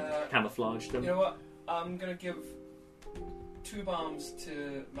 Like if you camouflage them. You know what? I'm gonna give 2 bombs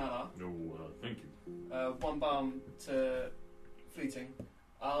to Malar. No, thank you. 1 bomb to Fleeting.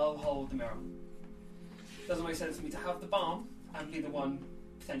 I'll hold the mirror. Doesn't make sense to me to have the bomb and be the one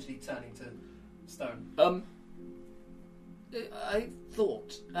potentially turning to stone. I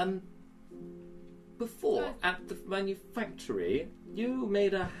thought, before at the manufactory, you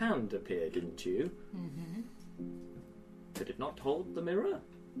made a hand appear, didn't you? Did it not hold the mirror?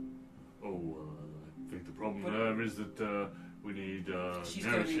 Oh, I think the problem there is that we need She's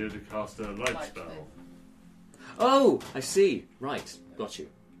Neris gonna be here to cast a light light spell. spell. Oh, I see. Right, got you.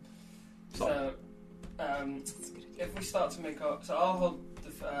 So, if we start to make up, so I'll hold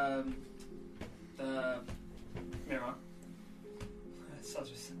the mirror. It's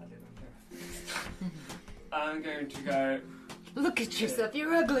such a sad little mirror. I'm going to go Look at yourself,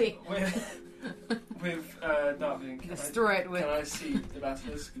 you're ugly! with Darkvision. Destroy it with Can I see the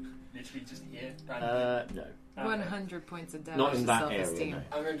basilisk? Literally just here. randomly? No. Okay. 100 points of damage Not in to that area, self-esteem. no.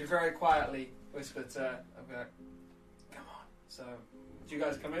 I'm going to very quietly whisper to I'm going, come on. So, do you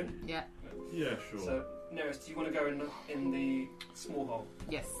guys come in? Yeah. Yeah, sure. So, Neris, do you want to go in the small hole?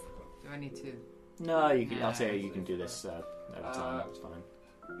 Yes. Do I need to... No, you can, I'll say you can do this over time. That's fine.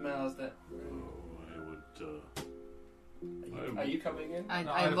 Mel's there. Are you coming in?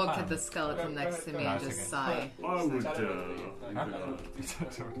 I looked at the skeleton next to me and just sigh. I would, Tell him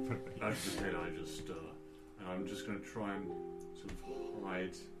I'm just going to try and sort of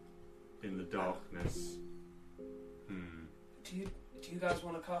hide in the darkness. Do you guys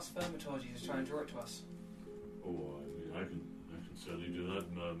want to cast Thaumaturgy to try and draw it to us? Oh, I mean, I can certainly do that,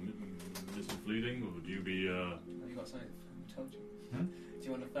 Mr. Fleeting. Or would you be? Have you got something for Thaumaturgy? Do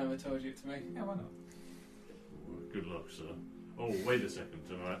you want to Thaumaturgy it to me? Yeah, why not? Good luck, sir. Oh, wait a second.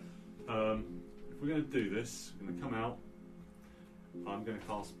 All right. if we're going to do this, I'm going to come out. I'm going to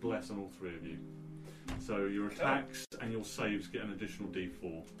cast Bless on all three of you. So your attacks and your saves get an additional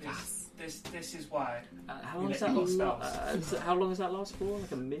D4. This is why. How long does that last for?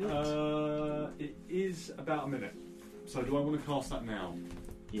 Like a minute? It is about a minute. So do I want to cast that now?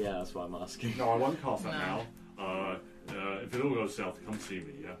 Yeah, that's what I'm asking. No, I won't cast that now. If it all goes south, come see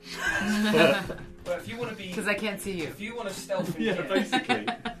me, yeah? But if you want to be... Because I can't see you. If you want to stealth in Yeah, here... basically.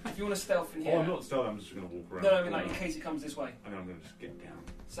 If you want to stealth in here... Oh, I'm not stealth, I'm just going to walk around. No, I mean like in case it comes this way. I know, I'm going to just get down.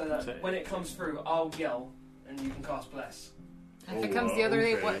 So that when it comes through, I'll yell and you can cast Bless. If it comes the other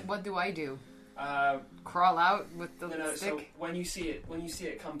way, okay. what do I do? Crawl out with the no, stick? So when you see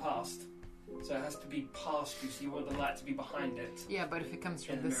it come past, so it has to be past you, so you want the light to be behind it. Yeah, but if it comes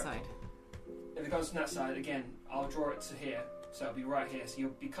from this side? If it comes from that side, again, I'll draw it to here, so it'll be right here, so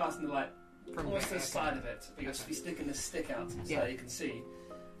you'll be casting the light from almost to the side of it, but you'll be sticking the stick out so that you can see.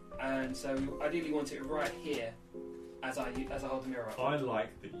 And so you ideally want it right here as I hold the mirror up. I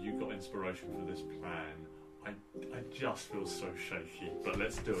like that you got inspiration for this plan. I just feel so shaky, but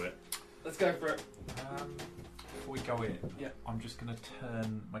let's do it. Let's go for it. Before we go in, I'm just going to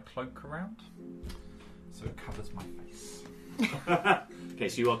turn my cloak around so it covers my face. Okay,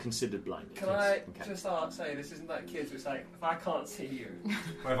 so you are considered blind. Can I just say, this isn't like kids, it's like, if I can't see you...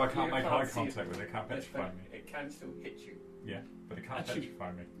 Well, if I can't make eye contact with it, it can't petrify me. It can still hit you. Yeah, but it can't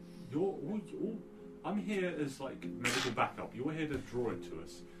petrify me. I'm here as like medical backup. You're here to draw it to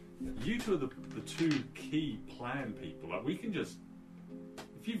us. You two are the two key plan people. Like we can just,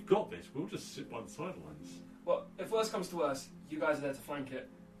 if you've got this, we'll just sit by the sidelines. Well, if worse comes to worse, you guys are there to flank it.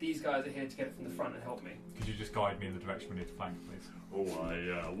 These guys are here to get it from the front and help me. Could you just guide me in the direction we need to flank, please?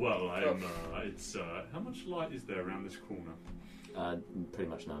 It's how much light is there around this corner? Pretty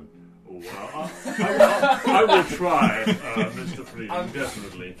much none. Oh, I will try, Mr. Freedom,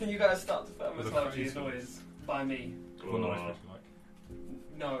 definitely. Can you guys start to thermatology noise by me? What noise would you like?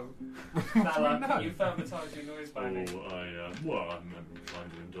 No. Nala, can you thermatology noise by me? I'm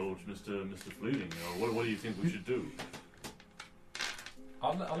inclined to indulge Mr. Fleeting. What do you think we should do?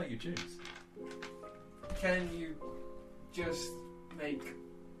 I'll let you choose. Can you just make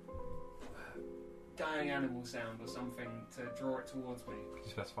dying animal sound or something to draw it towards me? Could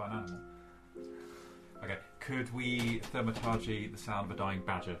you specify an animal? Okay. Could we thermatology the sound of a dying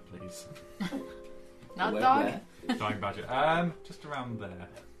badger, please? Not dog? Where? Dying badger. Just around there.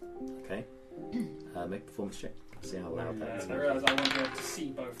 Okay. Make a performance check. See how loud that is. I realise I won't be able to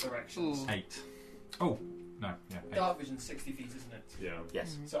see both directions. 8. Oh, no, yeah. 8. Dark vision's 60 feet, isn't it? Yeah.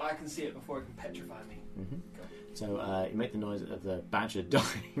 Yes. So I can see it before it can petrify me. Mm-hmm. So you make the noise of the badger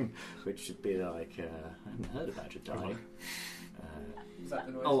dying, which should be like I haven't heard a badger dying. Is that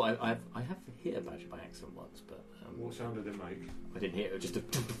the noise? Oh, I have hit a badger by accident once, but what sound did it make? I didn't hear it. Just a.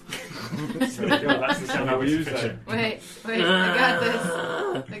 That's the sound that we use then. Wait,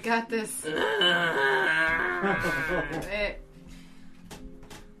 I got this. Wait.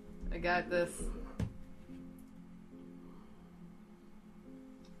 I got this.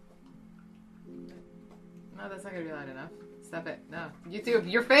 No, that's not gonna be loud enough. Stop it. No.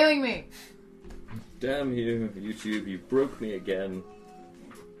 YouTube, you're failing me! Damn you, YouTube, you broke me again.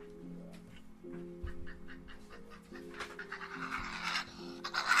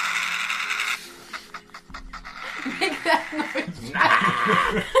 Make that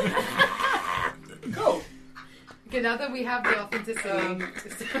noise. Cool. Okay, now that we have the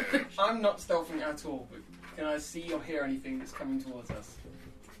authenticity. I'm not stealthing at all, but can I see or hear anything that's coming towards us?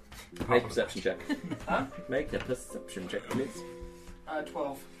 Make a perception check. Huh? Make a perception check, please.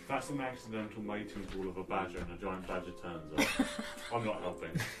 12. That's an accidental mating call of a badger and a giant badger turns up. I'm not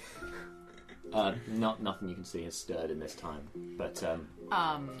helping. Nothing you can see has stirred in this time, but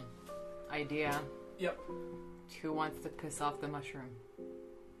idea. Yep. Who wants to piss off the mushroom?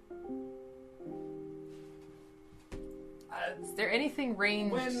 Is there anything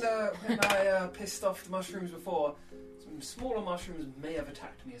ranged? When I pissed off the mushrooms before, some smaller mushrooms may have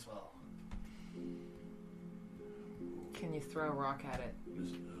attacked me as well. Can you throw a rock at it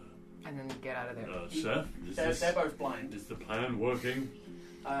and then get out of there? Seth, They're both blind. Is the plan working?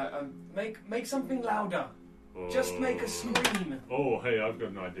 Make something louder. Just make a scream. Oh, hey, I've got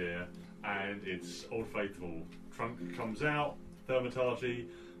an idea. And it's Old Faithful. Trunk comes out, thermatology.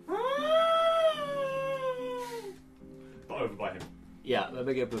 But over by him. Yeah, let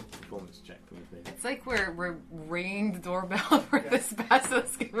me get a performance check for me, please. It's like we're ringing the doorbell for this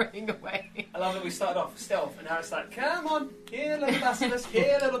basilisk running away. I love that we started off stealth and now it's like, come on, here little basilisk,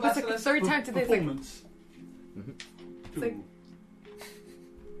 here little It's like the basilisk. third time today. It's like, Performance. it's like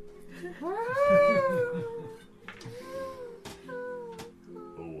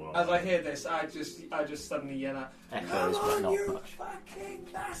As I hear this, I just suddenly yell out, Echoes, "Come but on, not you much. fucking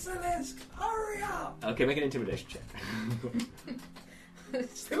basilisk! Hurry up!" Okay, make an intimidation check.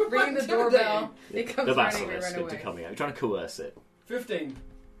 Ring the doorbell. It comes The running, we basilisk run into away. coming out. You're trying to coerce it. 15.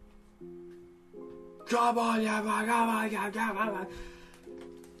 Come on, come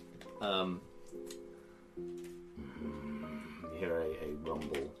on. You hear a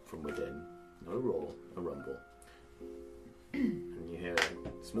rumble from within. No roar, a rumble. And you hear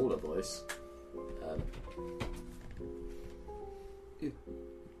a smaller voice.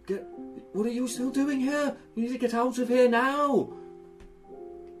 What are you still doing here? You need to get out of here now!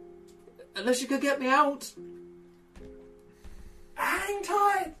 Unless you could get me out! Hang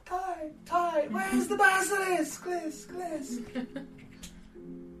tight, tight. Where's the basilisk? Gliss.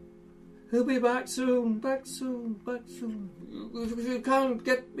 He'll be back soon. You can't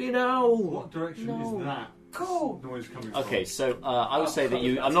get me now. What direction is that Cool. noise coming from? Okay, so I would say that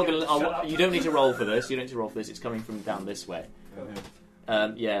you. I'm not going to. You don't need to roll for this. You don't need to roll for this. It's coming from down this way.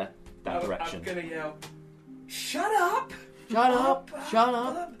 Yeah, that direction. I'm gonna yell, "Shut up! Shut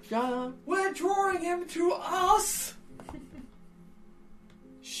up! We're drawing him to us!"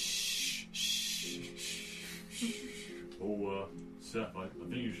 Oh, Seth, I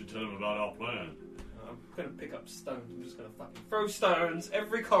think you should tell him about our plan. I'm gonna pick up stones. I'm just gonna fucking throw stones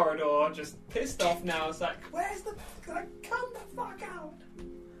every corridor. Just pissed off now. It's like, where's the? Come the fuck out!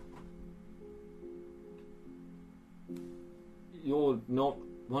 You're not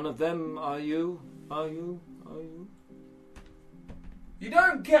one of them, are you? Are you? You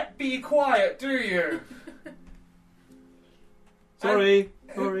don't get be quiet, do you? Sorry.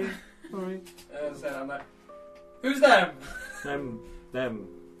 As I said, I'm like, who's them? Them.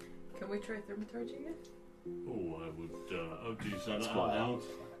 Can we try thermaturging it? Oh, I would. Do you say That's that quiet. out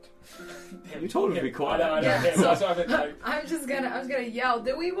loud? You told him to be quiet. I know. Yeah, Yeah, so- that's what I've been like. I was gonna yell,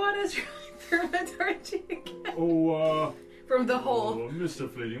 do we want to try thermaturgy again? Oh, From the hole. Mr.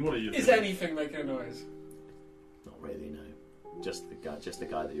 Fleeting, what are you Is thinking? anything making a noise? Not really, no. Just the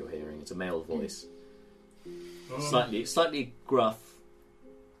guy that you're hearing. It's a male voice. Um, Slightly gruff.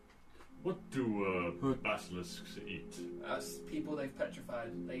 What do basilisks eat? That's people they've petrified.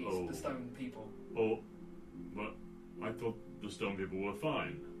 They eat the stone people. Oh, but I thought the stone people were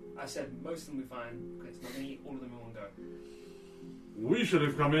fine. I said most of them will be fine. Okay, it's not going to eat all of them in one go. We should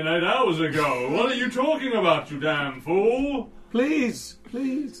have come in 8 hours ago. What are you talking about, you damn fool? Please.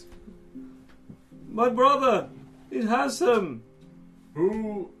 My brother. It has him.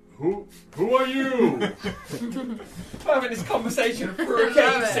 Who are you? We're having this conversation through a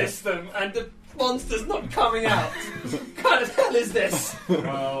cave system and the monster's not coming out. What kind of hell is this?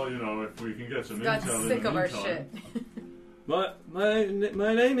 Well, if we can get some Got intel sick in the of our meantime. shit.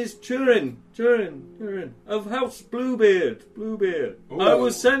 My name is Turin of House Bluebeard. I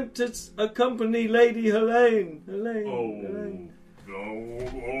was sent to accompany Lady Helene.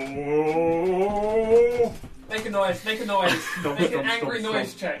 Oh. Make a noise. Make an angry Stop.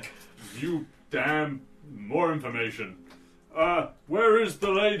 noise check. You damn. More information. Where is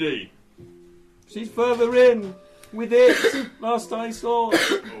the lady? She's further in with it. Last I saw.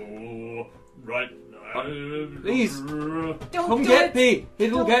 Oh, right. Please. Don't Come do get it. me.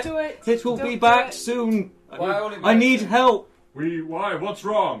 It will Don't be do back it. soon. Why will it I back need soon? help. Why? What's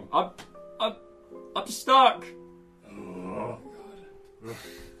wrong? I'm stuck.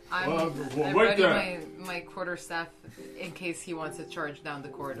 I'm wait ready there. my quarterstaff in case he wants to charge down the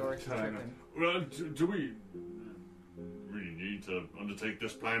corridor to trip him. Well, do we really need to undertake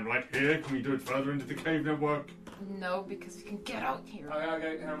this plan right here? Can we do it further into the cave network? No, because we can get out here.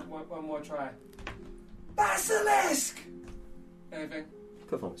 Okay, one more try. Basilisk! Anything?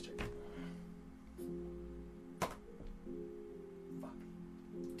 Performance check.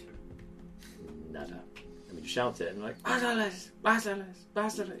 Nada. And you shout it, and you're like,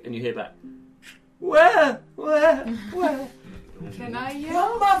 Basilisk. And you hear back, Where? Can I yell?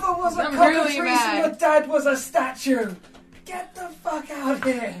 Your mother was a I'm cockatrice really and mad. your dad was a statue! Get the fuck out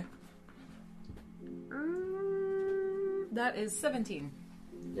here! That is 17.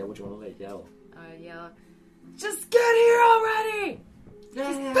 Yeah, what do you want to like yell? Yell. Just get here already! He's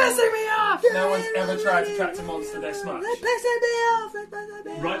pissing me off! No one's ever tried to attract a monster this much. Right.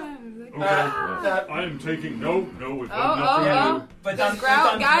 Okay. No. I am taking. No, we've got Oh, nothing to do. But There's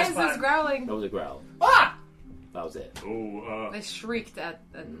guys, there's growling. That was a growl. Ah! That was it. They shrieked at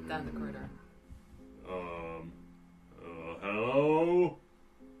down the corridor. Hello?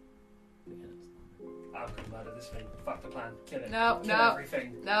 I'm gonna murder this thing. Fuck the plan. Kill it. No, Kill no.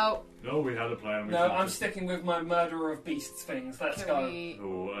 everything. No. No, we had a plan. We No, fixed I'm it. sticking with my murderer of beasts things. Let's Can go. we...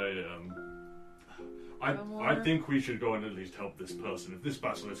 Oh, I think we should go and at least help this person. If this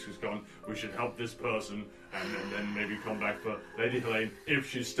basilisk is gone, we should help this person, and then maybe come back for Lady Helene if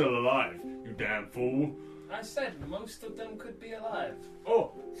she's still alive. You damn fool! I said most of them could be alive.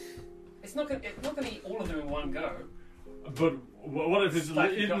 Oh, It's not gonna eat all of them in one go. but what if it's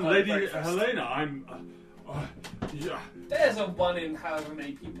Like you've even got Lady breakfast. Helena? Yeah. There's a 1 in however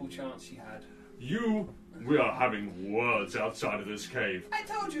many people chance she had. We are having words outside of this cave. I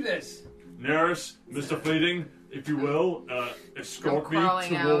told you this. Nearest, Mr. Fleeting, if you will, escort me I'm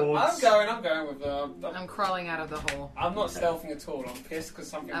towards... crawling out. I'm going with I'm crawling out of the hole. I'm not stealthing at all. I'm pissed because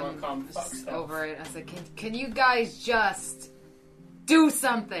something won't come. Fuck Just stealth. over it. I said, can you guys just do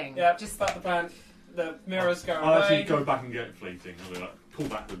something? Yeah, Just start the plan. The mirrors go I'll actually away. go back and get Fleeting. I'll be like, pull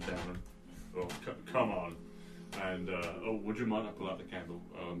that hood down and... come on. And, would you mind I pull out the candle?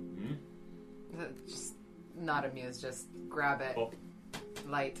 just not amused. Just grab it. Oh.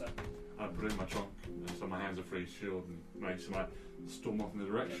 Light. I put it in my trunk, so my hands are free shield and make some storm off in the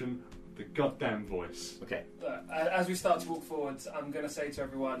direction. The goddamn voice. Okay. As we start to walk forwards, I'm going to say to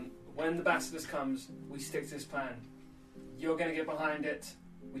everyone, when the basilisk comes, we stick to this plan. You're going to get behind it.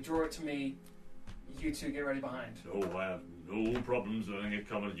 We draw it to me. You two get ready behind. Oh, I have no problems letting it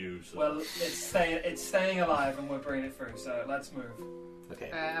come at you, sir. Well, it's staying alive, and we're bringing it through. So let's move. Okay.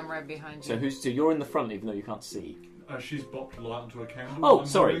 I'm right behind you. So you're in the front, even though you can't see. She's bopped light onto a candle. Oh, I'm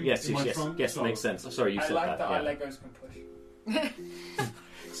sorry. holding Yes, in my yes, trunk, yes. so- Makes sense. Sorry, you I said like that yeah. our Legos can push.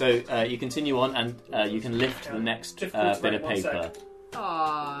 So you continue on, and you can lift the next bit of paper.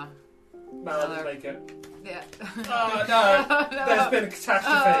 Aww. Mal, make it. Yeah. Oh no! There's been a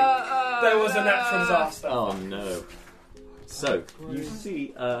catastrophe. There was a natural disaster. Oh no! So you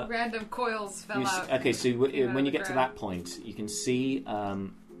see. Random coils fell out. Okay, so Came out when of you the get to ground. that point, you can see.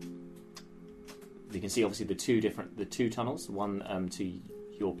 You can see obviously the two tunnels. One to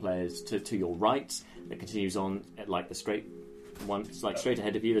your players to your right that continues on at like the straight one. It's like straight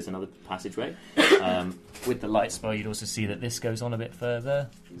ahead of you. There's another passageway. With the light spell, you'd also see that this goes on a bit further.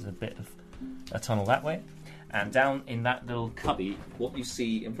 There's a bit of a tunnel that way. And down in that little cubby, what you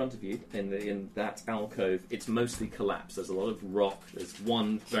see in front of you, in that alcove, it's mostly collapsed. There's a lot of rock. There's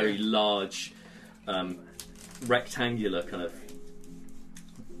one very large, rectangular kind of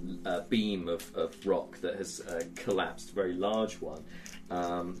beam of rock that has collapsed, very large one,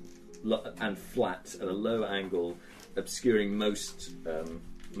 and flat at a low angle, obscuring most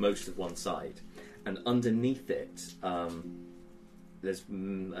of one side. And underneath it, there's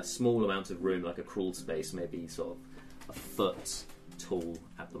a small amount of room, like a crawl space, maybe sort of a foot tall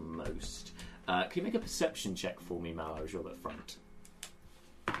at the most. Can you make a perception check for me, Mallow, as you're at the front?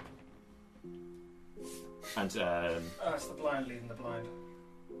 And It's the blind leading the blind.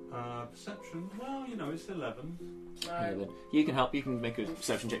 Perception. Well, it's 11. Right. you can help. You can make a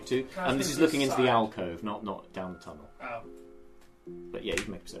perception check too. Can I And this think is to looking the into the side? alcove, not down the tunnel. Oh, But yeah, you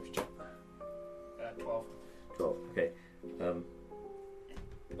can make a perception check. 12. 12. Okay.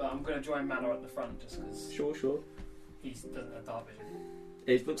 But I'm going to join Manor at the front just because Sure. he doesn't have dark vision.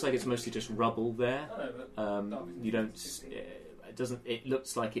 It looks like it's mostly just rubble there. I know, but dark vision You don't. 16. It doesn't. It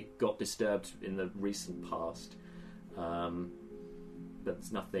looks like it got disturbed in the recent past. But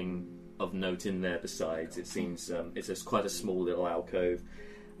there's nothing of note in there besides. It seems it's just quite a small little alcove.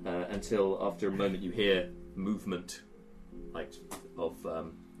 Until after a moment you hear movement, like of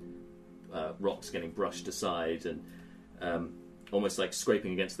rocks getting brushed aside and almost like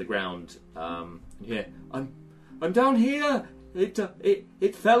scraping against the ground. And you hear, I'm down here.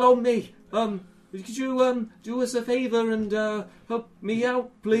 It fell on me. Could you do us a favour and help me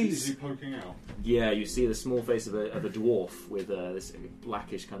out, please? Is he poking out? Yeah, you see the small face of a dwarf with this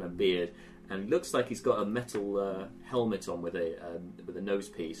blackish kind of beard, and looks like he's got a metal helmet on with a nose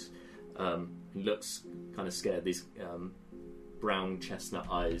piece. He looks kind of scared. These brown chestnut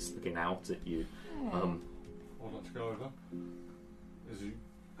eyes looking out at you. I'd like to go over. Is he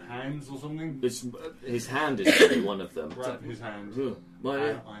hands or something? His hand is probably one of them. Grab his hand. My,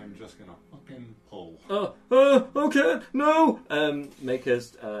 And I am just gonna fucking pull. okay, no. Make a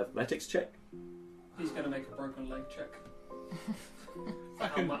athletics check. He's going to make a broken leg check. I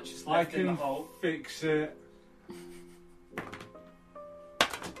How can, much is I left in the can hole? fix it.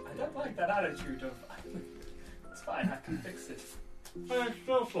 I don't like that attitude of. It's fine, I can fix it. I have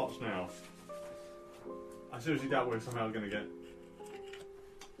 12 slots now. I seriously doubt we're somehow going to get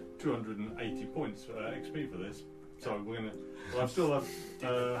 280 points XP for this. So we're going to. Well, I still have.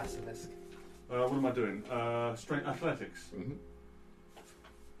 Basilisk. What am I doing? Strength athletics. Mm-hmm.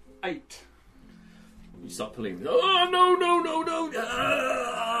 8. You start pulling. Oh no!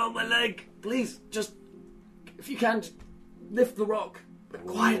 Oh, my leg! Please, just if you can, just lift the rock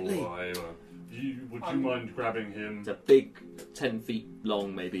quietly. Oh, I Would you mind grabbing him? It's a big, 10 feet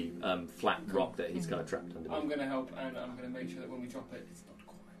long, maybe flat rock that he's kind of trapped underneath. I'm going to help, and I'm going to make sure that when we drop it, it's not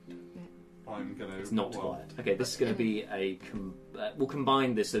quiet. I'm going to. It's not quiet. Okay, this is going to be a. We'll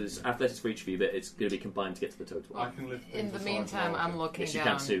combine this. So there's athletics for each of you, but it's going to be combined to get to the total. I can lift. In the meantime, I'm looking Yes, you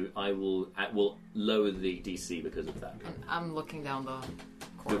down. can too. I will lower the DC because of that. And I'm looking down the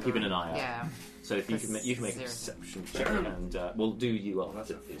corridor. You're keeping an eye out. Yeah. So if you can make a Zero. perception check, and we'll do you Oh,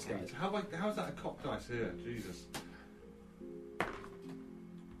 that's after these guys. How's that a cock dice here? Jesus.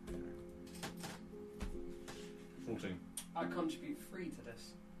 14. I contribute 3 to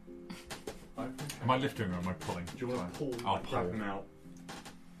this. Am I lifting or am I pulling? Do you want to pull? I'll grab pull. him out.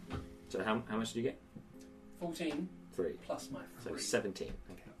 So how much did you get? 14 3. plus my So 3. 17.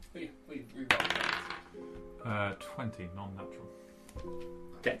 Okay. We roll. 20, non-natural.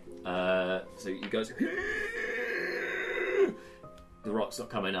 Okay. So you guys. The rock's not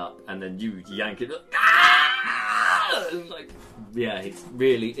coming up, and then you yank it. Like, yeah, he's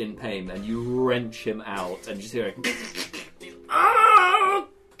really in pain, and you wrench him out, and you just hear a. Oh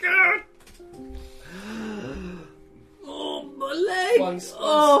God! Oh my leg!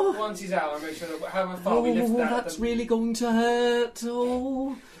 Once he's out, I make sure that however far we lift that. That's really going to hurt.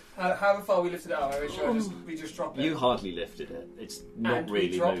 Oh. However far we lifted it out, I make sure we just drop it. You hardly lifted it. It's not and really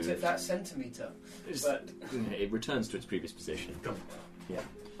we dropped moved. it that centimetre. But It returns to its previous position. Yeah.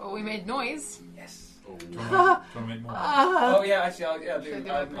 Well, we made noise. yes. Do you want to make more? Oh yeah, actually, I'll do. Should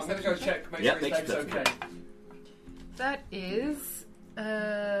I do I'm a going to go check, make Yeah, sure make his leg's sure okay. That is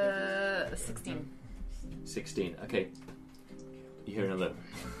 16. 16. Okay. You hear another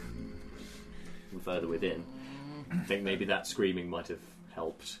from further within. I think maybe that screaming might have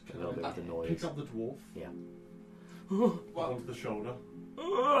helped a little bit with the noise. Pick up the dwarf. Yeah. Onto the shoulder.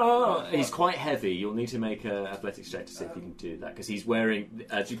 He's quite heavy. You'll need to make an athletics check to see if you can do that, because he's wearing.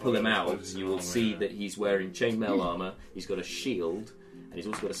 As you pull him out, you will see that he's wearing chainmail armor. He's got a shield, and he's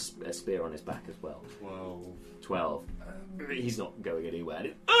also got a spear on his back as well. 12. He's not going anywhere.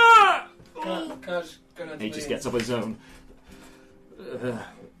 Can I just go down to He the- just gets up on his own.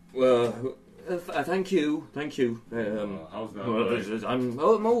 Well, thank you. How's that?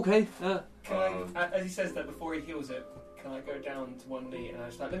 I'm okay. Can I, as he says that, before he heals it, can I go down to one knee and I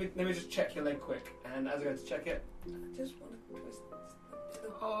just like, let me just check your leg quick. And as I go to check it, I just want to twist a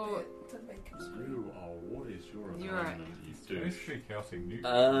little bit to make him scream. What is your You're right. alignment, you It's douche? basically chaotic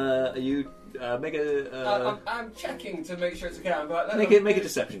nuke. You make a I'm checking to make sure it's okay. I'm like, make a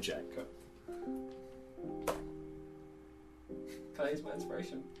deception check. Can I use my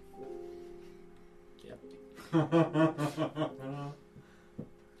inspiration?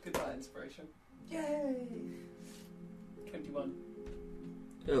 Goodbye, inspiration. Yay! 21.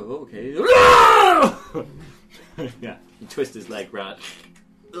 Oh, okay. Yeah, you twist his leg round.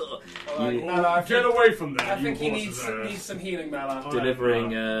 Alright, You- Mala, I Get think, away from there, I think you he horse's ass. needs some healing, Mala.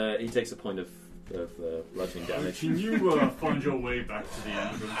 Delivering, he takes a point of bludgeoning damage. Can you find your way back to the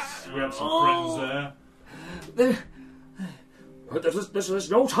entrance? We have some friends there.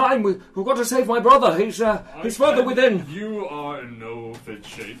 There's no time. We've got to save my brother. He's further within. You are in no fit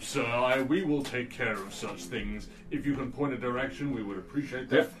shape, sir. We will take care of such things. If you can point a direction, we would appreciate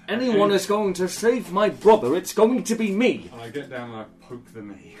that. If anyone is going to save my brother, it's going to be me. And I get down and I poke the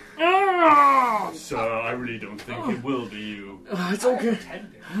knee. Ah! Sir, I really don't think it will be you. It's okay.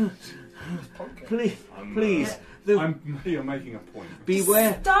 Please, please. You're making a point.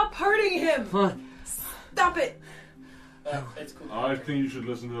 Beware. Stop hurting him! Stop it! It's cool. I think you should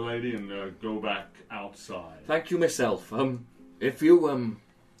listen to the lady and go back outside. Thank you myself. If you,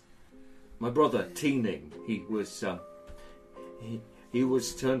 my brother, Teening, he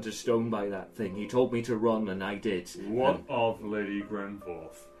was turned to stone by that thing. He told me to run, and I did. What of Lady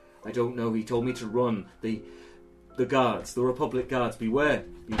Grenforth? I don't know. He told me to run. The guards, the Republic guards, beware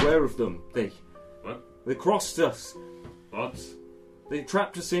of them. They crossed us. What? They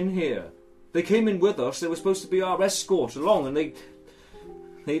trapped us in here. They came in with us. They were supposed to be our escort along, and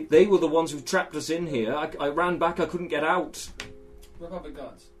they were the ones who trapped us in here. I ran back. I couldn't get out. Republic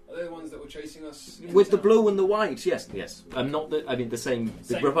guards. Are they the ones that were chasing us? With the blue and the white, yes. I'm not. The same.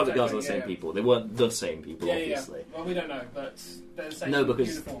 The Same- Republic guards are the yeah, same yeah. people. They weren't the same people, Yeah, obviously. yeah. Well, we don't know, but they're the same No, because-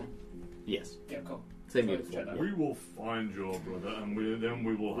 uniform. Yes, Yeah, cool. same Sorry, uniform. check that. We will find your brother, and then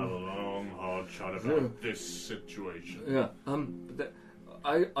we will have a long, hard chat about this situation. Yeah.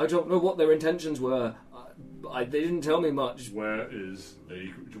 I don't know what their intentions were. They didn't tell me much. Where is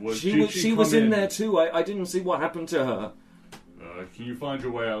Lady? She was in there too. I didn't see what happened to her. Can you find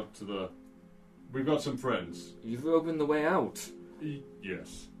your way out to the? We've got some friends. You've opened the way out.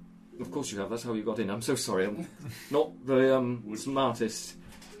 Yes. Of course you have. That's how you got in. I'm so sorry. I'm not the smartest.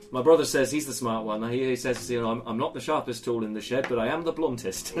 My brother says he's the smart one. He says, I'm not the sharpest tool in the shed, but I am the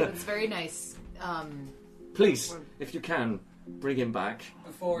bluntest. That's very nice. Please, if you can, bring him back.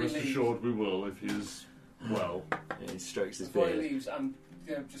 Before he Rest leaves, assured we will if he's well. He strokes his before he beard. leaves, I'm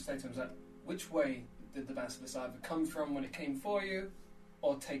going to just say to him, that, which way did the basilisk either come from when it came for you,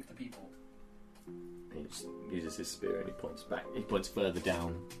 or take the people? He just uses his spear and he points back. He points further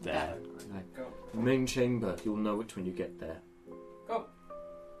down there. Go. Main chamber. You'll know it when you get there. Go.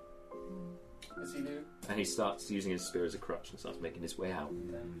 As he do. And he starts using his spear as a crutch and starts making his way out.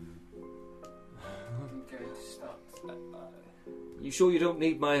 I'm going to start. You sure you don't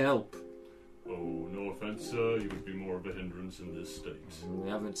need my help? Oh, no offence, sir. You would be more of a hindrance in this state. You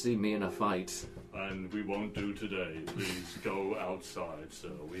haven't seen me in a fight. And we won't do today. Please go outside,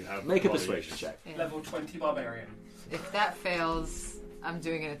 sir. We have Make a colleagues. persuasion check. Yeah. Level 20 barbarian. If that fails, I'm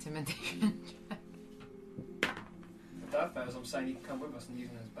doing an intimidation check. If that fails, I'm saying he can come with us and use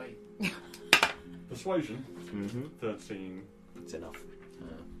him as bait. Persuasion. Mm-hmm. 13. It's enough. Oh.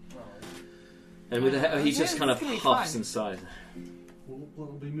 And with he just Yeah, kind of it's gonna be huffs fun. inside. We'll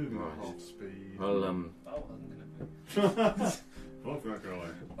be moving Right. at half speed. Well, Oh, wasn't going to Fuck that guy.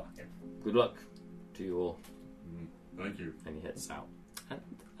 fuck him. good luck to you all. Thank you. And he heads out. And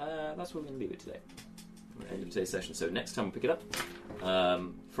that's where we're going to leave it today. End of today's session. So next time we'll pick it up.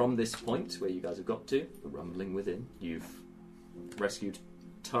 From this point where you guys have got to, the rumbling within, you've rescued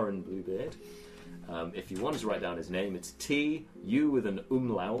Turin Bluebeard. If you wanted to write down his name, it's T-U with an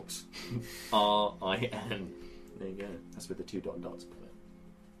umlaut, R-I-N. There you go. That's with the 2 dots.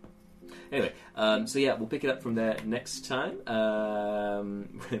 Anyway, so yeah, we'll pick it up from there next time.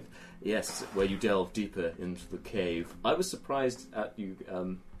 With, yes, where you delve deeper into the cave. I was surprised at you.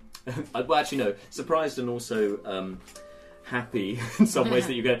 Well, actually, no, surprised and also happy in some ways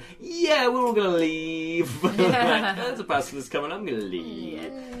that you go, yeah, we're all going to leave. Like, there's a basilisk coming, I'm going to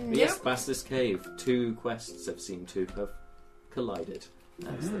leave. But yes, Basilisk Cave. 2 quests have seemed to have collided.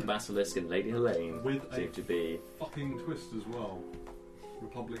 As the Basilisk and Lady Helene With seem a to be. fucking twist as well.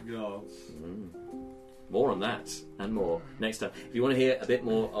 Republic Guards. More on that and more next time. If you want to hear a bit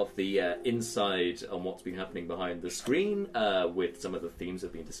more of the inside on what's been happening behind the screen with some of the themes that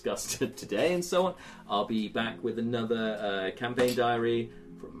have been discussed today and so on, I'll be back with another campaign diary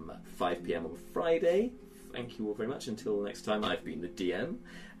from 5 PM on Friday. Thank you all very much. Until next time, I've been the DM,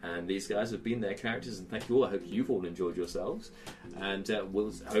 and these guys have been their characters, and thank you all. I hope you've all enjoyed yourselves, and I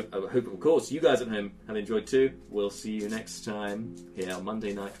hope, of course, you guys at home have enjoyed too. We'll see you next time here on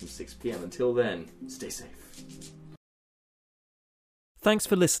Monday night from 6 PM. Until then, stay safe. Thanks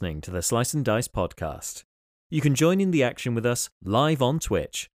for listening to the Slice and Dice podcast. You can join in the action with us live on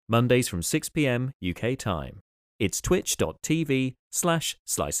Twitch, Mondays from 6 PM UK time. It's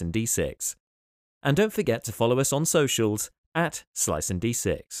twitch.tv/sliceand6. And don't forget to follow us on socials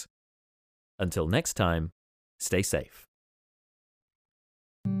 @sliceand6. Until next time, stay safe.